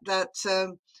that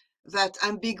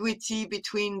ambiguity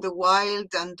between the wild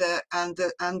and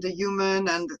the human,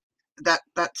 and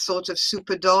that sort of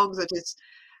super dog that is.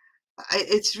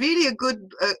 It's really a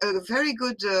very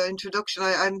good introduction.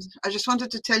 I just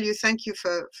wanted to tell you thank you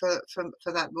for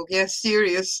that book. Yes,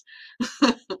 serious.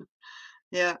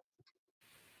 Yeah.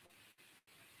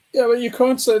 Yeah, but you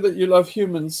can't say that you love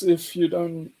humans if you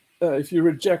don't, if you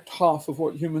reject half of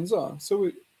what humans are.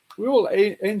 So we're all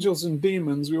angels and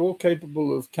demons. We're all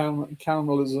capable of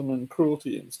cannibalism and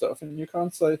cruelty and stuff. And you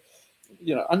can't say,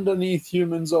 you know, underneath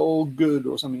humans are all good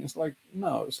or something. It's like,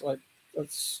 no, it's like,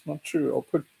 that's not true. Or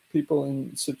put people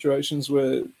in situations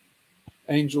where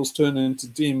angels turn into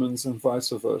demons and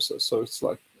vice versa. So it's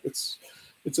like, it's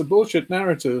a bullshit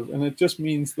narrative, and it just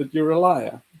means that you're a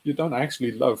liar. You don't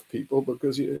actually love people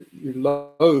because you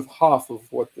loathe half of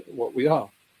what we are.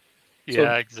 Yeah,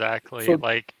 So exactly. for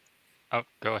Like, oh,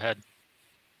 go ahead.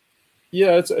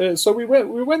 yeah, it's so we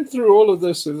went through all of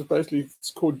this. It's basically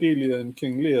it's Cordelia and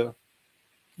King Lear,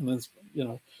 and it's, you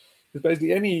know, it's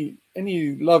basically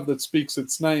any love that speaks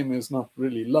its name is not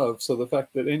really love. So the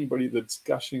fact that anybody that's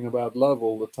gushing about love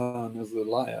all the time is a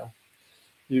liar.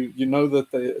 You know that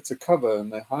it's a cover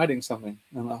and they're hiding something,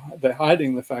 and they're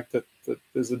hiding the fact that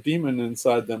there's a demon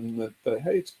inside them that they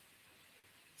hate.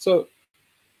 So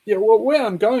yeah, well, where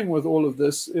I'm going with all of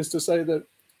this is to say that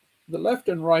the left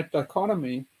and right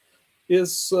dichotomy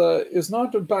is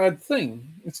not a bad thing.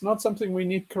 It's not something we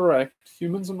need correct.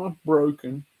 Humans are not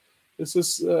broken. This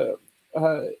is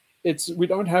it's we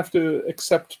don't have to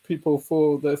accept people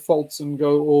for their faults and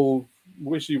go all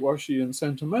wishy-washy and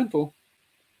sentimental.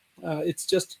 It's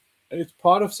just it's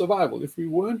part of survival. If we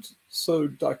weren't so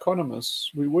dichotomous,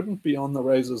 we wouldn't be on the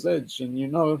razor's edge. And you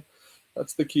know,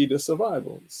 that's the key to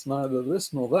survival. It's neither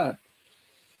this nor that.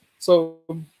 So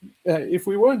if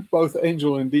we weren't both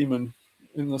angel and demon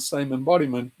in the same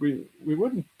embodiment, we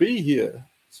wouldn't be here.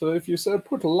 So if you say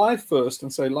put life first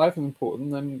and say life is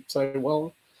important, then say,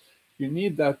 well, you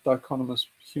need that dichotomous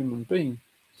human being.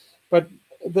 But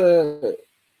the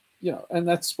and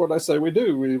that's what I say we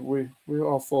do. We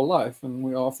are for life, and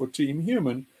we are for Team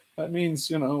Human. That means,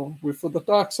 you know, we're for the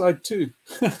dark side too.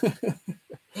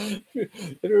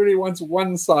 It really wants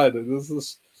one-sided.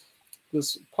 There's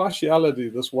this partiality,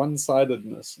 this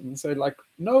one-sidedness, and say like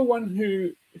no one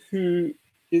who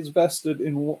is vested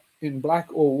in black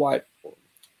or white,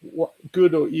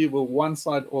 good or evil, one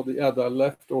side or the other,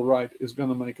 left or right, is going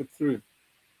to make it through.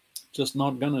 Just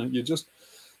not gonna.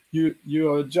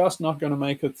 You are just not going to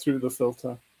make it through the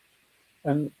filter.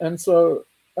 And I'm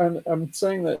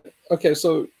saying that, okay,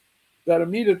 so that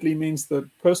immediately means that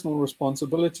personal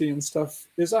responsibility and stuff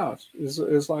is out.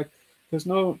 Is like there's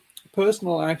no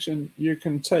personal action you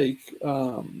can take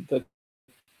that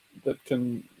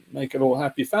can make it all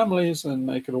happy families and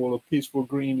make it all a peaceful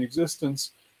green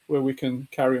existence where we can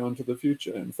carry on to the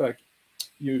future. In fact,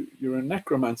 you're a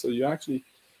necromancer. You're actually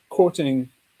courting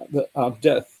our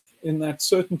death in that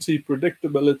certainty,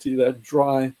 predictability, that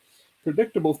dry,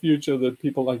 predictable future that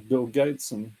people like Bill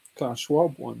Gates and Klaus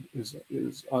Schwab want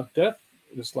is our death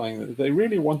is lying there. They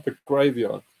really want the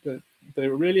graveyard.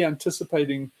 They're really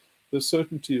anticipating the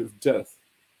certainty of death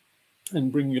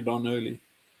and bringing it on early.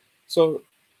 So,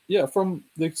 yeah, from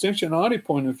the Extinctionati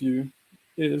point of view,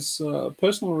 is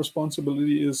personal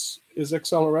responsibility is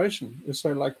acceleration. It's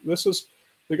so like this is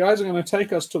the guys are going to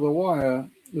take us to the wire.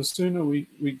 The sooner we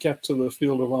get to the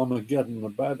field of Armageddon, the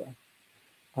better,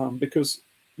 because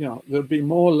there'll be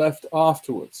more left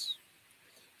afterwards.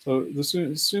 So the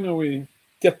sooner we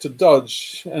get to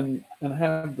dodge and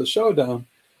have the showdown,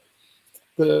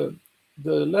 the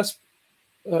less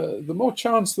the more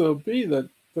chance there'll be that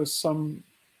there's some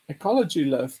ecology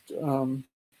left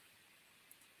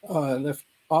left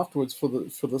afterwards for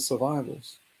the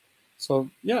survivors. So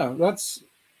yeah, that's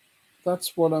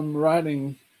what I'm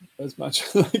writing as much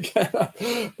as I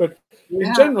can. But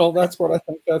in general, that's what I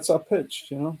think. That's our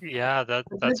pitch, Yeah,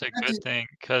 that's a good thing,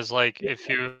 because like if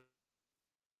you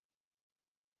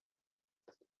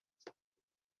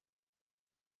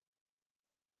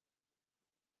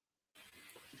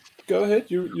go ahead,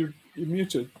 you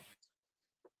muted.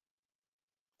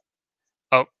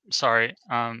 Oh, sorry.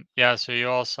 Yeah, so you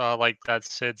all saw like that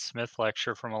Sid Smith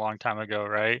lecture from a long time ago,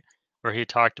 right? Where he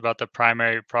talked about the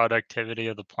primary productivity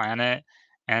of the planet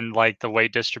and like the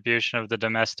weight distribution of the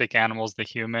domestic animals, the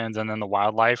humans, and then the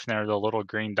wildlife, and there are the little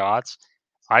green dots.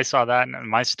 I saw that and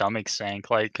my stomach sank,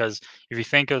 like, because if you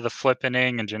think of the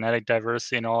flippening and genetic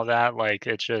diversity and all that, like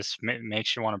it just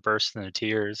makes you want to burst into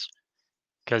tears.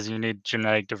 because you need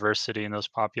genetic diversity in those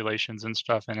populations and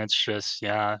stuff. And it's just,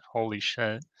 yeah, holy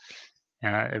shit.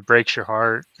 Yeah, it breaks your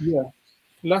heart. Yeah,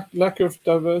 lack of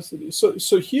diversity.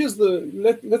 So here's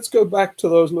the let's go back to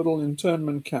those little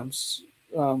internment camps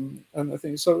and the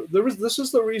thing. So this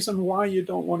is the reason why you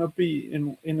don't want to be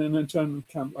in an internment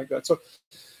camp like that.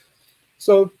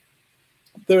 So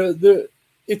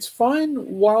it's fine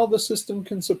while the system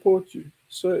can support you.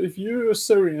 So if you're a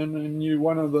Syrian and you're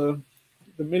one of the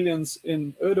millions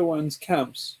in Erdogan's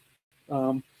camps,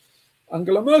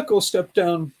 Angela Merkel stepped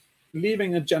down,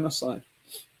 leaving a genocide,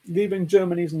 leaving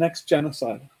Germany's next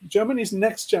genocide. Germany's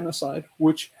next genocide,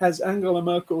 which has Angela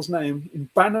Merkel's name in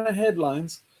banner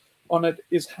headlines on it,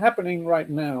 is happening right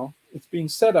now. It's being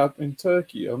set up in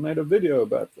Turkey. I made a video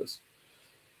about this.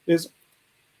 Is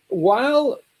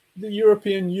while the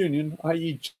European Union,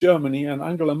 i.e. Germany and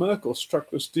Angela Merkel, struck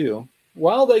this deal,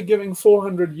 while they're giving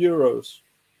 400 euros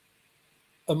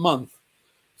a month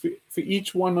for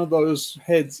each one of those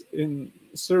heads in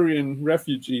Syrian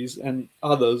refugees and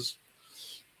others,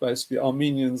 basically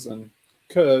Armenians and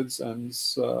Kurds and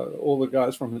all the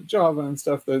guys from Java and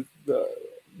stuff,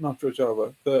 not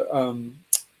Java,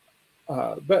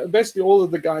 basically all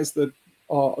of the guys that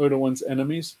are Erdogan's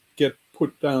enemies get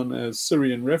put down as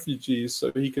Syrian refugees,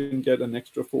 so he can get an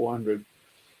extra 400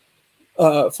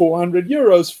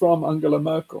 euros from Angela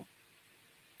Merkel.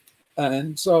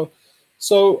 And so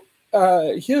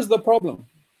here's the problem.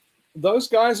 Those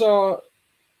guys are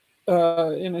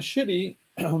in a shitty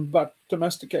but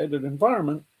domesticated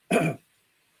environment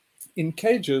in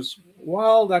cages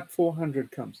while that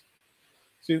 400 comes.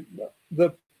 See,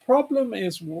 the problem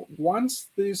is once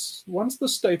the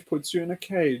state puts you in a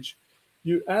cage,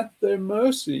 you're at their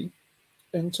mercy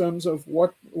in terms of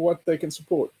what they can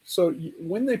support. So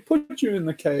when they put you in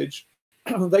the cage,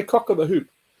 they cocker the hoop.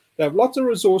 They have lots of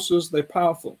resources. They're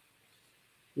powerful.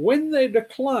 When they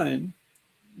decline,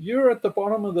 you're at the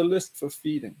bottom of the list for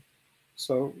feeding.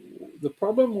 So the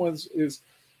problem is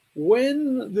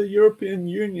when the European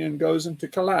Union goes into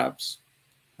collapse,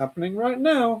 happening right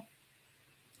now,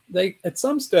 at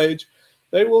some stage,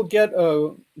 they will get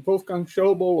a Wolfgang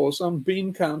Schäuble or some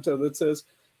bean counter that says,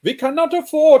 "We cannot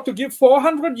afford to give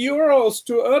 400 euros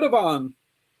to Erdogan."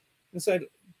 And said,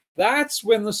 that's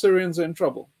when the Syrians are in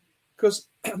trouble. Because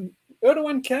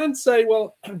Erdogan can't say,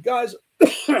 well, guys,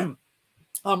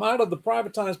 I'm out of the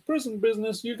privatized prison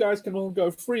business. You guys can all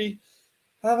go free.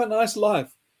 Have a nice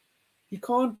life. He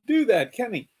can't do that,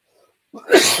 can he?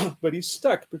 But he's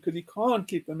stuck because he can't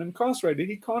keep them incarcerated.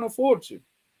 He can't afford to.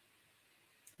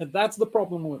 And that's the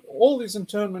problem with all these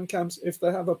internment camps. If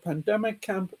they have a pandemic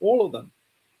camp, all of them.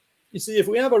 You see, if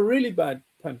we have a really bad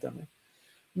pandemic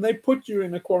and they put you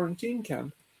in a quarantine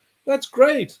camp, that's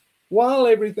great while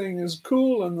everything is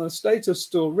cool and the state is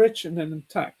still rich and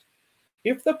intact.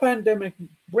 If the pandemic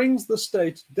brings the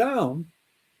state down,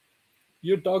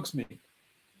 you're dog's meat.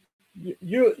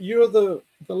 You're the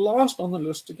last on the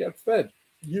list to get fed.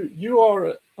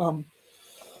 You're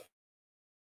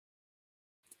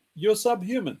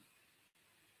subhuman.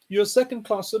 You're a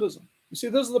second-class citizen. You see,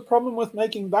 this is the problem with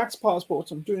making vax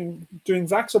passports and doing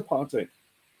vax apartheid,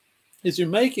 is you're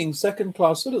making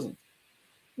second-class citizens.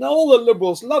 Now, all the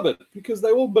liberals love it because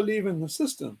they all believe in the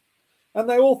system. And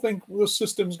they all think the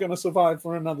system's going to survive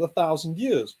for another 1,000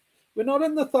 years. We're not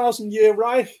in the 1,000-year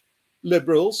Reich,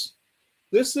 liberals.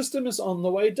 This system is on the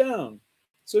way down.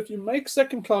 So if you make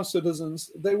second-class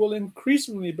citizens, they will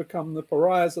increasingly become the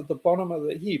pariahs at the bottom of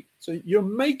the heap. So you're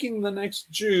making the next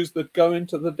Jews that go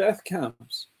into the death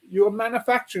camps. You're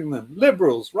manufacturing them,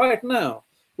 liberals, right now,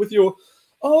 with your,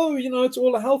 oh, it's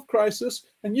all a health crisis,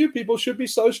 and you people should be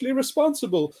socially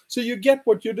responsible, so you get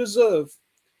what you deserve.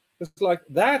 It's like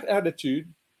that attitude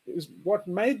is what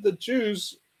made the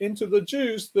Jews into the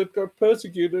Jews that got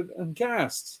persecuted and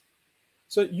gassed.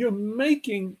 So you're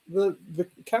making the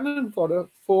cannon fodder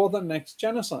for the next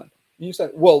genocide. And you say,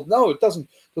 well, no, it doesn't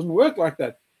work like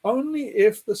that. Only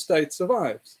if the state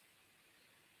survives.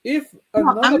 If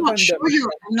another I'm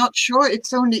not sure.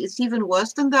 It's even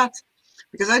worse than that,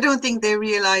 because I don't think they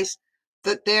realize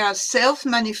that they are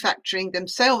self-manufacturing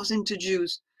themselves into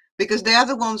Jews, because they are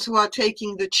the ones who are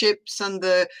taking the chips and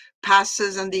the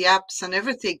passes and the apps and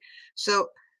everything. So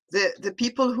the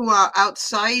people who are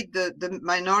outside the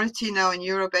minority now in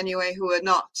Europe anyway, who are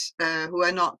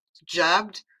not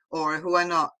jabbed or who are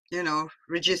not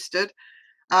registered,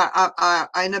 are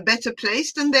in a better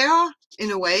place than they are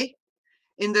in a way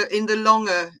in the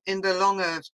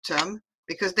longer term,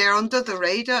 because they're under the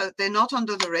radar. They're not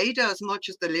under the radar as much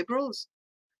as the liberals,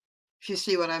 if you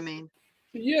see what I mean.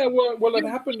 Yeah, it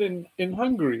happened in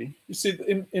Hungary. You see,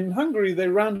 in Hungary, they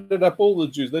rounded up all the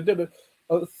Jews. They did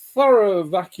a thorough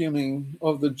vacuuming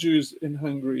of the Jews in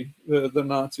Hungary, the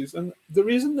Nazis. And the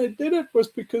reason they did it was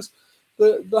because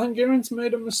the Hungarians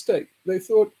made a mistake. They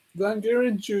thought, the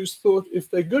Hungarian Jews thought, if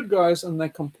they're good guys and they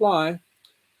comply,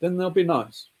 then they'll be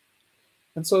nice.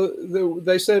 And so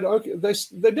they said, okay,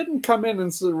 they didn't come in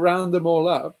and round them all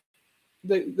up.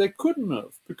 They couldn't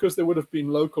have, because there would have been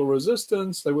local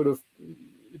resistance. They would have,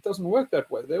 it doesn't work that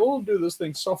way. They all do this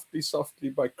thing softly, softly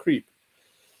by creep.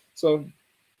 So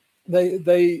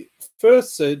they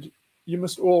first said, you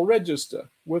must all register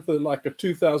with like a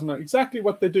 2,000, exactly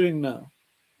what they're doing now.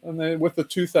 And they with the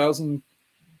 2,000,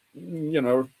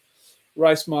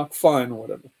 rice mark fine or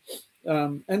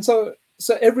whatever. And so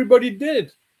everybody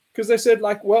did, because they said,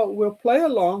 like, well, we'll play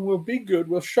along, we'll be good,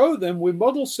 we'll show them we're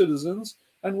model citizens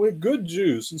and we're good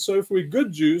Jews. And so if we're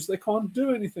good Jews, they can't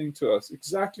do anything to us,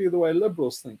 exactly the way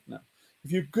liberals think now.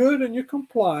 If you're good and you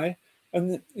comply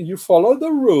and you follow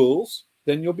the rules,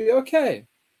 then you'll be okay.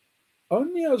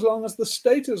 Only as long as the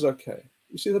state is okay.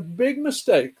 You see, the big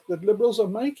mistake that liberals are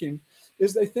making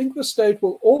is they think the state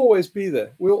will always be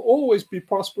there. We'll always be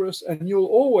prosperous and you'll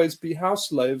always be house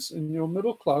slaves in your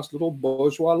middle-class little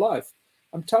bourgeois life.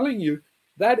 I'm telling you,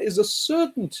 that is a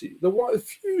certainty. The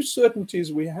few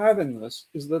certainties we have in this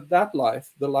is that life,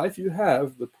 the life you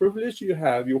have, the privilege you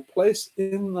have, your place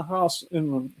in the house,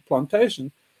 in the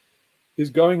plantation, is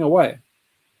going away.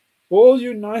 All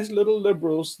you nice little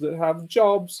liberals that have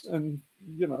jobs and,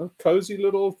 cozy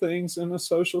little things in a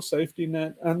social safety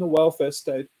net and the welfare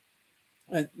state,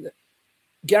 and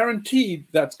guaranteed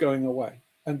that's going away.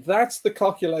 And that's the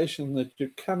calculation that you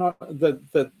cannot,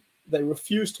 that they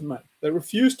refuse to make. They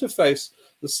refuse to face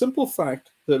the simple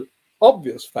fact, the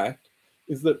obvious fact,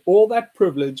 is that all that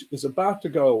privilege is about to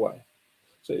go away.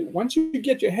 So once you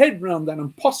get your head around that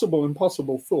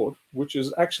impossible thought, which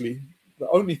is actually the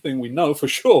only thing we know for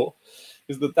sure,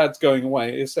 is that that's going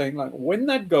away, is saying, like, when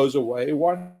that goes away,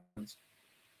 what happens?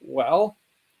 Well,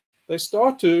 they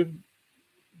start to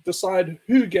decide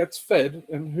who gets fed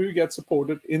and who gets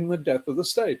supported in the death of the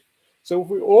state. So if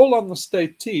we're all on the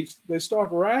state teat, they start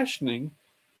rationing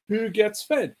who gets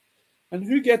fed. And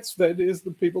who gets fed is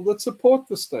the people that support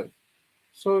the state.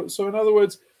 So in other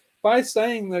words, by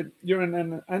saying that you're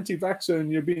an anti-vaxxer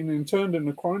and you're being interned in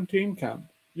a quarantine camp,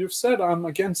 you've said, I'm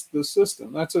against the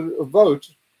system. That's a vote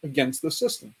against the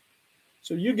system.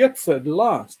 So you get fed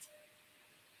last.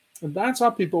 And that's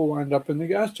how people wind up in the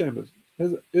gas chambers.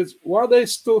 Is while they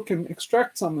still can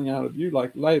extract something out of you,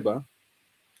 like labor,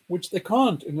 which they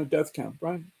can't in a death camp,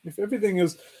 right? If everything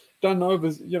is done over,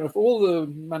 if all the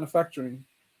manufacturing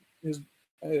is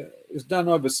done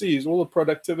overseas, all the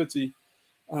productivity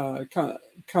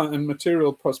and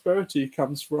material prosperity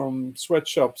comes from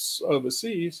sweatshops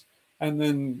overseas, and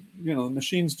then the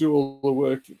machines do all the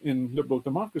work in liberal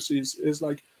democracies, is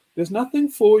like there's nothing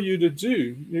for you to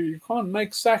do. You can't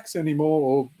make sacks anymore,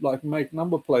 or like make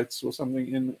number plates or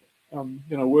something in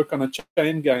work on a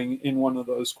chain gang in one of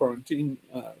those quarantine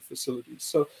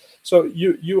facilities. So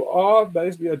you are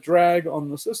basically a drag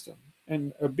on the system,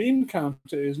 and a bean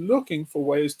counter is looking for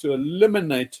ways to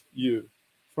eliminate you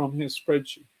from his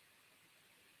spreadsheet.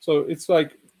 So it's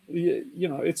like,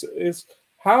 it's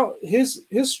how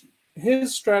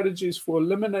his strategies for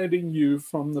eliminating you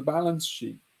from the balance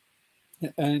sheet.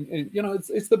 And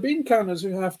it's the bean counters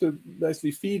who have to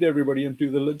basically feed everybody and do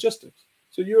the logistics.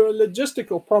 So you're a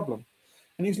logistical problem,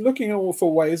 and he's looking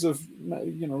for ways of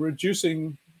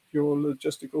reducing your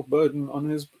logistical burden on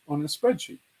his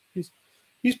spreadsheet.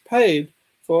 He's paid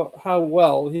for how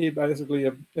well he basically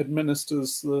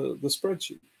administers the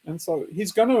spreadsheet, and so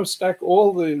he's going to stack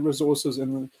all the resources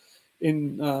in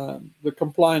the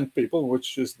compliant people,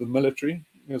 which is the military,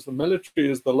 because the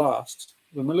military is the last.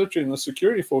 The military and the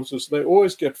security forces, they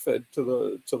always get fed to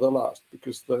the last,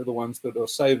 because they're the ones that are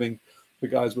saving the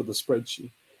guys with the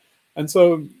spreadsheet. And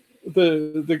so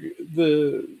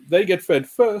they get fed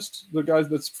first. The guys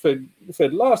that's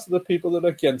fed last are the people that are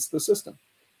against the system.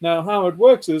 Now, how it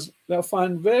works is they'll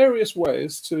find various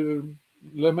ways to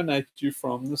eliminate you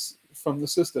from the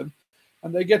system,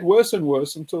 and they get worse and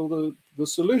worse until the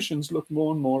solutions look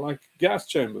more and more like gas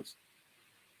chambers.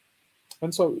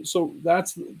 And so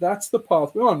that's the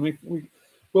path we're on.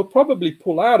 We'll probably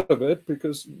pull out of it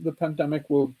because the pandemic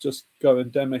will just go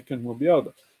endemic and will be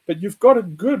over. But you've got a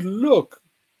good look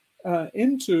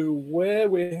into where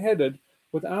we're headed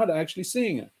without actually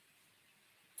seeing it.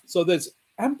 So there's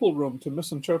ample room to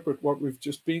misinterpret what we've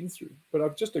just been through. But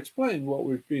I've just explained what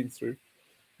we've been through.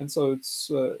 And so it's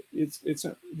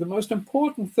the most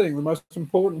important thing, the most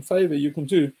important favor you can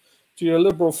do to your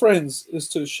liberal friends is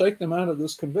to shake them out of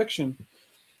this conviction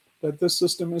that this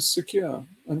system is secure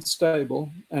and stable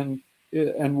and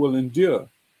will endure.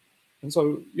 And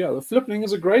so, yeah, the flippening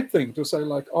is a great thing to say,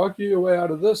 like, argue your way out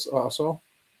of this, arsehole.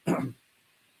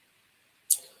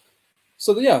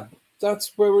 So, yeah,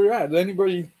 that's where we're at.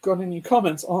 Anybody got any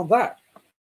comments on that?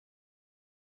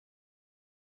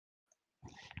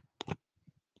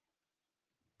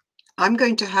 I'm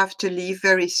going to have to leave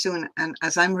very soon, and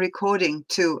as I'm recording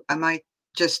too, I might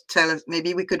just tell us,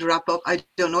 maybe we could wrap up. I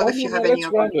don't know if you have any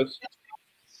let's other. end it.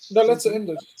 No, let's end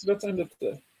it. Let's end it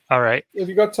there. All right. Have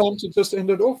you got time to just end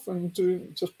it off and to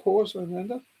just pause and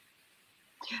end it?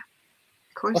 Yeah,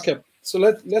 of course. Okay, so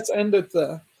let's end it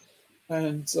there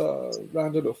and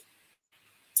round it off.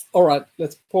 All right,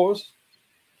 let's pause.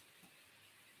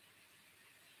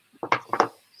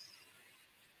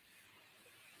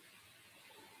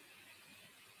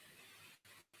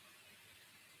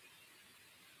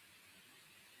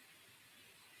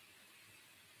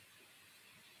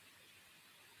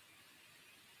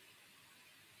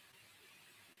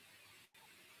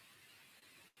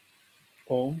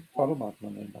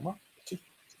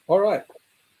 All right.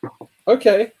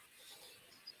 Okay.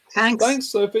 Thanks. Thanks,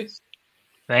 Sophie.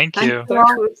 Thank Thank you. you.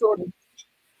 Thanks for recording.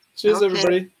 Cheers, Okay.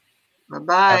 everybody.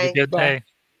 Bye-bye. Have a good Bye. day.